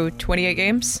 Through 28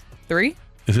 games? 3?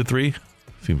 Is it 3?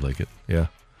 Seems like it. Yeah.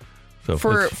 So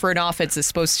for an offense that's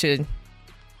supposed to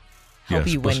help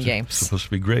you win games. It's supposed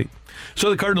to be great. So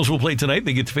the Cardinals will play tonight.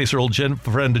 They get to face their old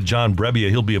friend John Brebbia.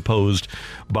 He'll be opposed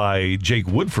by Jake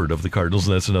Woodford of the Cardinals,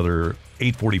 and that's another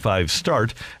 8:45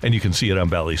 start. And you can see it on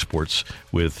Bally Sports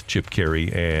with Chip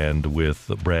Carey and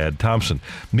with Brad Thompson.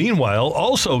 Meanwhile,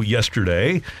 also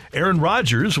yesterday, Aaron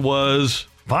Rodgers was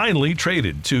finally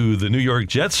traded to the New York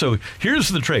Jets. So here's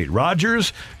the trade.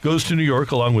 Rodgers goes to New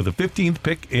York along with the 15th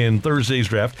pick in Thursday's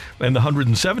draft and the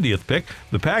 170th pick.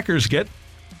 The Packers get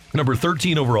number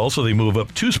 13 overall, so they move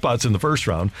up 2 spots in the first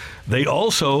round. They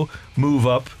also move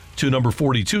up to number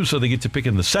 42, so they get to pick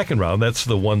in the second round. That's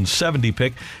the 170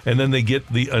 pick. And then they get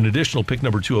an additional pick,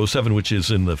 number 207, which is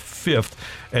in the 5th.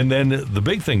 And then the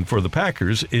big thing for the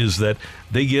Packers is that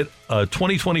they get a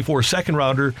 2024 second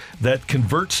rounder that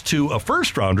converts to a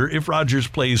first rounder if Rodgers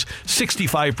plays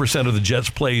 65% of the Jets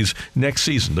plays next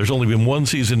season. There's only been 1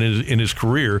 season in his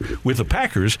career with the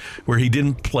Packers where he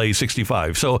didn't play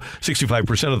 65. So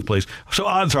 65% of the plays. So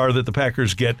odds are that the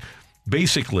Packers get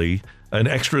basically an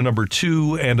extra number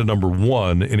 2 and a number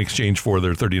 1 in exchange for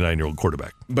their 39-year-old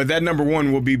quarterback. But that number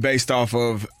 1 will be based off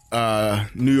of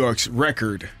New York's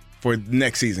record for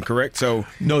next season, correct? So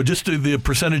no, just the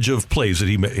percentage of plays that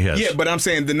he has. Yeah, but I'm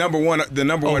saying the number one pick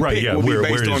will be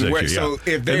based on where. So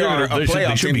if they are a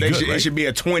playoff team, it should be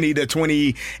a 20 to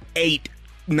 28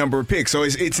 number of picks. So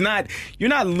it's not, you're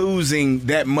not losing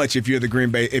that much if you're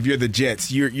the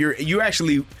Jets. You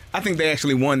actually, I think they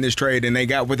actually won this trade and they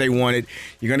got what they wanted.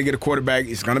 You're going to get a quarterback.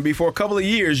 It's going to be for a couple of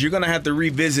years. You're going to have to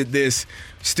revisit this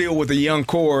still with a young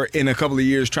core in a couple of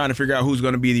years, trying to figure out who's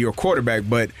going to be your quarterback.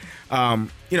 But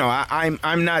I'm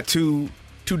not too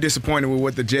disappointed with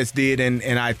what the Jets did,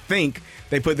 and I think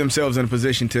they put themselves in a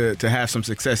position to have some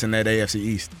success in that AFC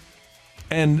East.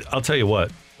 And I'll tell you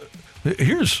what,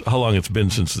 here's how long it's been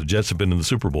since the Jets have been in the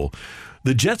Super Bowl.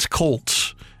 The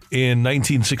Jets-Colts in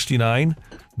 1969,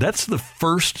 that's the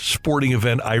first sporting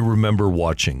event I remember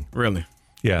watching. Really?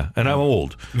 Yeah, and I'm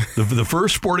old. The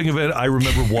first sporting event I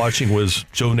remember watching was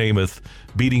Joe Namath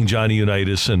beating Johnny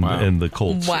Unitas and the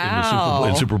Colts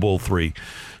in Super Bowl III.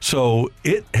 So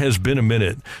it has been a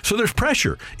minute. So there's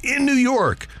pressure in New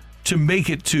York to make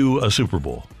it to a Super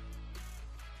Bowl.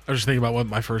 I was just thinking about what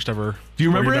my first ever. Do you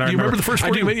remember it? Do you remember the first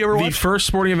sporting event you ever watched? The first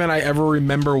sporting event I ever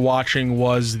remember watching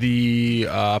was the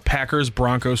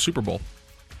Packers-Broncos Super Bowl.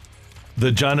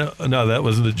 That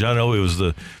wasn't the John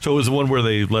Elway. So it was the one where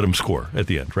they let him score at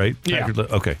the end, right? Yeah.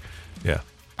 Okay. Yeah.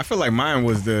 I feel like mine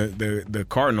was the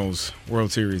Cardinals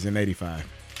World Series in '85.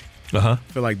 I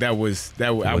feel like that was I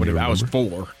was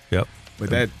 4. Yep.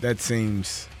 But that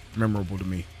seems memorable to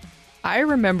me. I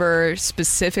remember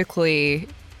specifically,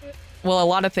 well, a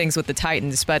lot of things with the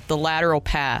Titans, but the lateral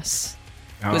pass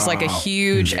was like a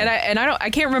huge, and I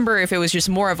can't remember if it was just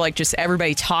more of like just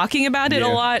everybody talking about it a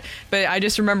lot, but I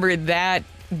just remember that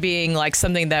being like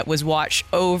something that was watched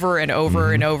over and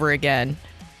over and over again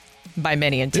by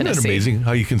many in Tennessee. Isn't that amazing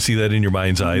how you can see that in your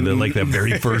mind's eye, that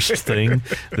very first thing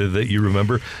that you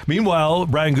remember? Meanwhile,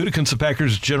 Brian Gutekunst, the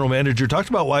Packers general manager, talked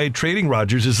about why trading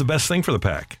Rodgers is the best thing for the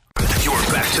Pack. You're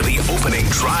back to the Opening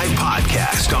Drive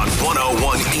podcast on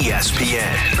 101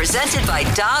 ESPN. Presented by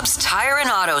Dobbs Tire and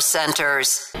Auto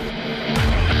Centers.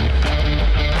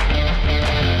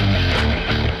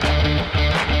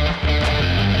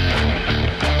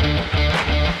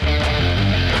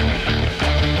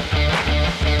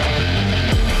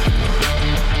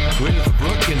 With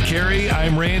Brooke and Carrie,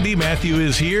 I'm Randy. Matthew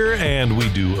is here, and we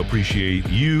do appreciate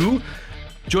you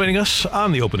joining us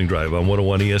on the Opening Drive on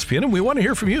 101 ESPN, and we want to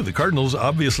hear from you. The Cardinals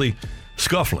obviously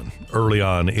scuffling early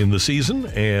on in the season,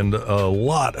 and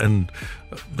the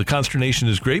consternation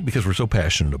is great because we're so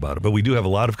passionate about it, but we do have a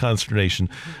lot of consternation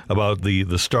about the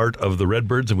start of the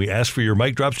Redbirds, and we ask for your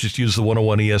mic drops. Just use the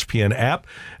 101 ESPN app,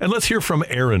 and let's hear from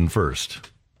Aaron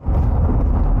first.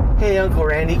 Hey, Uncle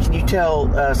Randy, can you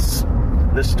tell us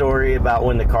the story about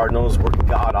when the Cardinals were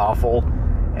god-awful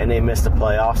and they missed the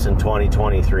playoffs in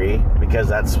 2023, because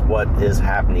that's what is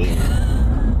happening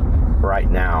right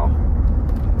now.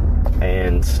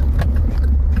 And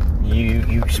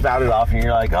you spouted off and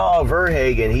you're like, oh,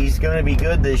 Verhagen, he's going to be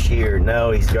good this year.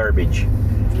 No, he's garbage.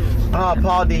 Oh,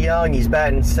 Paul DeYoung, he's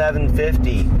batting .750.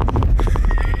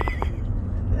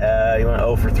 He went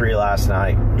 0 for 3 last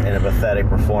night in a pathetic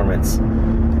performance.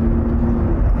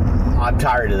 I'm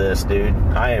tired of this, dude.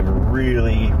 I am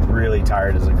really, really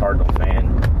tired as a Cardinal fan.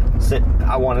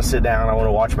 I want to sit down. I want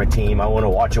to watch my team. I want to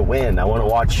watch a win. I want to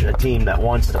watch a team that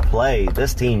wants to play.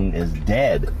 This team is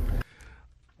dead.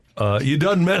 You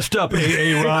done messed up,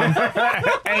 Aaron.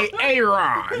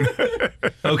 Aaron.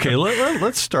 Okay,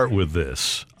 let's start with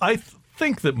this. I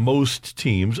think that most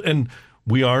teams, and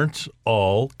we aren't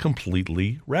all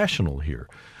completely rational here,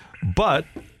 but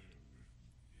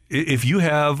if you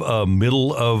have a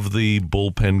middle of the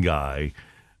bullpen guy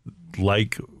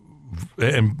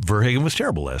and Verhagen was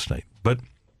terrible last night, but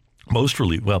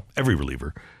every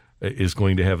reliever is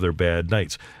going to have their bad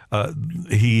nights.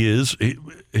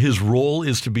 His role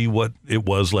is to be what it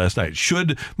was last night.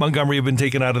 Should Montgomery have been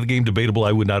taken out of the game? Debatable.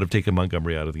 I would not have taken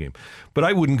Montgomery out of the game. But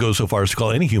I wouldn't go so far as to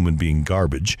call any human being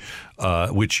garbage,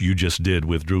 which you just did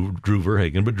with Drew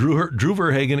Verhagen. But Drew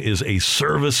Verhagen is a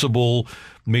serviceable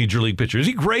major league pitcher. Is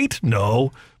he great?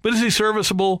 No. But is he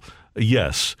serviceable?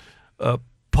 Yes.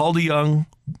 Paul DeYoung,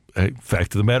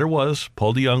 fact of the matter was,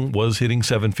 Paul DeYoung was hitting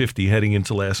 .750 heading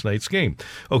into last night's game.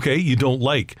 Okay, you don't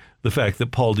like the fact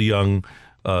that Paul DeYoung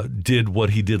did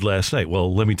what he did last night.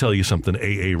 Well, let me tell you something,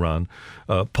 Ron.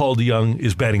 Paul DeYoung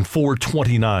is batting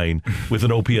 .429 with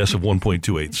an OPS of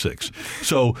 1.286.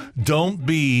 So don't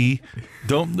be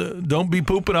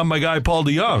pooping on my guy Paul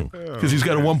DeYoung because he's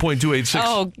got a 1.286.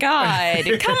 Oh God!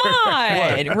 Come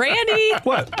on, Randy.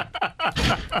 What?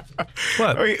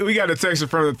 We got a text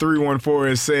from the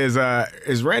 314. It says,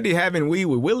 "Is Randy having weed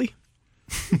with Willie?"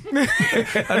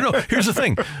 I don't know. Here's the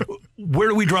thing: where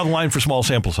do we draw the line for small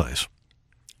sample size?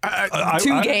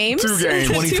 2 games? 2 games.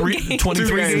 23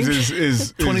 games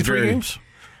is 23 very, games?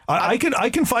 I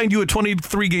can find you a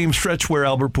 23-game stretch where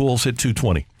Albert Pujols hit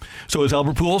 220. So is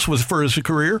Albert Pujols was for his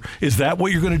career? Is that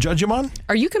what you're going to judge him on?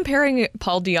 Are you comparing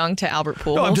Paul DeJong to Albert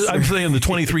Pujols? No, I'm saying the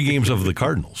 23 games of the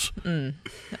Cardinals.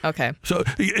 Okay. So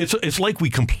it's like we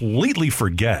completely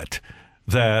forget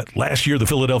that last year the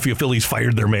Philadelphia Phillies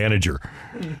fired their manager.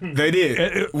 They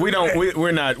did. We're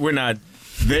not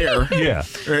there. Yeah.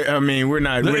 I mean, we're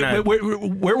not.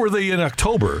 Where were they in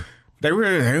October? They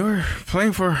were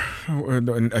playing for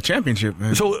a championship in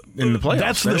the playoffs.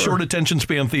 That's the short attention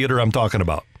span theater I'm talking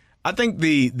about. I think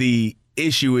the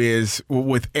issue is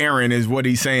with Aaron is what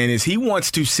he's saying is he wants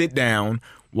to sit down,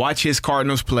 watch his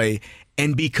Cardinals play,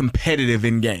 and be competitive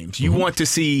in games. You want to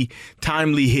see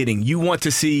timely hitting. You want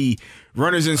to see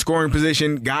runners in scoring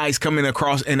position, guys coming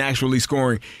across and actually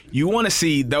scoring. You want to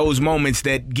see those moments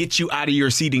that get you out of your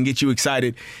seat and get you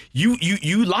excited. You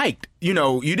didn't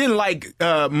like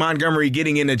Montgomery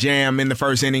getting in a jam in the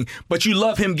first inning, but you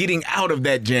love him getting out of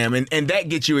that jam, and that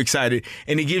gets you excited.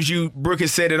 And it gives you, Brooke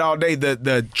has said it all day,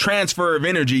 the transfer of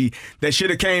energy that should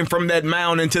have came from that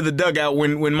mound into the dugout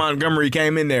when Montgomery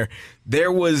came in there.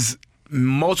 There was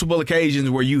multiple occasions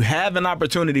where you have an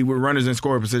opportunity with runners in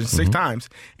scoring position 6 times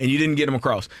and you didn't get them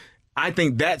across. I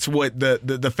think that's what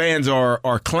the fans are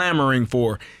clamoring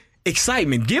for.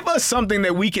 Excitement. Give us something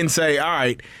that we can say, all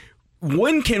right,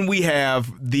 when can we have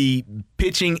the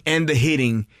pitching and the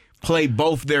hitting play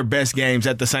both their best games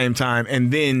at the same time,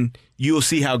 and then you'll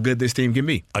see how good this team can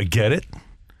be. I get it,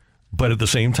 but at the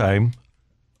same time,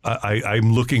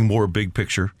 I'm looking more big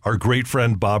picture. Our great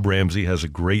friend Bob Ramsey has a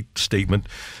great statement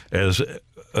as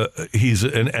he's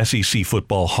an SEC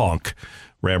football honk,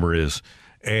 Rammer is.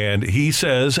 And he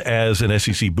says, as an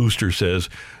SEC booster says,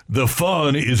 the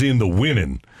fun is in the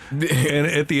winning. And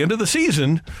at the end of the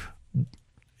season,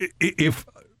 if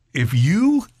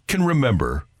you can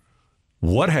remember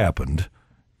what happened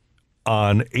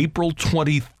on April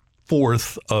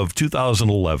 24th of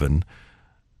 2011,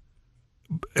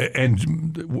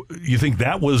 and you think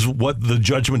that was what the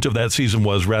judgment of that season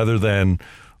was rather than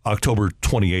October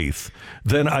 28th,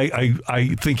 then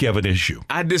I think you have an issue.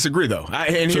 I disagree, though.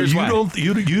 And so here's why.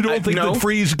 You don't think the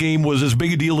Freeze game was as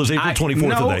big a deal as April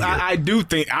 24th of that year? I do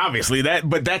think, obviously,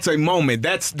 but that's a moment.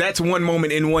 That's one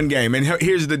moment in one game. And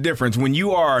here's the difference. When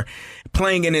you are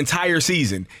playing an entire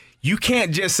season, you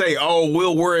can't just say, oh,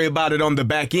 we'll worry about it on the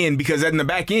back end, because in the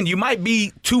back end, you might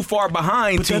be too far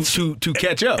behind to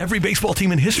catch up. Every baseball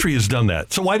team in history has done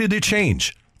that. So why did it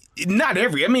change? Not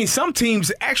every. I mean, some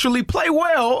teams actually play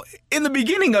well in the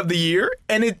beginning of the year,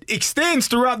 and it extends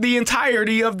throughout the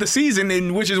entirety of the season,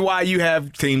 and which is why you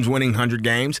have teams winning 100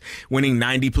 games, winning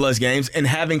 90-plus games, and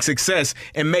having success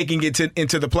and making it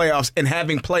into the playoffs and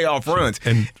having playoff runs.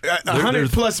 And a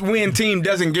 100-plus win team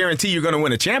doesn't guarantee you're going to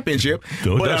win a championship,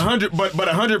 no, but a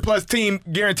 100-plus team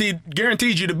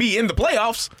guarantees you to be in the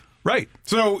playoffs. Right.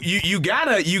 So you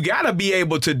gotta be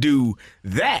able to do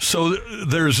that. So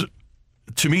there's.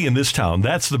 To me, in this town,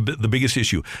 that's the biggest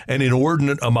issue. An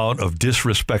inordinate amount of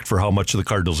disrespect for how much the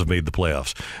Cardinals have made the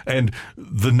playoffs. And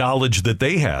the knowledge that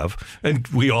they have, and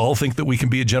we all think that we can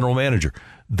be a general manager.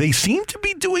 They seem to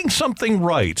be doing something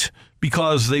right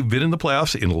because they've been in the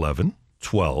playoffs in 11,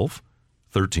 12,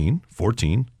 13,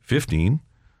 14, 15,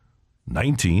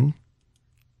 19,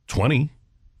 20,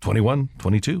 21,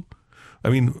 22. I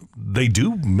mean, they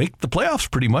do make the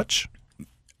playoffs pretty much.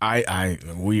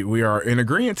 We are in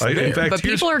agreement. But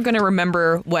people are going to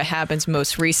remember what happens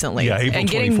most recently, and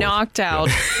getting 24th. knocked out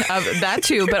of that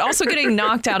too, but also getting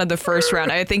knocked out of the first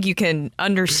round. I think you can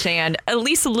understand at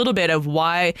least a little bit of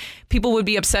why people would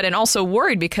be upset and also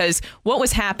worried, because what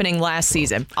was happening last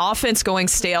season, offense going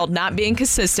stale, not being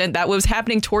consistent, that was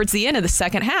happening towards the end of the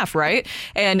second half, right?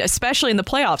 And especially in the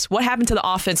playoffs, what happened to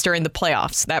the offense during the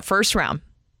playoffs, that first round?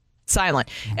 Silent.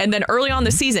 And then early on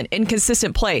the season,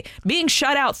 inconsistent play. Being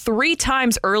shut out 3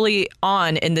 times early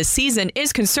on in the season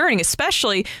is concerning,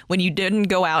 especially when you didn't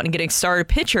go out and get a starting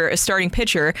pitcher and a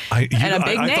big name.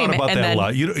 I thought about that a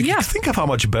lot. You think of how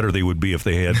much better they would be if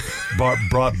they had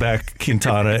brought back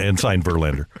Quintana and signed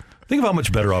Verlander. Think of how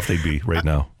much better off they'd be right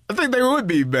now. I think they would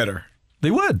be better.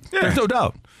 They would. Yeah. There's no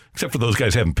doubt. Except for those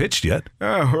guys haven't pitched yet.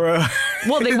 Oh,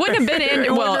 well, they wouldn't have been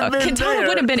in. Well, Quintana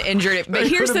would have been injured. But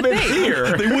here's the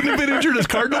thing: they wouldn't have been injured as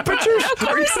Cardinal pitchers. Of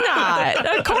course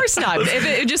not. Of course not. If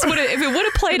it would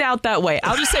have played out that way,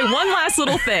 I'll just say one last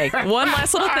little thing.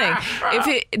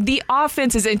 If the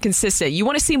offense is inconsistent, you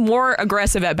want to see more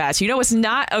aggressive at bats. You know what's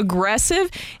not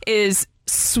aggressive is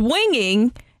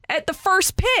swinging at the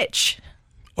first pitch.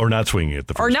 Or not swinging at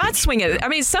the first pitch. Swinging. I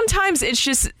mean, sometimes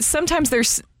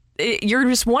there's. You're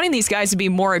just wanting these guys to be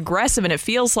more aggressive, and it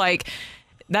feels like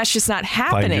that's just not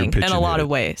happening in a lot of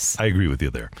ways. I agree with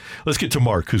you there. Let's get to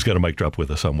Mark, who's got a mic drop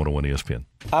with us on 101 ESPN.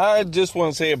 I just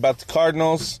want to say about the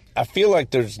Cardinals, I feel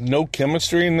like there's no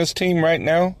chemistry in this team right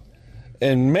now,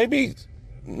 and maybe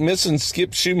missing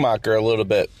Skip Schumacher a little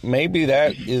bit. Maybe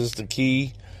that is the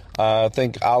key. I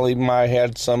think Ollie might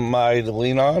have somebody to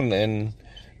lean on, and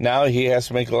now he has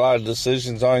to make a lot of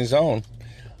decisions on his own.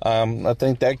 I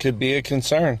think that could be a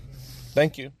concern.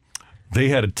 Thank you. They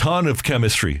had a ton of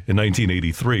chemistry in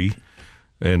 1983,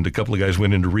 and a couple of guys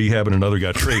went into rehab and another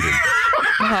got traded.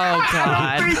 Oh,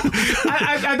 God.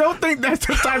 I don't think that's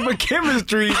the type of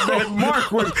chemistry that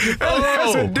Mark was.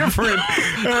 That's a different.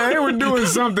 They were doing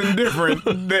something different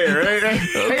there.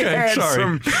 Okay,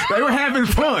 sorry. They were having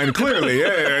fun, clearly.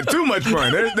 Yeah, too much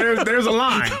fun. There's a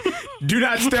line. Do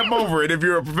not step over it if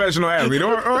you're a professional athlete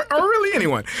or really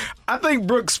anyone. I think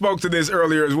Brooks spoke to this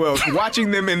earlier as well.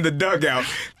 Watching them in the dugout,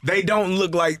 they don't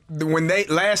look like when they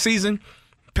last season,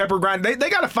 pepper grind. They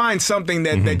got to find something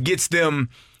that gets them,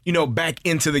 back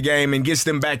into the game and gets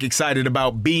them back excited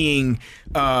about being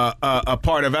a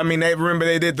part of it. I mean,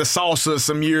 they did the salsa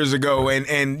some years ago,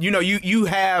 and you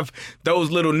have those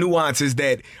little nuances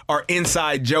that are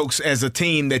inside jokes as a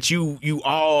team that you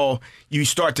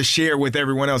start to share with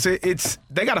everyone else.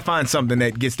 They got to find something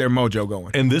that gets their mojo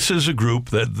going. And this is a group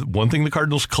that one thing the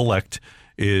Cardinals collect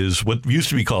is what used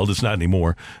to be called, it's not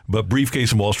anymore, but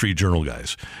briefcase and Wall Street Journal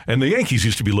guys. And the Yankees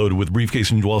used to be loaded with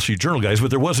briefcase and Wall Street Journal guys, but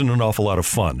there wasn't an awful lot of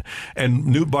fun. And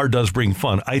Nootbaar does bring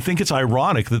fun. I think it's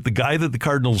ironic that the guy that the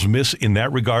Cardinals miss in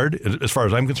that regard, as far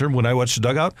as I'm concerned, when I watch the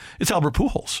dugout, it's Albert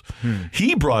Pujols.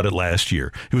 He brought it last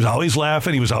year. He was always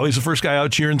laughing. He was always the first guy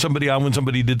out cheering somebody on when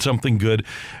somebody did something good.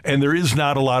 And there is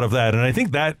not a lot of that. And I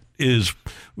think that is,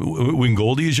 when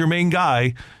Goldie is your main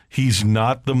guy, he's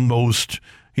not the most...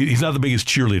 He's not the biggest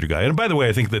cheerleader guy. And by the way,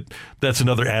 I think that's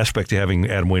another aspect to having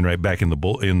Adam Wainwright back in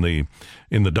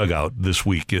the dugout this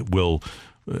week. He'll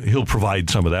provide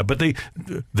some of that. But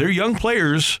they're young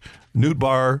players.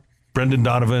 Nootbaar, Brendan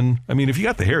Donovan. I mean, if you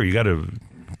got the hair, you got to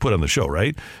put on the show,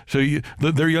 right? So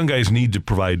their young guys need to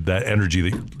provide that energy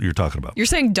that you're talking about. You're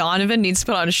saying Donovan needs to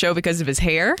put on a show because of his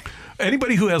hair?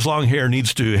 Anybody who has long hair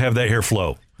needs to have that hair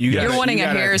flow. You're wanting a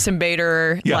Harrison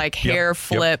Bader hair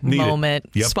flip moment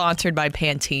sponsored by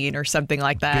Pantene or something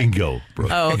like that. Bingo, bro.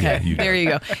 Oh, okay. There you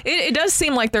go. It does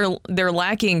seem like they're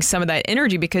lacking some of that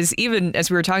energy because even as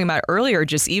we were talking about earlier,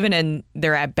 just even in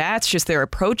their at-bats, just their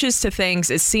approaches to things,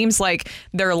 it seems like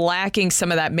they're lacking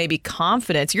some of that maybe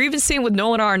confidence. You're even seeing with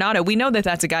Nolan Arenado, we know that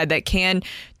that's a guy that can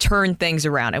turn things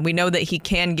around and we know that he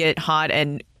can get hot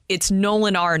and it's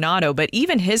Nolan Arenado, but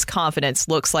even his confidence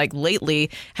looks like lately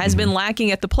has been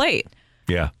lacking at the plate.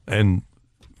 Yeah, and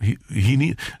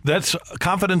he that's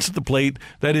confidence at the plate.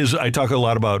 That is, I talk a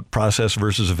lot about process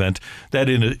versus event. That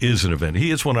is an event. He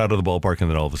hits one out of the ballpark, and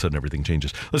then all of a sudden everything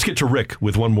changes. Let's get to Rick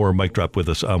with one more mic drop with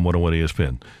us on 101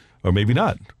 ESPN, or maybe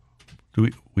not.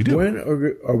 We do. When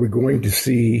are we going to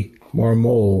see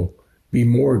Marmol be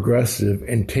more aggressive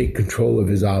and take control of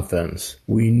his offense?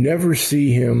 We never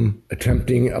see him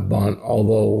attempting a bunt,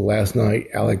 although last night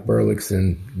Alec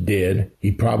Burleson did.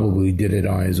 He probably did it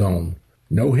on his own.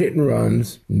 No hit and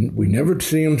runs. We never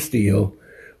see him steal.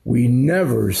 We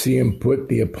never see him put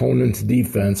the opponent's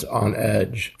defense on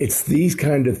edge. It's these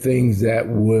kind of things that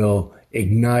will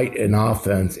ignite an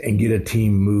offense and get a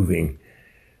team moving.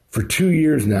 For 2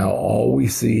 years now, all we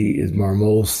see is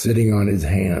Marmol sitting on his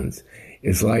hands.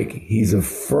 It's like he's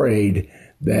afraid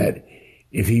that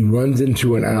if he runs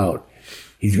into an out,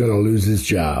 he's going to lose his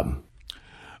job.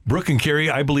 Brooke and Carey,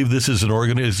 I believe this is an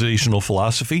organizational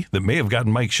philosophy that may have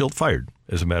gotten Mike Schilt fired.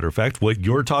 As a matter of fact, what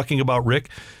you're talking about, Rick,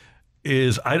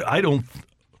 is I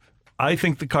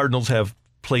think the Cardinals have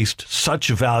placed such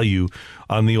value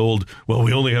on the old, well,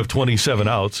 we only have 27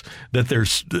 outs, that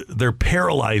they're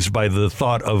paralyzed by the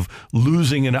thought of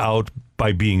losing an out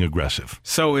by being aggressive.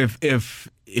 So if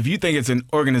you think it's an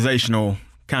organizational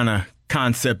kind of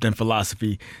concept and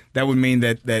philosophy, that would mean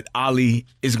that Ali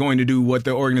is going to do what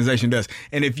the organization does.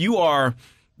 And if you are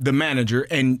the manager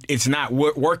and it's not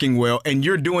working well and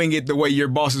you're doing it the way your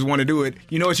bosses want to do it,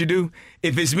 you know what you do?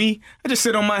 If it's me, I just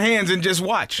sit on my hands and just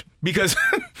watch because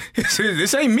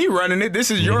this ain't me running it.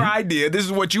 This is your idea. This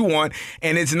is what you want.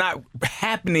 And it's not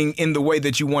happening in the way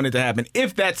that you want it to happen,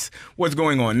 if that's what's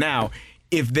going on. Now,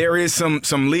 if there is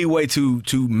some leeway to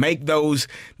make those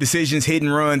decisions, hit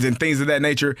and runs and things of that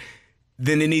nature,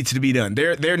 then it needs to be done.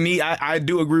 I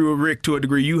do agree with Rick to a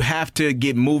degree. You have to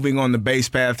get moving on the base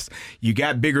paths. You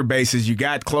got bigger bases. You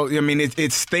got close. I mean,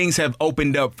 it's things have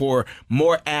opened up for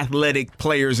more athletic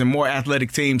players and more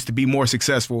athletic teams to be more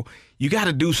successful. you got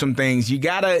to do some things. You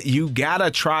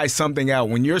gotta try something out.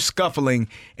 When you're scuffling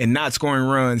and not scoring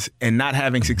runs and not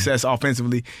having success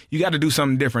offensively, you got to do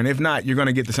something different. If not, you're going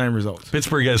to get the same results.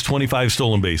 Pittsburgh has 25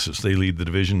 stolen bases. They lead the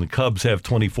division. The Cubs have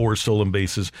 24 stolen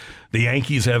bases. The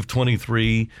Yankees have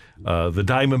 23. The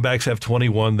Diamondbacks have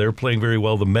 21. They're playing very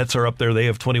well. The Mets are up there. They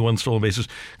have 21 stolen bases.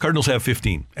 Cardinals have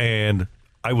 15. And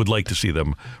I would like to see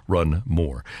them run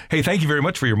more. Hey, thank you very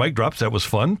much for your mic drops. That was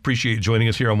fun. Appreciate you joining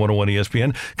us here on 101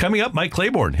 ESPN. Coming up, Mike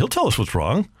Claiborne. He'll tell us what's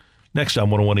wrong. Next on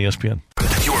 101 ESPN.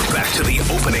 You're back to the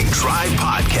Opening Drive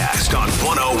podcast on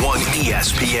 101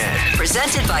 ESPN.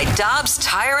 Presented by Dobbs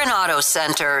Tire and Auto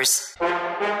Centers.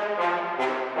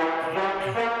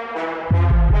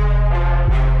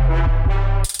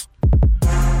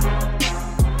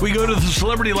 We go to the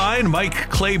celebrity line. Mike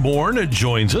Claiborne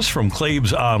joins us from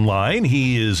Claibs Online.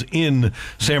 He is in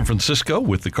San Francisco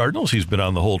with the Cardinals. He's been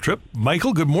on the whole trip.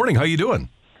 Michael, good morning. How you doing?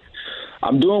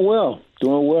 I'm doing well.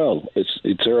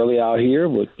 It's early out here,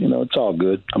 but, it's all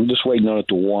good. I'm just waiting on it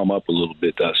to warm up a little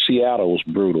bit. Seattle was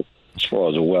brutal as far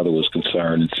as the weather was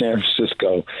concerned. In San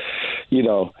Francisco,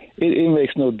 it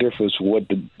makes no difference what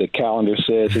the calendar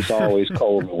says. It's always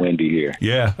cold and windy here.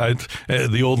 Yeah,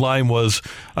 the old line was,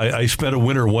 I spent a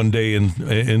winter one day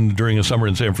during a summer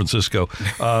in San Francisco.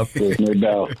 There's no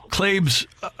doubt. Claibs,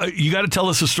 you got to tell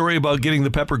us a story about getting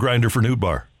the pepper grinder for Newt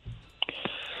Bar.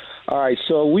 All right,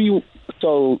 so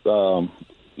the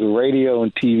radio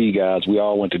and TV guys, we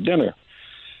all went to dinner.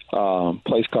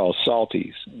 Place called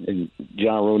Salty's, and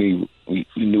John Rooney, we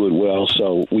knew it well,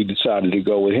 so we decided to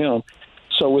go with him.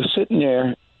 So we're sitting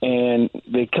there, and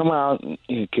they come out, would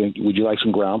you like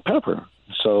some ground pepper?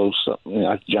 So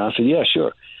John said, yeah,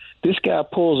 sure. This guy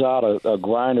pulls out a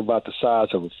grinder about the size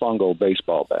of a fungo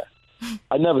baseball bat.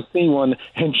 I'd never seen one,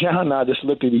 and John and I just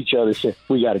looked at each other and said,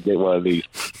 we got to get one of these.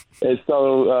 And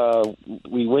so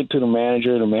we went to the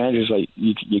manager. The manager's like,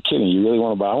 you're kidding. You really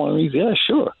want to buy one of these? Yeah,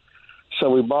 sure. So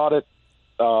we bought it.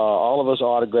 All of us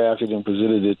autographed it and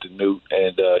presented it to Newt,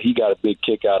 and he got a big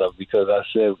kick out of it because I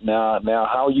said, now,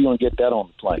 how are you going to get that on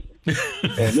the plane?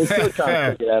 And they're still trying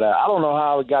to figure that out. I don't know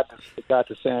how it got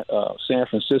to San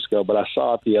Francisco, but I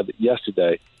saw it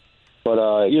yesterday.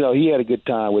 But, he had a good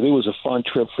time with it. It was a fun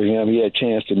trip for him. He had a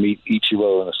chance to meet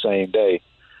Ichiro on the same day.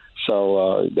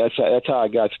 So that's how I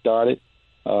got started.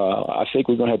 I think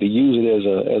we're going to have to use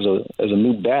it as a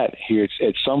new bat here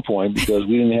at some point because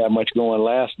we didn't have much going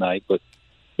last night. But,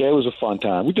 yeah, it was a fun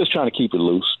time. We're just trying to keep it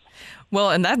loose.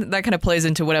 Well, and that kind of plays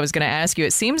into what I was going to ask you.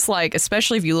 It seems like,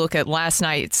 especially if you look at last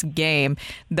night's game,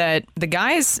 that the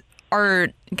guys are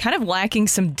kind of lacking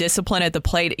some discipline at the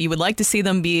plate. You would like to see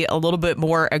them be a little bit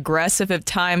more aggressive at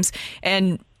times.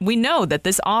 And we know that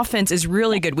this offense is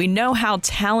really good. We know how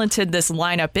talented this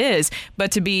lineup is,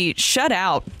 but to be shut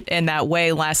out in that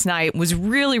way last night was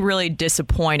really, really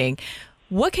disappointing.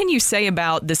 What can you say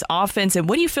about this offense, and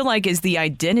what do you feel like is the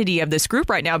identity of this group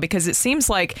right now? Because it seems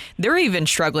like they're even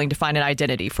struggling to find an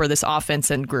identity for this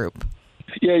offense and group.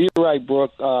 Yeah, you're right,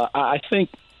 Brooke. I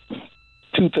think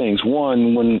two things.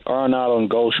 One, when Arenado and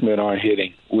Goldschmidt aren't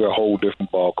hitting, we're a whole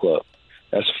different ball club.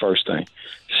 That's the first thing.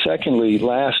 Secondly,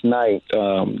 last night,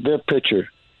 their pitcher,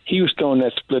 he was throwing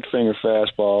that split-finger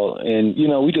fastball, and,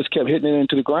 we just kept hitting it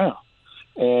into the ground.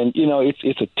 And,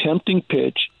 it's a tempting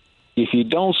pitch. If you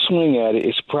don't swing at it,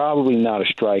 it's probably not a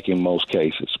strike in most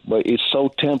cases. But it's so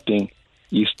tempting,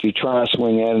 you try to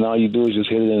swing at it, and all you do is just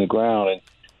hit it in the ground. And,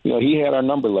 he had our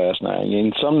number last night.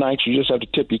 And some nights you just have to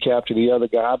tip your cap to the other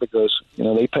guy because,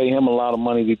 they pay him a lot of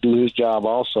money to do his job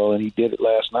also, and he did it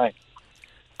last night.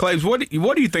 Claibs, what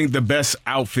do you think the best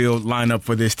outfield lineup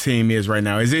for this team is right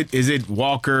now? Is it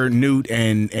Walker, Newt,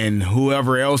 and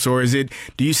whoever else, or do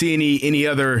you see any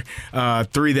other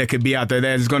three that could be out there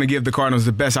that is going to give the Cardinals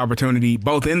the best opportunity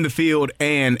both in the field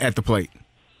and at the plate?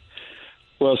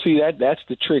 Well, see, that's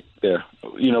the trick there.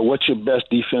 What's your best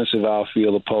defensive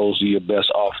outfield opposed to your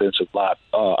best offensive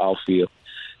outfield?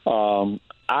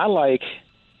 I like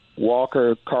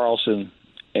Walker, Carlson,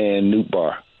 and Newt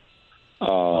Bar.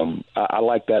 I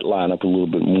like that lineup a little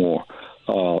bit more.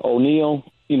 O'Neill,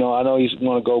 I know he's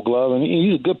want to go glove, and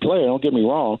he's a good player, don't get me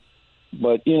wrong.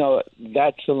 But,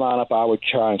 that's the lineup I would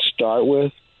try and start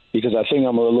with because I think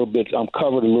I'm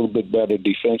covered a little bit better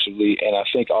defensively, and I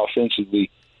think offensively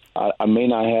I may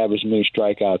not have as many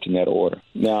strikeouts in that order.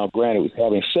 Now, granted,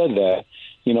 having said that,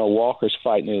 Walker's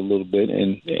fighting it a little bit,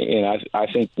 and I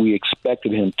think we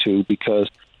expected him to because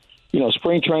 –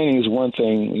 spring training is one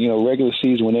thing. Regular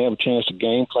season, when they have a chance to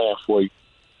game plan for you,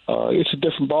 it's a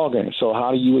different ballgame. So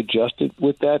how do you adjust it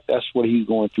with that? That's what he's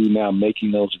going through now,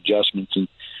 making those adjustments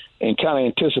and kind of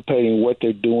anticipating what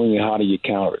they're doing and how do you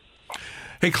counter it.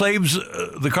 Hey, Claves,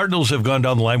 the Cardinals have gone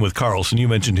down the line with Carlson. You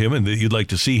mentioned him, and that you'd like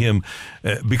to see him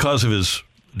because of his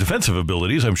defensive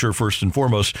abilities, I'm sure, first and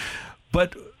foremost.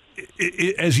 But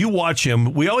as you watch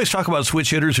him, we always talk about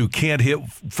switch hitters who can't hit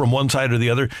from one side or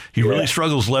the other. He really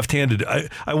struggles left-handed.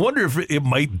 I wonder if it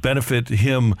might benefit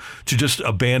him to just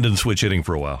abandon switch hitting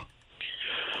for a while.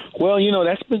 Well,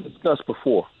 that's been discussed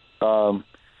before.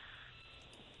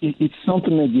 It's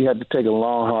something that you have to take a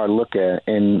long, hard look at.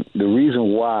 And the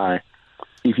reason why,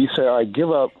 if you say, all right,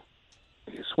 give up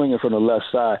swinging from the left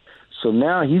side, so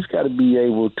now he's got to be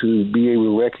able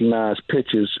to recognize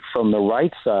pitches from the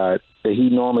right side that he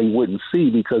normally wouldn't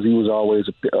see because he was always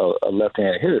a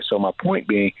left-handed hitter. So my point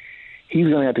being, he's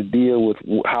going to have to deal with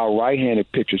how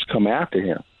right-handed pitchers come after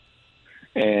him.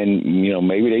 And,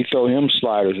 maybe they throw him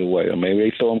sliders away, or maybe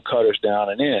they throw him cutters down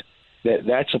and in.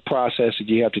 That's a process that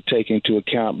you have to take into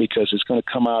account because it's going to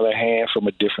come out of their hand from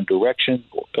a different direction,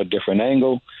 a different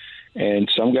angle.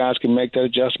 And some guys can make that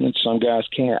adjustment, some guys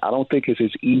can't. I don't think it's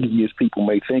as easy as people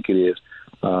may think it is.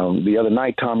 The other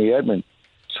night, Tommy Edman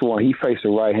swore he faced a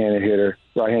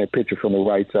right-handed pitcher from the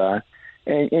right side.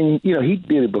 And he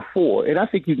did it before. And I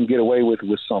think you can get away with it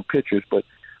with some pitchers. But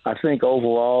I think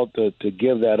overall to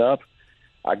give that up,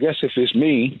 I guess if it's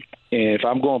me, and if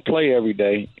I'm going to play every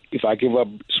day, if I give up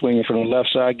swinging from the left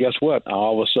side, guess what?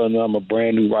 All of a sudden, I'm a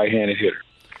brand-new right-handed hitter.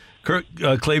 Kirk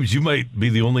Claves, you might be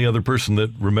the only other person that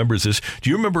remembers this.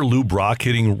 Do you remember Lou Brock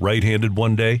hitting right-handed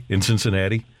one day in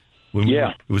Cincinnati?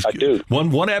 I do.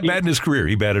 One at-bat in his career,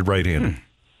 he batted right-handed.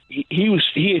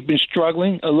 He had been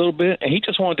struggling a little bit, and he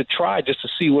just wanted to try just to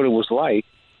see what it was like.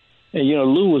 And,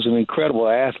 Lou was an incredible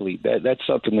athlete. That's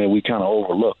something that we kind of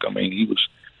overlook. I mean, he was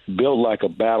built like a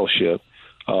battleship.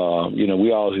 We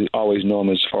always know him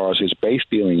as far as his base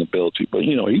stealing ability, but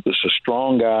he was a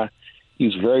strong guy. He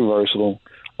was very versatile,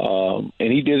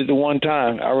 and he did it the one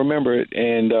time. I remember it,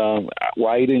 and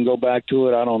why he didn't go back to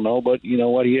it, I don't know. But you know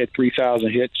what? He had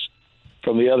 3,000 hits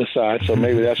from the other side, so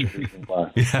maybe that's the reason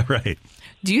why. Yeah, right.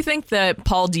 Do you think that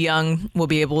Paul DeJong will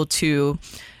be able to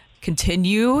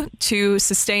continue to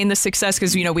sustain the success?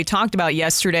 Because, we talked about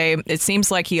yesterday, it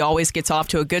seems like he always gets off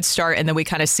to a good start, and then we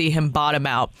kind of see him bottom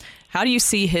out. How do you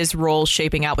see his role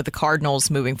shaping out with the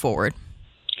Cardinals moving forward?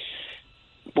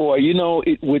 Boy,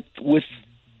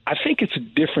 I think it's a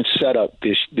different setup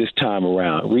this time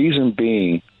around. Reason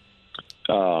being,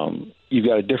 you've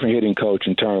got a different hitting coach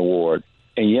in Turner Ward,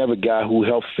 and you have a guy who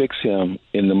helped fix him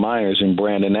in the minors in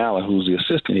Brandon Allen, who's the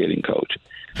assistant hitting coach.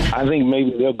 I think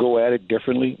maybe they'll go at it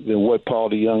differently than what Paul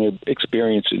DeJong had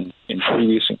experienced in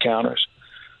previous encounters.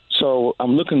 So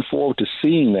I'm looking forward to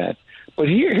seeing that. But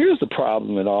here's the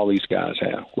problem that all these guys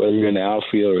have, whether you're in the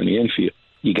outfield or in the infield.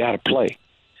 You got to play.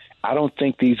 I don't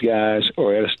think these guys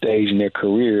are at a stage in their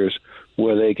careers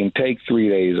where they can take 3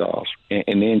 days off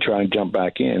and then try and jump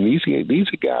back in. These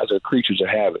guys are creatures of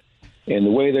habit. And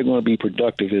the way they're going to be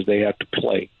productive is they have to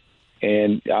play.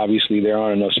 And obviously there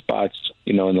aren't enough spots,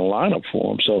 in the lineup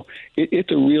for them. So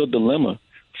it's a real dilemma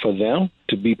for them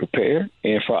to be prepared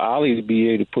and for Ollie to be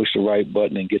able to push the right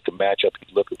button and get the matchup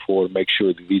he's looking for to make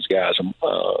sure that these guys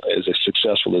are as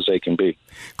successful as they can be.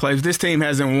 Claves, this team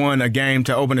hasn't won a game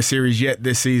to open a series yet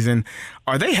this season.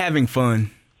 Are they having fun?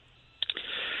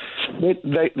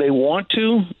 They want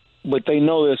to, but they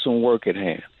know there's some work at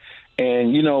hand.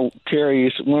 And, Terry,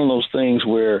 it's one of those things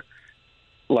where,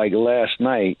 like last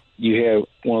night, you have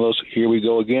one of those here we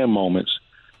go again moments,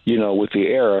 with the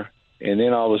error. And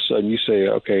then all of a sudden you say,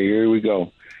 okay, here we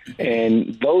go.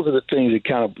 And those are the things that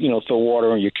kind of, throw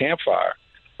water on your campfire.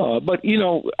 But,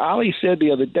 Ali said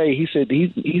the other day, he said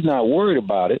he's not worried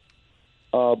about it.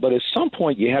 But at some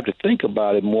point you have to think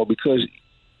about it more because,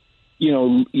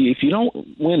 if you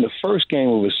don't win the first game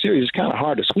of a series, it's kind of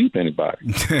hard to sweep anybody.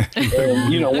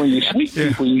 And, when you sweep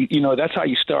people, that's how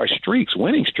you start streaks,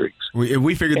 winning streaks.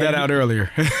 We figured that out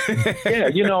earlier. Yeah,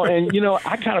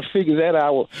 I kind of figured that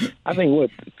out, I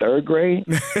think, third grade?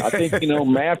 I think,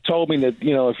 math told me that,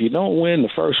 if you don't win the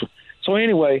first one. So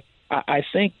anyway, I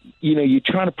think, you're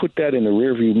trying to put that in the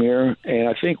rearview mirror, and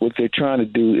I think what they're trying to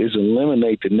do is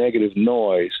eliminate the negative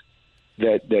noise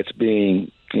that's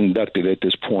being conducted at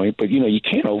this point. But, you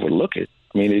can't overlook it.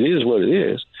 I mean, it is what it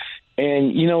is.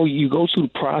 And, you go through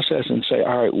the process and say,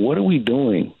 all right, what are we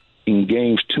doing in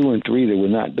games 2 and 3 that we're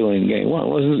not doing in game 1?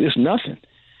 Well, it's nothing.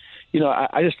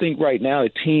 I just think right now the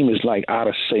team is like out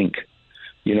of sync,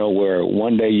 where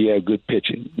one day you have good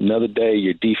pitching, another day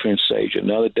your defense saves you,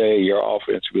 another day your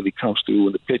offense really comes through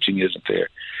when the pitching isn't there.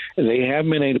 And they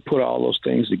haven't been able to put all those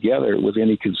things together with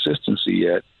any consistency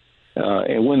yet.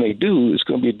 And when they do, it's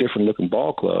going to be a different-looking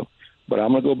ball club. But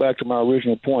I'm going to go back to my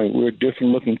original point. We're a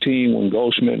different-looking team when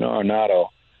Goldschmidt and Arenado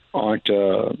aren't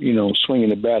swinging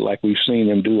the bat like we've seen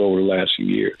them do over the last few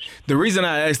years. The reason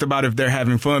I asked about if they're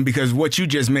having fun, because what you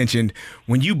just mentioned,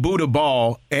 when you boot a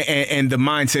ball and the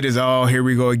mindset is, oh, here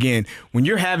we go again. When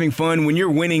you're having fun, when you're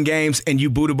winning games and you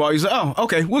boot a ball, you say, oh,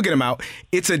 okay, we'll get them out.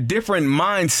 It's a different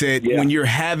mindset when you're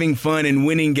having fun and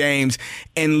winning games,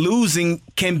 and losing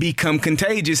can become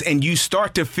contagious, and you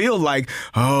start to feel like,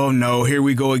 oh, no, here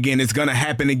we go again. It's going to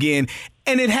happen again.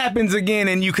 And it happens again,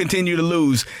 and you continue to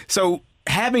lose. So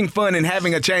having fun and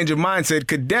having a change of mindset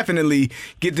could definitely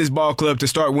get this ball club to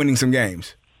start winning some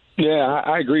games. Yeah,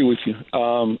 I agree with you.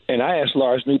 And I asked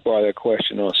Lars Nootbaar that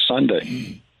question on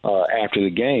Sunday after the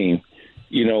game.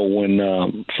 You know,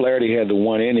 when Flaherty had the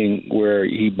one inning where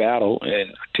he battled,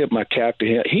 and I tipped my cap to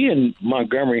him. He and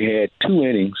Montgomery had 2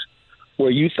 innings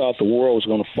where you thought the world was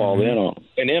going to fall in on.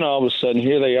 And then all of a sudden,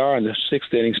 here they are in the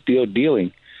 6th inning still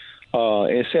dealing.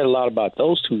 It said a lot about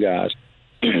those 2 guys.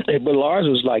 But Lars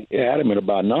was like adamant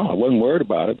about, no, I wasn't worried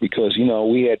about it because, you know,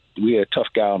 we had a tough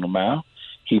guy on the mound.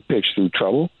 He pitched through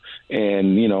trouble,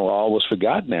 and, you know, all was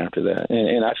forgotten after that.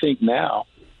 And I think now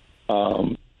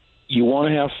you want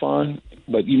to have fun,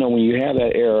 but, you know, when you have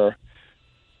that error,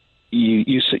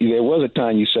 there was a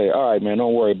time you say, all right, man,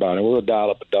 don't worry about it. We'll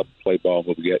dial up a double play ball.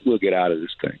 We'll get out of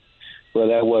this thing. Well,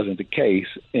 that wasn't the case.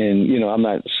 And, you know, I'm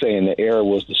not saying the error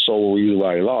was the sole reason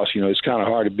why they lost. You know, it's kind of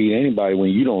hard to beat anybody when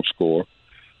you don't score.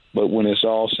 But when it's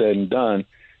all said and done,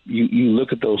 you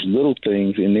look at those little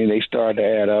things, and then they start to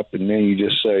add up, and then you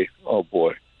just say, oh,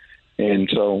 boy. And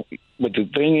so, but the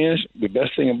thing is, the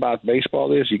best thing about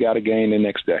baseball is you got a game the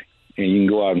next day, and you can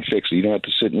go out and fix it. You don't have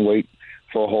to sit and wait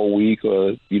for a whole week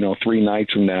or, 3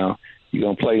 nights from now. You're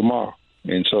going to play tomorrow.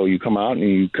 And so you come out, and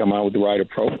you come out with the right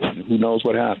approach, and who knows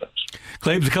what happens.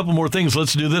 Claibs, a couple more things.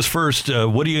 Let's do this first.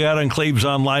 What do you got on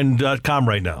ClaibsOnline.com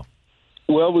right now?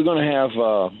 Well, we're going to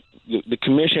have the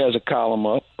commission has a column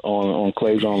up on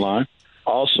Claibs Online.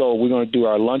 Also, we're going to do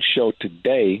our lunch show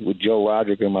today with Joe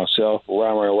Roderick and myself.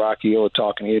 Ryan and Rocky are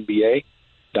talking NBA.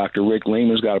 Dr. Rick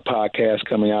Lehman's got a podcast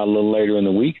coming out a little later in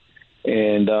the week.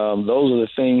 And those are the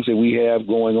things that we have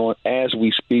going on as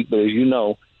we speak. But as you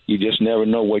know, you just never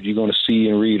know what you're going to see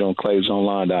and read on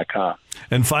ClaibsOnline.com.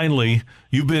 And finally,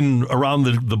 you've been around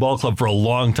the ball club for a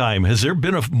long time. Has there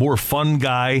been a more fun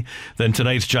guy than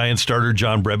tonight's Giants starter,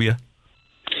 John Brebbia?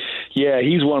 Yeah,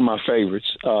 he's one of my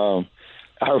favorites.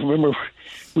 I remember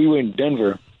we were in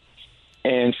Denver,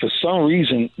 and for some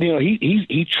reason,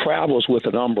 he travels with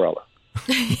an umbrella.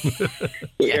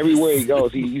 Everywhere he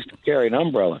goes, he used to carry an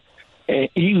umbrella. And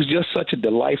he was just such a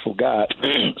delightful guy.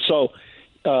 So,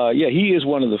 he is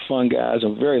one of the fun guys, a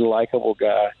very likable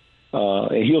guy.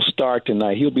 And he'll start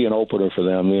tonight. He'll be an opener for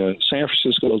them. San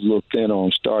Francisco's a little thin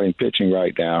on starting pitching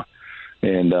right now.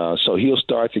 And so he'll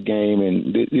start the game.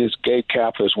 And this Gabe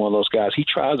Kapler is one of those guys. He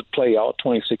tries to play all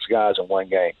 26 guys in one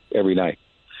game every night.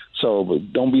 So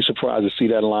but don't be surprised to see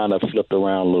that lineup flipped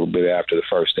around a little bit after the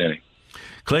first inning.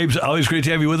 Claibs, always great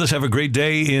to have you with us. Have a great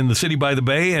day in the city by the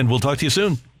bay, and we'll talk to you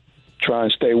soon. Try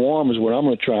and stay warm is what I'm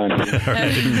going to try and do. All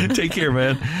right. Take care,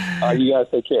 man. You guys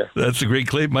take care. That's the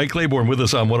great Mike Claiborne with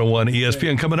us on 101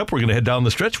 ESPN. Coming up, we're going to head down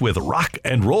the stretch with rock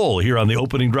and roll here on the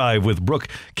opening drive with Brooke,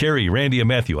 Carey, Randy, and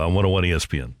Matthew on 101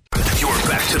 ESPN. You're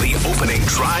back to the Opening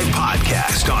Drive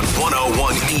podcast on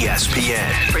 101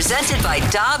 ESPN. Presented by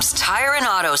Dobbs Tire and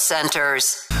Auto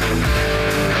Centers.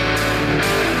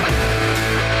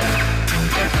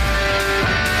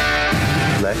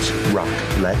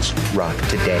 Let's rock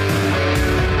today.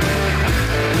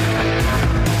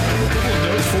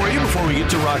 For you before we get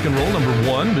to rock and roll. Number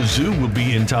one, Mizzou will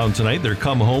be in town tonight. Their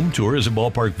Come Home tour is at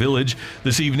Ballpark Village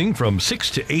this evening from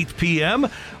 6 to 8 p.m.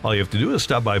 All you have to do is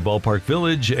stop by Ballpark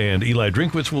Village, and Eli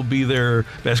Drinkwitz will be there,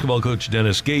 basketball coach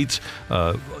Dennis Gates.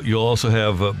 You'll also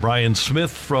have Brian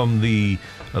Smith from the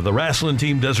wrestling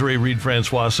team, Desiree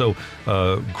Reed-Francois. So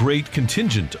great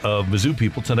contingent of Mizzou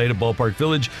people tonight at Ballpark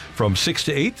Village from 6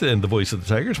 to 8. And the voice of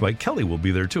the Tigers, Mike Kelly, will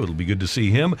be there too. It'll be good to see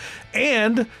him.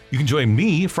 And you can join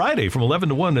me Friday from 11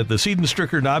 to 1 at the Seed &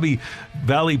 Stricker Nobby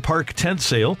Valley Park tent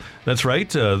sale. That's right,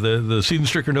 the Seed &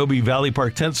 Stricker Nobby Valley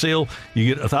Park tent sale.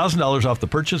 You get $1,000 off the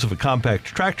purchase of a compact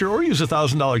tractor, or use a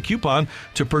 $1,000 coupon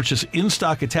to purchase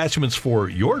in-stock attachments for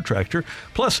your tractor.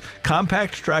 Plus,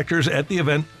 compact tractors at the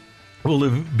event will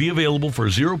be available for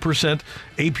 0%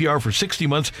 APR for 60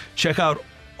 months. Check out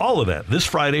all of that this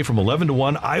Friday from 11 to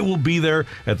 1. I will be there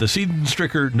at the Seed &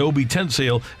 Stricker Nobby tent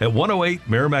sale at 108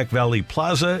 Merrimack Valley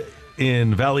Plaza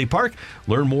in Valley Park.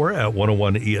 Learn more at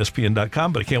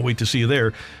 101ESPN.com, but I can't wait to see you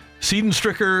there. Seed &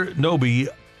 Stricker Nobby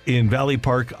in Valley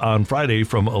Park on Friday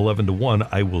from 11 to 1.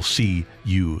 I will see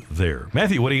you there.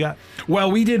 Matthew, what do you got?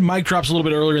 Well, we did mic drops a little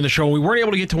bit earlier in the show, and we weren't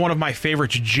able to get to one of my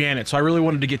favorites, Janet. So I really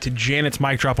wanted to get to Janet's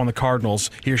mic drop on the Cardinals.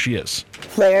 Here she is.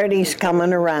 Flaherty's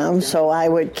coming around, so I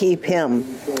would keep him.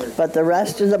 But the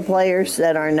rest of the players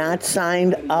that are not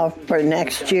signed up for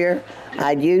next year,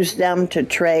 I'd use them to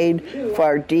trade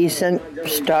for decent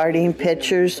starting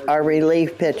pitchers or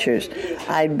relief pitchers.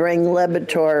 I'd bring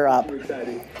Libator up,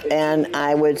 and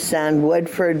I would send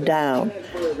Woodford down.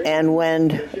 And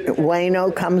when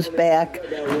Waino comes back,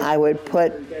 I would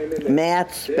put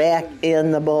Matz back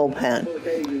in the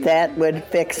bullpen. That would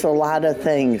fix a lot of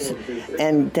things.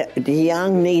 And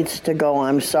DeYoung needs to go,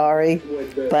 I'm sorry,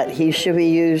 but he should be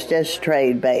used as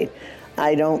trade bait.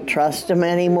 I don't trust him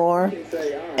anymore.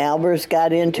 Albers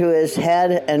got into his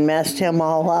head and messed him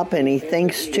all up, and he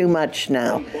thinks too much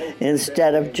now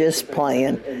instead of just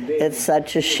playing. It's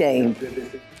such a shame.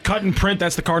 Cut and print,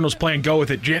 that's the Cardinals plan. Go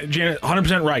with it. Janet,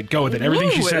 100% right. Go with it.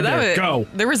 Everything she said there. Go.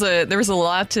 There was a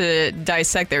lot to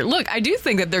dissect there. Look, I do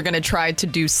think that they're going to try to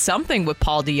do something with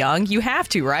Paul DeYoung. You have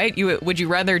to, right? Would you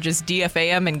rather just DFA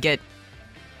him and get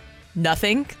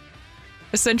nothing,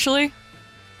 essentially?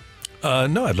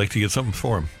 No, I'd like to get something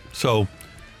for him. So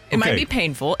it might be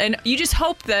painful, and you just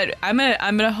hope that I'm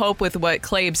gonna hope with what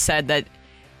Clabe said that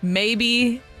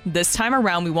maybe this time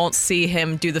around we won't see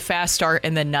him do the fast start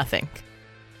and then nothing.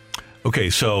 Okay,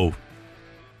 so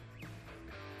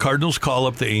Cardinals call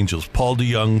up the Angels. Paul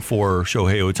DeYoung for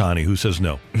Shohei Ohtani. Who says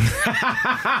no?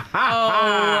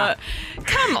 Oh,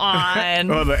 come on.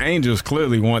 Well, the Angels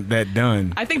clearly want that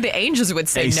done. I think the Angels would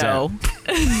say ASAP. no.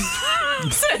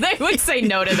 They would say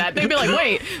no to that. They'd be like,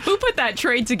 wait, who put that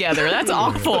trade together? That's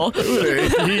awful.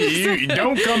 You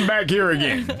don't come back here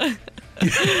again.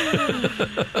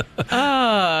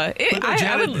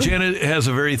 Janet has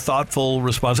a very thoughtful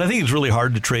response. I think it's really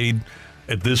hard to trade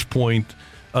at this point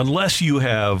unless you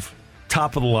have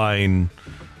top-of-the-line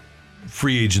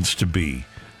free agents to be.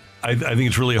 I think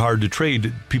it's really hard to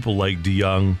trade people like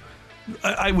DeYoung.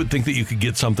 I would think that you could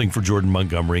get something for Jordan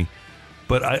Montgomery.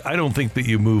 But I don't think that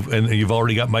you move, and you've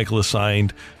already got Michael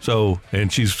assigned,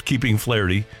 and she's keeping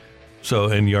Flaherty,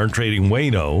 and you aren't trading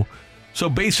Waino. So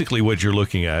basically what you're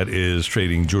looking at is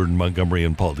trading Jordan Montgomery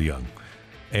and Paul DeYoung.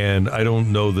 And I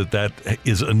don't know that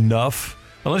is enough,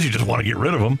 unless you just want to get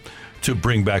rid of him, to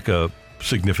bring back a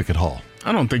significant haul.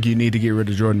 I don't think you need to get rid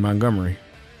of Jordan Montgomery.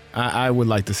 I would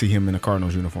like to see him in a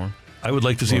Cardinals uniform. I would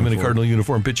like to see him in a Cardinal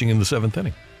uniform pitching in the 7th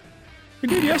inning. He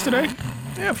did yesterday.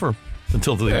 Yeah,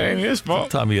 until the ain't his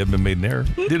fault. Tommy Edman made an error.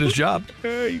 Did his job.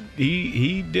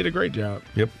 He did a great job.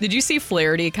 Yep. Did you see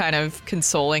Flaherty kind of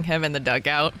consoling him in the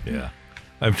dugout? Yeah.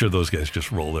 I'm sure those guys just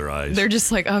roll their eyes. They're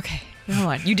just like, okay, come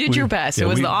on. You did your best.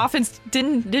 The offense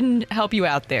didn't help you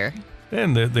out there.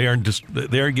 And they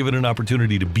aren't given an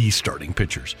opportunity to be starting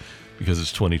pitchers because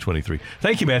it's 2023.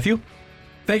 Thank you, Matthew.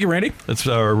 Thank you, Randy. That's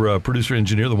our producer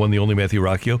engineer, the one, the only Matthew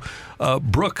Rocchio.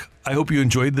 Brooke, I hope you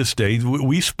enjoyed this day.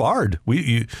 We sparred.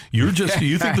 You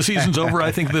think the season's over?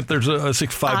 I think that there's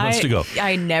 5 months to go.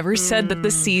 I never said that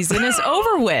the season is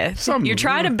over with. You're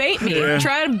trying to bait me. You're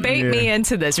trying to bait me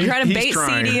into this. You're trying to bait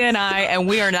CD and I, and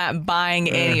we are not buying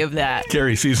any of that.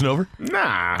 Carrie, season over?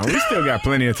 Nah, we still got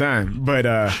plenty of time. But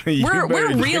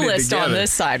we're realist on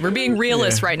this side. We're being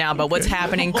realist right now about what's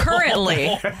happening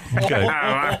currently.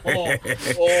 Okay.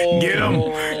 Get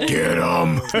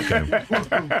him.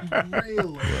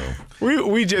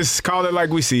 We just call it like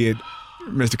we see it,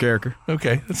 Mr. Carricker.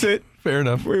 Okay, that's it. Fair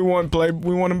enough. We want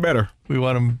them better. We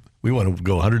want to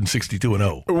go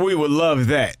 162-0. We would love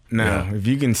that. Now, if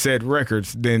you can set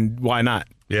records, then why not?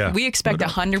 Yeah. We expect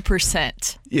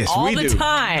 100%. Yes, all we the do.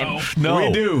 time. No,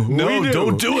 we do.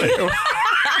 Don't do it.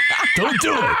 Don't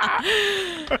do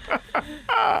it.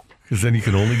 Because then you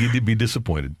can only be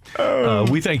disappointed.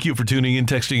 We thank you for tuning in,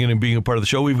 texting in, and being a part of the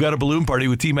show. We've got a balloon party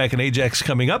with T-Mac and Ajax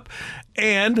coming up.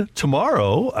 And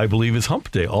tomorrow, I believe, is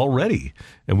Hump Day already.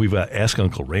 And we've got Ask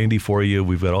Uncle Randy for you.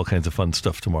 We've got all kinds of fun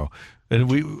stuff tomorrow. And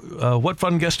what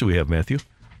fun guest do we have, Matthew?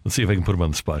 Let's see if I can put him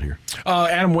on the spot here.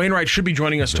 Adam Wainwright should be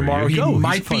joining us tomorrow. He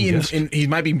might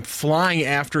be flying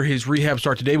after his rehab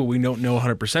start today, but we don't know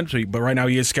 100%. But right now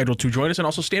he is scheduled to join us, and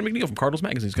also Stan McNeil from Cardinals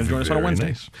Magazine is going to join us on a Wednesday.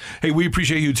 Nice. Hey, we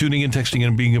appreciate you tuning in, texting in,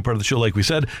 and being a part of the show. Like we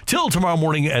said, till tomorrow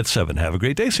morning at 7. Have a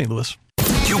great day, St. Louis.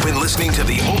 You've been listening to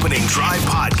the Opening Drive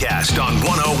podcast on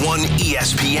 101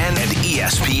 ESPN and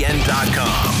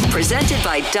ESPN.com. Presented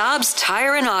by Dobbs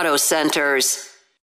Tire and Auto Centers.